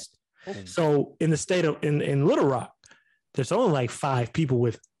end guest. So in the state of in Little Rock, there's only like 5 people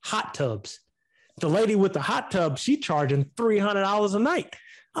with hot tubs. The lady with the hot tub, she charging $300 a night.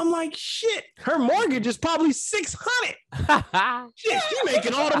 I'm like, shit, her mortgage is probably $600. Shit, she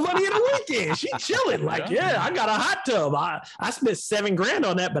making all the money in the weekend. She chilling. Like, I got a hot tub. I spent $7,000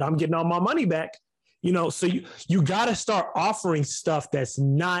 on that, but I'm getting all my money back. So you got to start offering stuff that's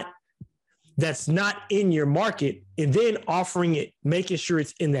not in your market and then offering it, making sure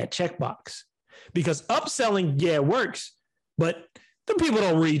it's in that checkbox. Because upselling, works, but the people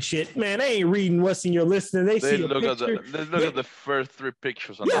don't read shit, man. They ain't reading what's in your listing. They see look at the first 3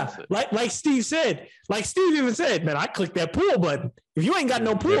 pictures. And that's it. Like Steve said, even said, man, I clicked that pool button. If you ain't got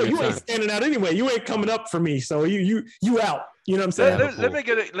no pool, you ain't standing out anyway. You ain't coming up for me. So you out. You know what I'm saying?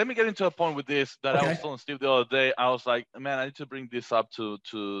 Let me get into a point with this that I was telling Steve the other day. I was like, man, I need to bring this up to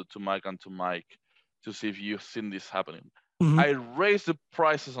Mike and to Mike to see if you've seen this happening. Mm-hmm. I raised the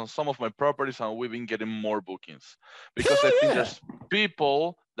prices on some of my properties and we've been getting more bookings because I think there's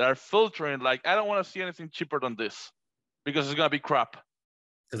people that are filtering like, I don't want to see anything cheaper than this because it's going to be crap.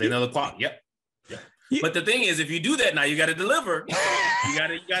 Because they know the quality. Yep. But the thing is, if you do that now, you got to deliver. You got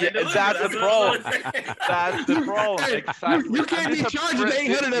to deliver. That's the problem. That's the problem. Exactly. You can't be charging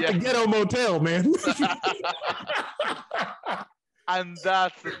 $800 at the Ghetto Motel, man. And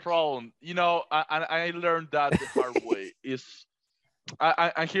that's the problem. I learned that the hard way.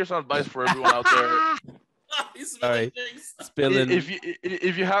 And here's some advice for everyone out there. Sorry, spilling.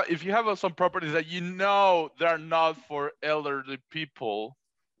 If you have some properties that they're not for elderly people,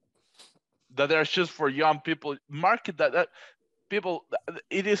 that they're just for young people, market that people.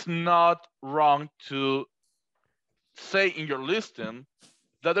 It is not wrong to say in your listing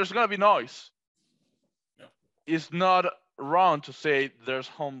that there's gonna be noise. Yeah. It's not wrong to say there's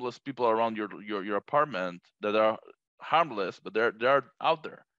homeless people around your apartment that are harmless, but they're out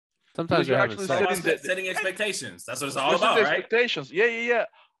there. Sometimes you're actually setting expectations. That's what it's all about, right? Expectations. Yeah.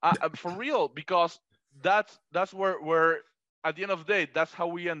 For real, because that's where at the end of the day, that's how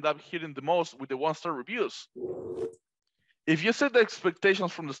we end up hitting the most with the 1-star reviews. If you set the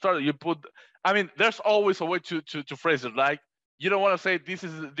expectations from the start, there's always a way to phrase it. Like, you don't want to say this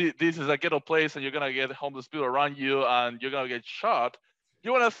is a ghetto place and you're gonna get homeless people around you and you're gonna get shot.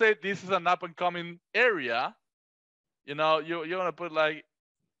 You want to say this is an up and coming area. You're gonna put like.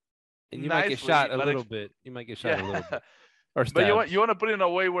 And you might get shot a little bit. You might get shot a little bit. Or but you want to put it in a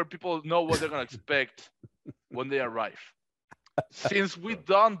way where people know what they're gonna expect when they arrive. Since we've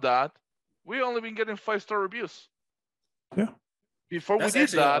done that, we only been getting 5-star reviews. Yeah. Before we did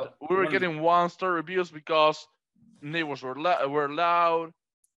that, we were getting 1-star reviews because neighbors were loud,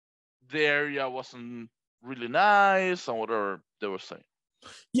 the area wasn't really nice, and whatever they were saying.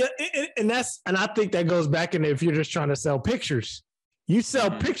 Yeah, and I think that goes back in if you're just trying to sell pictures. You sell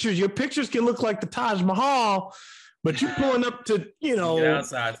pictures, your pictures can look like the Taj Mahal, but you're pulling up to, Get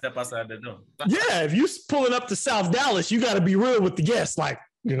outside, step outside the door. Yeah, if you're pulling up to South Dallas, you got to be real with the guests. Like,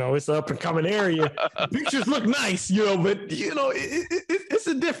 You know, it's an up and coming area. Pictures look nice, you know, but you know, it's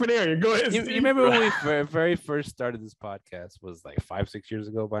a different area. Go ahead. You remember when we very first started this podcast? Was like 5-6 years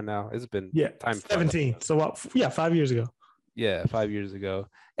ago by now. It's been time 17. So 5 years ago. Yeah, 5 years ago.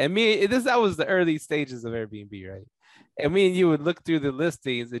 And that was the early stages of Airbnb, right? And me and you would look through the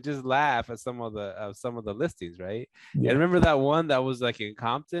listings and just laugh at some of the listings, right? Yeah. And remember that one that was like in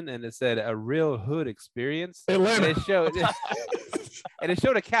Compton, and it said a real hood experience. Atlanta. And it showed, and it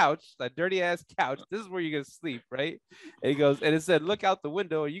showed a couch, a dirty ass couch. This is where you're gonna sleep, right? And it said, look out the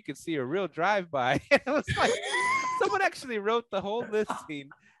window, and you can see a real drive-by. It was like someone actually wrote the whole listing,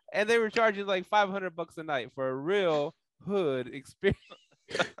 and they were charging like $500 a night for a real hood experience.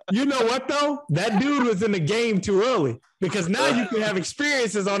 You know what though? That dude was in the game too early, because now you can have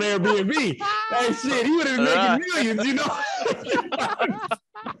experiences on Airbnb. That shit, he would have been making millions, you know.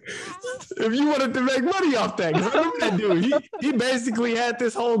 If you wanted to make money off that, because I remember that dude. He basically had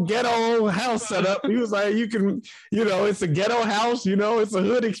this whole ghetto house set up. He was like, you can, you know, it's a ghetto house, you know, it's a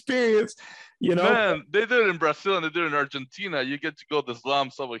hood experience. You know, man, they did it in Brazil and they did it in Argentina. You get to go to the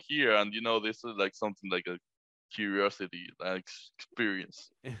slums over here, and you know, this is like something like a curiosity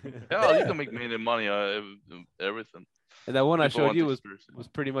experience. Yeah, you can make many money everything. And that one I showed you was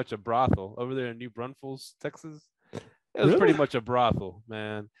pretty much a brothel over there in New Braunfels, Texas. It was pretty much a brothel,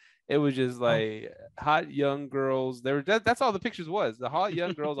 man. It was just like hot young girls. That's all the pictures was. The hot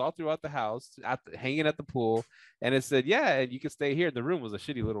young girls all throughout the house, hanging at the pool. And it said, yeah, and you can stay here. The room was a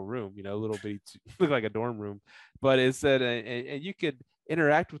shitty little room, you know, a little bitty, looked like a dorm room. But it said, and you could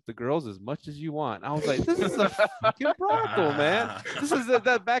interact with the girls as much as you want. I was like, this is a fucking brothel, man. This is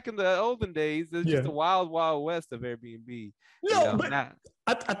that back in the olden days. It's just the wild, wild west of Airbnb. No, but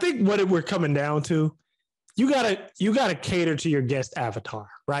I think what we're coming down to, you gotta cater to your guest avatar,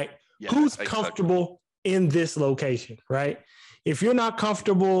 right? Yeah, who's comfortable in this location, right? If you're not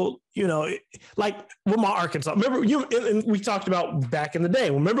comfortable, you know, like with my Arkansas, remember and we talked about back in the day.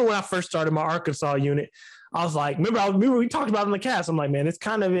 Remember when I first started my Arkansas unit, I was like, remember we talked about it in the cast. I'm like, man, it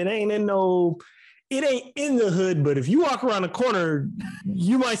ain't in the hood, but if you walk around the corner,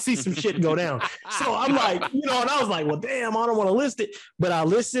 you might see some shit go down. So I'm like, you know, and I was like, well, damn, I don't want to list it, but I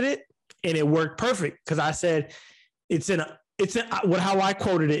listed it and it worked perfect because I said how I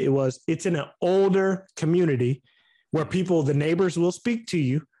quoted it. It was, it's in an older community where the neighbors will speak to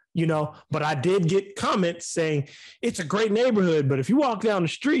you, you know, but I did get comments saying it's a great neighborhood, but if you walk down the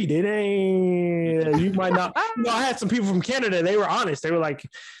street, it ain't, you might not, you know, I had some people from Canada, they were honest. They were like,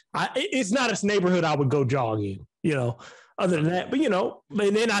 it's not a neighborhood I would go jog in, you know, other than that, but you know,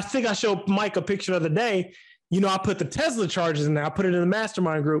 and then I think I showed Mike a picture the other day, you know, I put the Tesla chargers in there. I put it in the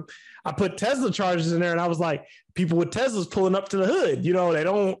mastermind group. I put Tesla chargers in there and I was like, people with Teslas pulling up to the hood, you know, they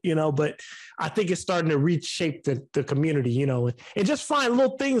don't, you know, but I think it's starting to reshape the community, you know, and just find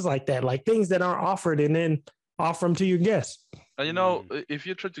little things like that, like things that aren't offered and then offer them to your guests. And, you know, if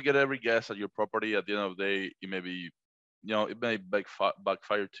you try to get every guest at your property, at the end of the day, it may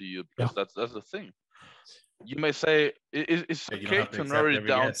backfire to you because that's the thing. You may say it's okay to narrow it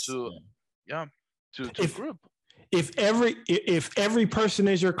down to, to group. If every person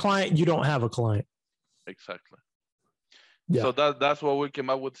is your client, you don't have a client. Exactly. Yeah. So that's what we came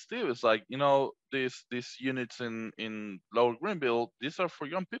up with, Steve. It's like, you know, these units in Lower Greenville, these are for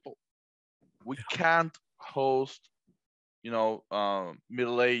young people. We can't host, you know,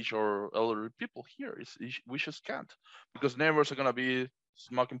 middle-aged or elderly people here. We just can't, because neighbors are gonna be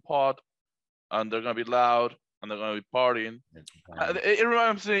smoking pot, and they're gonna be loud, and they're gonna be partying.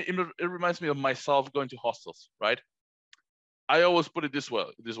 It reminds me of myself going to hostels, right? I always put it this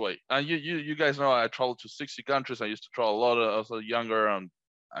way. And you guys know I traveled to 60 countries. I used to travel a lot. I was younger, and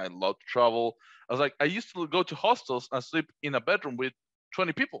I love to travel. I was like, I used to go to hostels and sleep in a bedroom with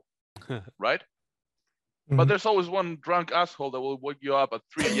 20 people, right? Mm-hmm. But there's always one drunk asshole that will wake you up at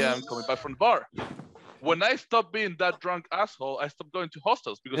 3 a.m. coming back from the bar. When I stopped being that drunk asshole, I stopped going to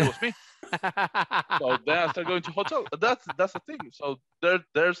hostels because it was me. So then I started going to hotels. That's the thing. So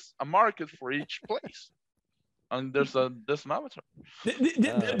there's a market for each place, and there's an avatar.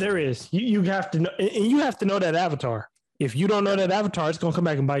 There is. You have to know, and you have to know that avatar. If you don't know that avatar, it's gonna come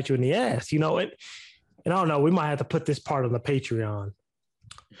back and bite you in the ass. You know it. And I don't know. We might have to put this part on the Patreon.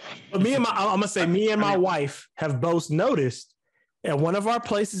 But I'm gonna say, me and my wife have both noticed at one of our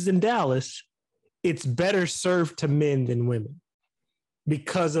places in Dallas, it's better served to men than women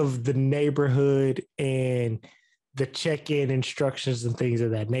because of the neighborhood and the check-in instructions and things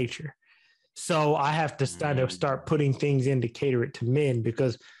of that nature. So I have to start putting things in to cater it to men,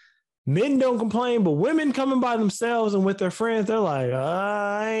 because Men don't complain, but women coming by themselves and with their friends, they're like,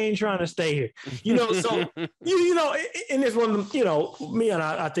 I ain't trying to stay here. So and it's one of them, me and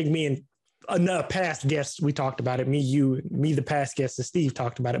I think me and another past guests, we talked about it. Me, the past guest, and Steve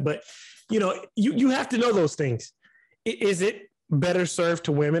talked about it. But you have to know those things. Is it better served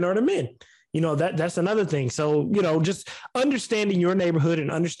to women or to men? That's another thing. So, just understanding your neighborhood and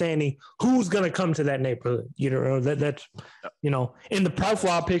understanding who's going to come to that neighborhood, that's and the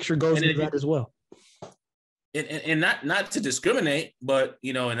profile picture goes into that as well. And not to discriminate, but,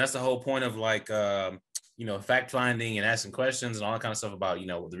 and that's the whole point of like, fact finding and asking questions and all that kind of stuff about,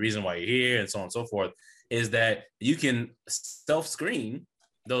 the reason why you're here and so on and so forth, is that you can self-screen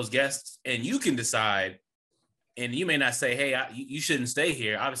those guests and you can decide. And you may not say, hey, you shouldn't stay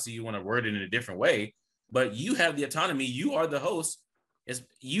here. Obviously, you want to word it in a different way, but you have the autonomy. You are the host.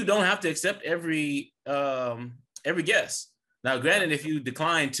 You don't have to accept every guest. Now, granted, if you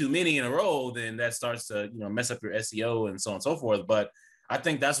decline too many in a row, then that starts to mess up your SEO and so on and so forth. But I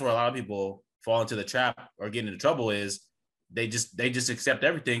think that's where a lot of people fall into the trap or get into trouble is they just accept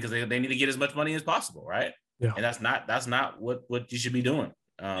everything because they need to get as much money as possible, right? Yeah. And that's not what you should be doing.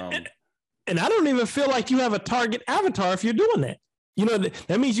 And I don't even feel like you have a target avatar if you're doing that.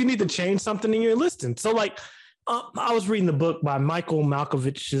 That means you need to change something in your listing. So like, I was reading the book by Michael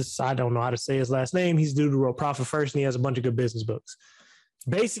Malkovich. I don't know how to say his last name. He's the dude who wrote Profit First, and he has a bunch of good business books.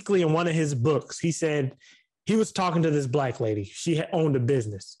 Basically, in one of his books, he said he was talking to this black lady. She had owned a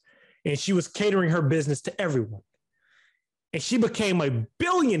business, and she was catering her business to everyone. And she became a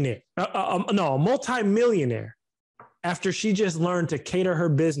billionaire, a multi-millionaire, after she just learned to cater her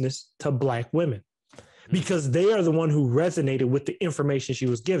business to black women because they are the one who resonated with the information she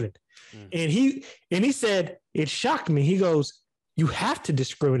was given. And he said, it shocked me. He goes, you have to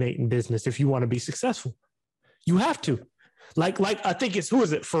discriminate in business if you want to be successful. You have to. Like I think who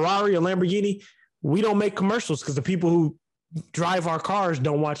is it? Ferrari or Lamborghini? We don't make commercials because the people who drive our cars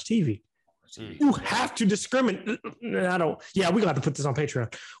don't watch TV. You have to discriminate. We're going to have to put this on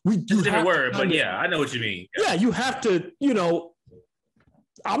Patreon. It's a different word, but yeah, I know what you mean. Yeah, you have to,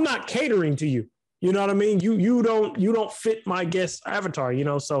 I'm not catering to you. You know what I mean? You don't fit my guest avatar,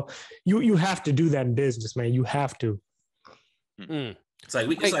 so you have to do that in business, man. You have to. It's like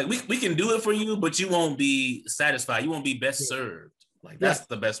we can do it for you, but you won't be satisfied. You won't be best served. Like that's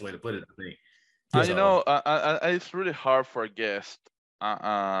the best way to put it, I think. It's really hard for a guest.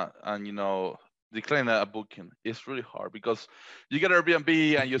 Decline a booking. It's really hard because you get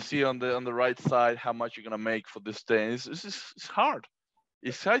Airbnb and you see on the right side how much you're gonna make for this day. It's hard.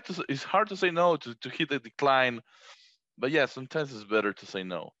 It's hard to say no to hit the decline, but yeah, sometimes it's better to say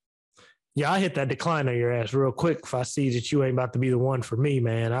no. Yeah, I hit that decline on your ass real quick if I see that you ain't about to be the one for me,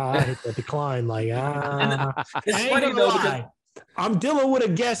 man. I hit that decline like it's funny though because I'm dealing with a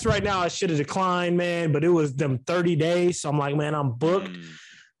guest right now. I should have declined, man, but it was them 30 days. So I'm like, man, I'm booked.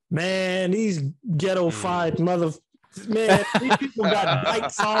 Man, these ghetto-fied man, these people got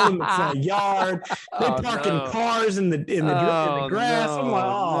bikes all in the front yard. They're parking cars in the grass. I'm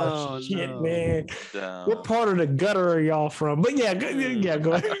like, shit, man. What part of the gutter are y'all from? But yeah,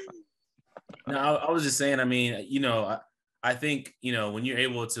 go ahead. No, I was just saying, I mean, I think, when you're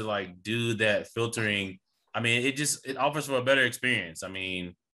able to like do that filtering, I mean, it offers for a better experience. I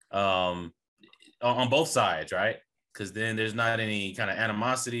mean, on both sides, right? Because then there's not any kind of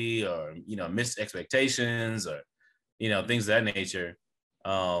animosity or, missed expectations or, things of that nature.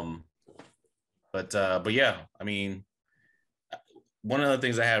 But yeah, I mean, one of the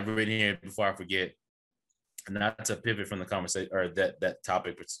things I have written here before I forget, not to pivot from the conversation or that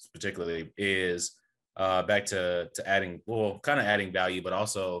topic particularly, is back to adding value, but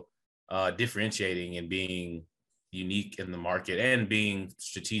also differentiating and being unique in the market and being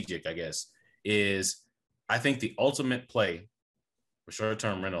strategic, I guess, is I think the ultimate play for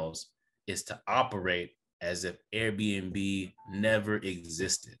short-term rentals is to operate as if Airbnb never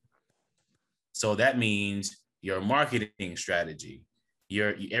existed. So that means your marketing strategy,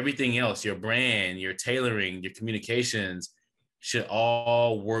 your everything else, your brand, your tailoring, your communications should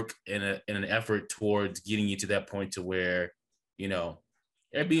all work in an effort towards getting you to that point to where,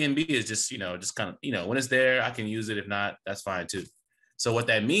 Airbnb is just kind of, when it's there, I can use it. If not, that's fine too. So what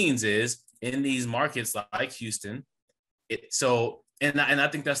that means is in these markets like Houston, and I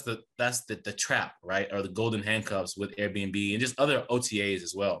think that's the trap, right? Or the golden handcuffs with Airbnb and just other OTAs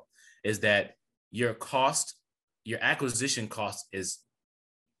as well, is that your acquisition cost is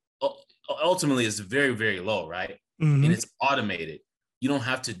ultimately is very, very low, right? Mm-hmm. And it's automated. You don't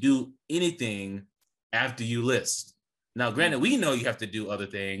have to do anything after you list. Now, granted, we know you have to do other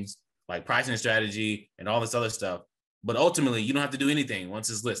things like pricing strategy and all this other stuff, but ultimately you don't have to do anything once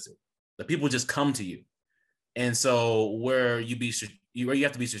it's listed. The people just come to you. And so where you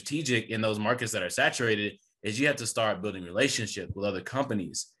have to be strategic in those markets that are saturated is you have to start building relationships with other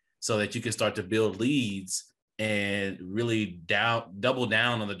companies so that you can start to build leads and really double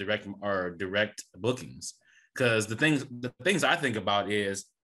down on the direct bookings. Because the things I think about is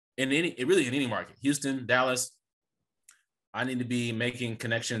in any market, Houston, Dallas, I need to be making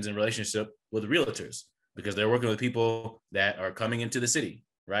connections and relationship with realtors because they're working with people that are coming into the city,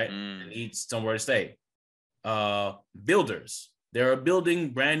 right? And need somewhere to stay. Builders, they're building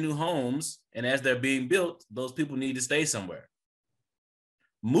brand new homes, and as they're being built, those people need to stay somewhere.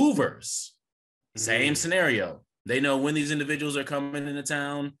 Movers, same scenario. They know when these individuals are coming into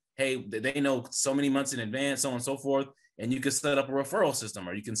town. Hey, they know so many months in advance, so on and so forth. And you can set up a referral system,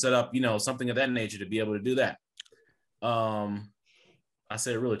 or you can set up, something of that nature to be able to do that. I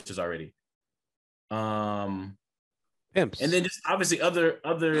said realtors already. Pimps. And then just obviously other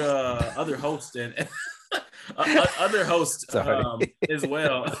hosts and other hosts as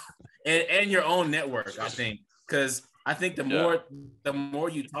well, and your own network. I think because I think the more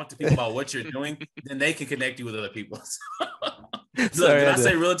you talk to people about what you're doing, then they can connect you with other people. Sorry, did I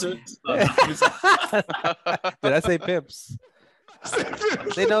say realtor? Did I say pimps?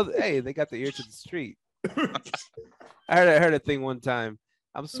 They know. Hey, they got the ear to the street. I heard a thing one time.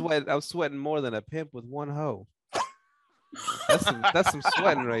 I'm sweating more than a pimp with one hoe. That's some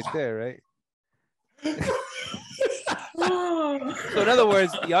sweating right there, right? So in other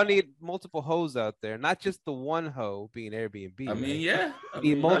words, y'all need multiple hoes out there, not just the one hoe being Airbnb. I mean, yeah.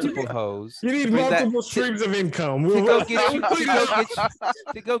 You need multiple hoes. You need multiple streams of income. To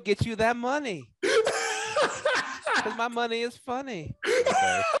go get you that money. Because my money is funny.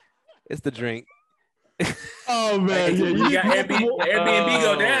 Okay. It's the drink. Oh man, yeah, you got Airbnb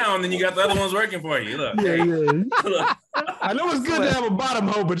go down, then you got the other ones working for you. Look, Look. I know it's good to have a bottom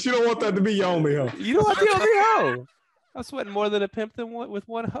hoe, but you don't want that to be your only hoe. You don't want the only hoe. I'm sweating more than a pimp with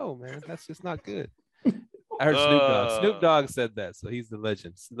one hoe, man. That's just not good. I heard Snoop Dogg. Snoop Dogg said that, so he's the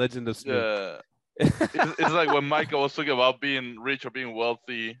legend of Snoop. Yeah. It's like when Michael was talking about being rich or being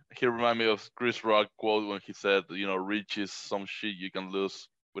wealthy. He reminded me of Chris Rock quote when he said, "Rich is some shit you can lose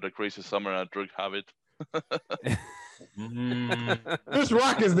with a crazy summer and a drug habit." Chris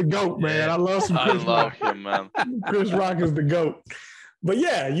Rock is the GOAT, man. I love some Chris Rock. I love him, man. Chris Rock is the GOAT. But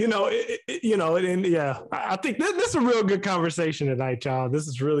yeah, I think this is a real good conversation tonight, y'all. This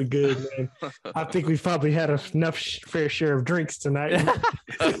is really good, man. I think we've probably had enough fair share of drinks tonight.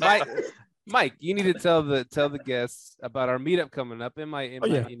 Mike, you need to tell the guests about our meetup coming up.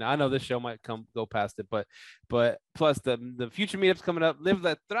 I know this show might go past it, but plus the future meetups coming up, Live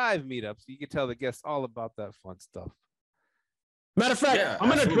Let Thrive meetups. You can tell the guests all about that fun stuff. Matter of fact, I'm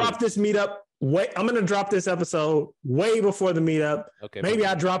going to drop this meetup. I'm going to drop this episode way before the meetup. Okay. Maybe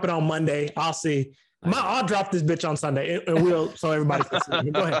I drop it on Monday. I'll see. I'll drop this bitch on Sunday, and so everybody can see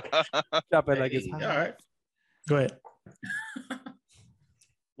it. Go ahead. Drop it like it's all right. Go ahead.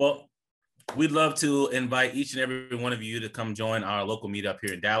 Well, we'd love to invite each and every one of you to come join our local meetup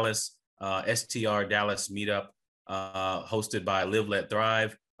here in Dallas, STR Dallas meetup, hosted by Live Let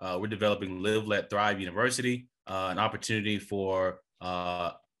Thrive. We're developing Live Let Thrive University, an opportunity for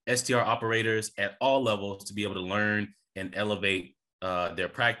STR operators at all levels to be able to learn and elevate their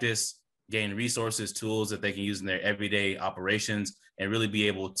practice, gain resources, tools that they can use in their everyday operations, and really be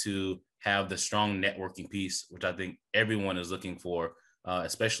able to have the strong networking piece, which I think everyone is looking for,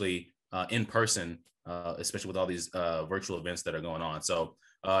 especially in person, especially with all these virtual events that are going on. So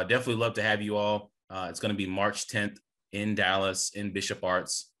definitely love to have you all. It's going to be March 10th in Dallas in Bishop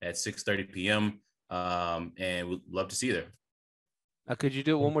Arts at 6:30 p.m. And we'd love to see you there. Now, could you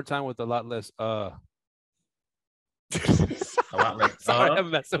do it one more time with a lot less? A lot less. Sorry,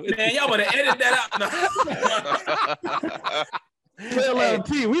 I'm messing with man, y'all better edit that out.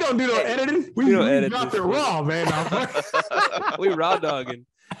 LLT, we don't do no editing. We dropped it raw, man. We raw dogging.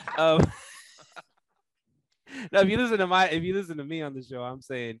 Now, if you listen to me on the show, I'm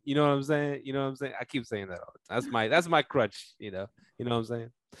saying, you know what I'm saying? I keep saying that all the time. That's my crutch, you know what I'm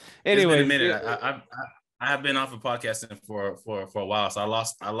saying? Anyway, a minute. I have been off of podcasting for a while, so I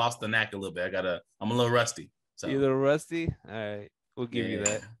lost the knack a little bit. I'm a little rusty. So. You're a little rusty? All right, we'll give you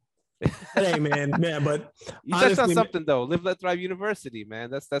that. Hey, man, but you touched on something though. Live Let Thrive University,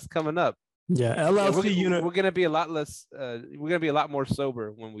 man. That's coming up. Yeah, LLT unit. We're gonna be a lot less. We're gonna be a lot more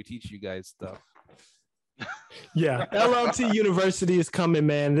sober when we teach you guys stuff. Yeah, LLT University is coming,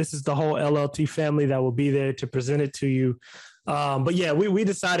 man. This is the whole LLT family that will be there to present it to you. But yeah, we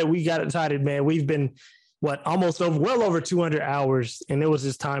decided, man. We've been, well over 200 hours. And it was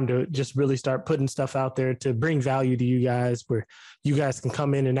just time to just really start putting stuff out there to bring value to you guys, where you guys can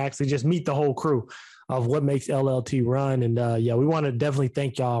come in and actually just meet the whole crew of what makes LLT run. And we want to definitely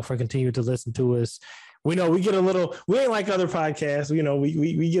thank y'all for continuing to listen to us. We know we ain't like other podcasts,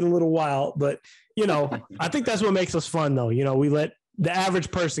 we get a little wild, but I think that's what makes us fun though. We let the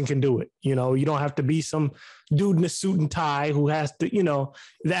average person can do it. You don't have to be some dude in a suit and tie who has to,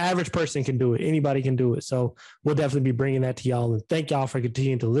 the average person can do it. Anybody can do it. So we'll definitely be bringing that to y'all, and thank y'all for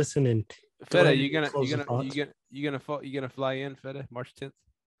continuing to listen. And Fede, you gonna fly in, Fede, March 10th?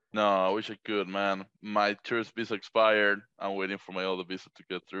 No, I wish I could, man. My tourist visa expired. I'm waiting for my other visa to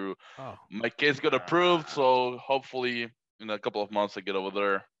get through. Oh. My case got approved, so hopefully in a couple of months I get over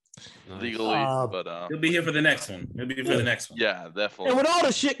there legally. But he'll be here for the next one. Yeah, definitely. And with all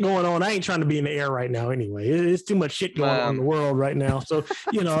the shit going on, I ain't trying to be in the air right now anyway. It's too much shit going on in the world right now. So,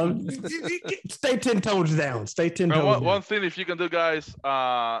 stay 10 toes down. Stay 10 toes down. One thing, if you can do, guys,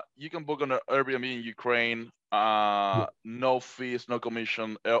 you can book on an Airbnb in Ukraine. No fees, no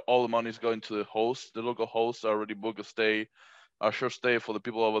commission. All the money is going to the host. The local host already booked a short stay for the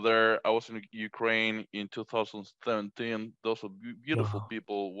people over there. I was in Ukraine in 2017. Those are beautiful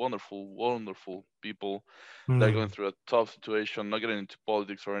people, wonderful people. They're going through a tough situation. Not getting into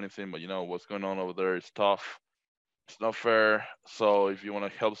politics or anything, but what's going on over there is tough. It's not fair. So if you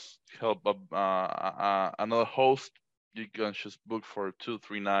want to help another host, you can just book for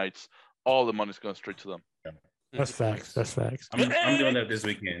 2-3 nights. All the money's going straight to them. That's facts. I'm doing that this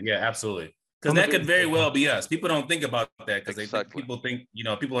weekend. Yeah, absolutely. Because that could very well be us. People don't think about that because people think,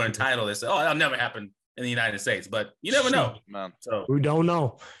 people are entitled. They say, oh, that'll never happen in the United States. But you never know. Man. So we don't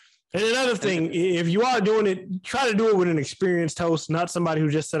know. And another thing, if you are doing it, try to do it with an experienced host, not somebody who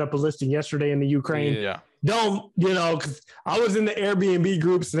just set up a listing yesterday in the Ukraine. Yeah. Don't, because I was in the Airbnb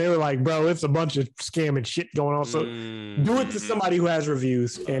groups and they were like, bro, it's a bunch of scam and shit going on. So do it to somebody who has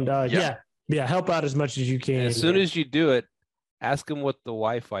reviews. And help out as much as you can. As soon as you do it, ask them what the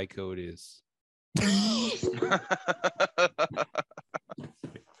Wi-Fi code is.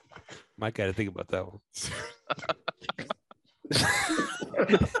 Might gotta think about that one.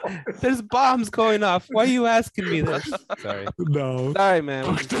 There's bombs going off. Why are you asking me this? Sorry. No. Sorry, man.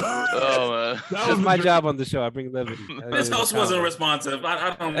 Oh, man. That's my job on the show. I bring levity. This host wasn't responsive.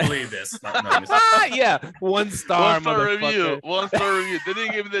 I don't believe this. Yeah. 1 star. 1-star review. 1-star review. They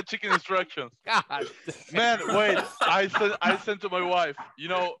didn't give me the chicken instructions. God. Man, wait. I sent to my wife.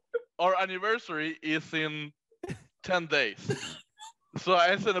 Our anniversary is in 10 days. So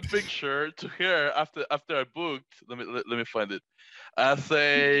I sent a picture to her after I booked. Let me find it. I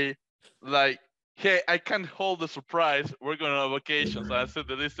say, like, hey, I can't hold the surprise. We're going on vacation. So I said,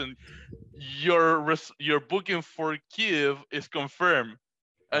 listen, your booking for Kyiv is confirmed.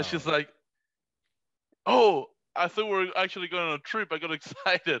 And she's like, oh, I thought we were actually going on a trip. I got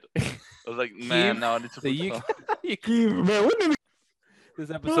excited. I was like, man, now I need to Kyiv, man, wouldn't it This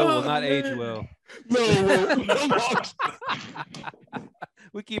episode will not age well. No.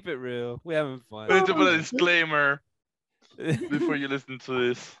 We keep it real. We're having fun. We need to put a disclaimer before you listen to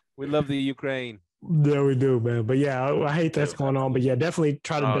this. We love the Ukraine. Yeah, we do, man. But yeah, I hate that's going on. But yeah, definitely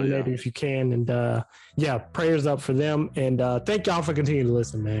try to donate if you can. And prayers up for them. And thank y'all for continuing to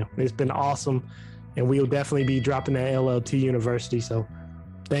listen, man. It's been awesome. And we'll definitely be dropping that LLT University. So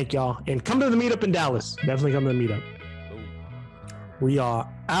thank y'all. And come to the meetup in Dallas. Definitely come to the meetup. We are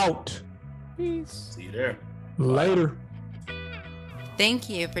out. Peace. See you there. Later. Thank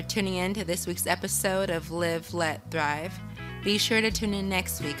you for tuning in to this week's episode of Live, Let, Thrive. Be sure to tune in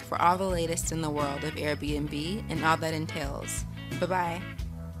next week for all the latest in the world of Airbnb and all that entails. Bye-bye.